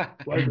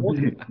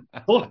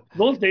 Well,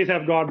 those days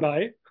have gone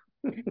by.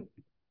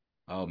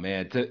 Oh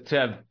man,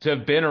 to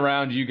have been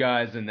around you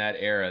guys in that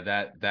era,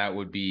 that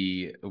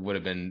would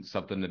have been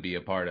something to be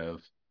a part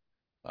of.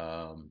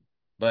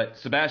 But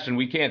Sebastian,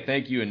 we can't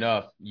thank you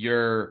enough.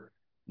 Your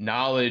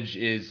knowledge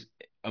is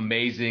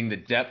amazing. The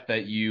depth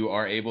that you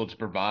are able to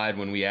provide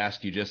when we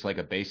ask you just like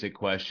a basic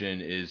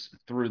question is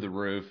through the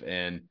roof,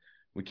 and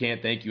we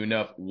can't thank you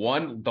enough.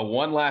 The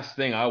one last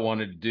thing I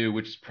wanted to do,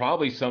 which is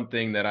probably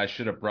something that I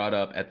should have brought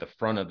up at the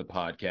front of the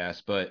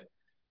podcast, but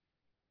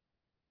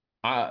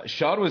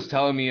Sean was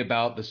telling me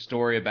about the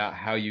story about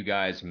how you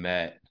guys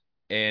met.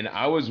 And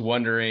I was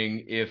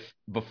wondering if,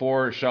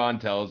 before Sean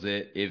tells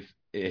it, if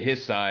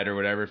his side or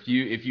whatever, if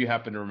you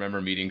happen to remember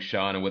meeting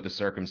Sean and what the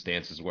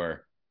circumstances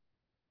were.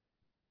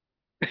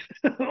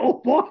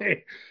 Oh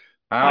boy.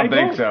 I don't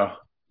think so.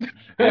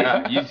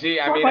 Yeah, you see,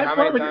 I mean, how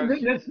many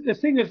times? The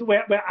thing is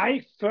where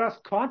I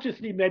first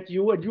consciously met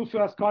you and you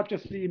first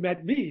consciously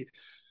met me.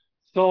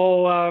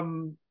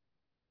 So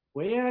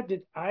where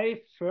did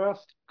I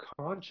first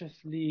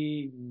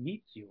consciously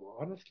meet you?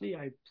 Honestly,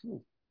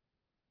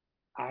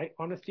 I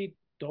honestly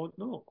don't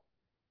know.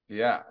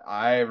 Yeah,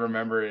 I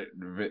remember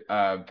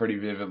it pretty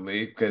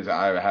vividly because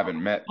I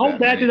haven't met How that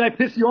bad many. did I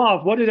piss you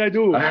off? What did I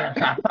do?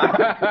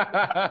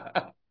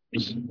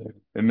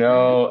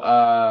 No,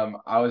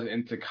 I was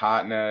in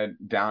Tacotna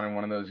down in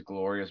one of those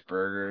glorious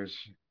burgers,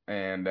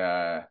 and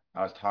I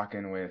was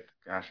talking with,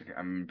 gosh,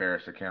 I'm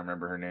embarrassed, I can't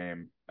remember her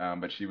name,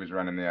 but she was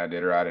running the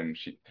Iditarod, and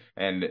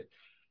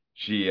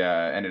she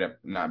ended up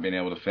not being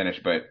able to finish.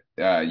 But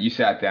you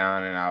sat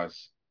down, and I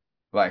was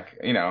like,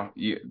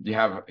 you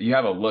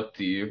have a look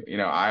to you.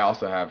 I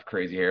also have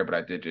crazy hair, but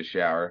I did just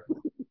shower.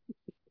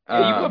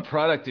 Hey, you put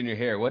product in your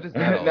hair. What is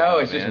that all No,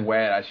 about, it's man? just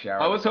wet. I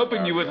showered. I was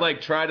hoping you would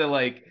try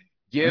to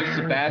give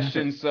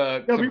Sebastian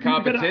some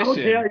competition.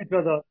 Each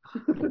other.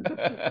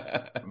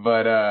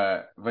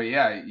 But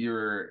yeah, you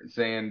were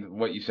saying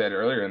what you said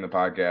earlier in the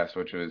podcast,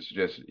 which was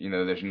just,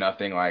 there's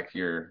nothing like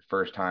your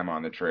first time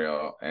on the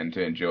trail and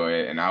to enjoy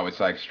it. And I was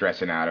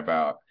stressing out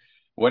about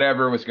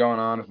whatever was going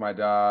on with my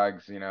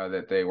dogs,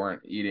 that they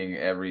weren't eating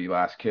every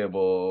last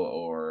kibble,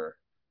 or,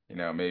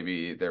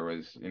 maybe there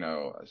was,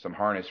 some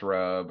harness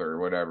rub or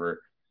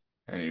whatever.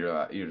 And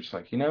you're just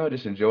like,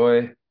 just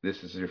enjoy.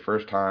 This is your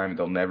first time.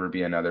 There'll never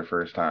be another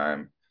first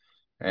time.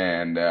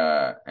 And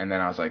then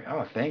I was like,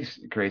 oh, thanks,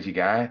 crazy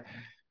guy.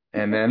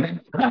 And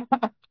then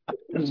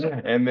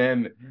and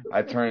then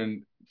I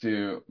turned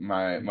to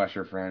my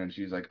musher friend, and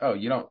she's like, oh,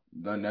 you don't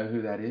know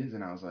who that is?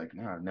 And I was like,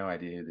 no, I have no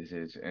idea who this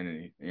is.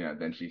 And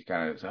then she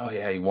kind of said, oh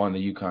yeah, he won the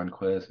Yukon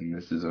Quest, and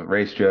this is a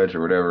race judge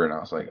or whatever. And I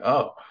was like,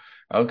 oh,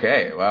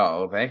 okay,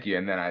 well, thank you.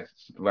 And then I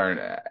learned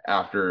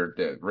after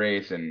the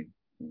race, and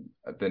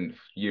then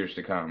years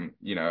to come,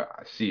 I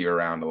see you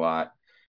around a lot.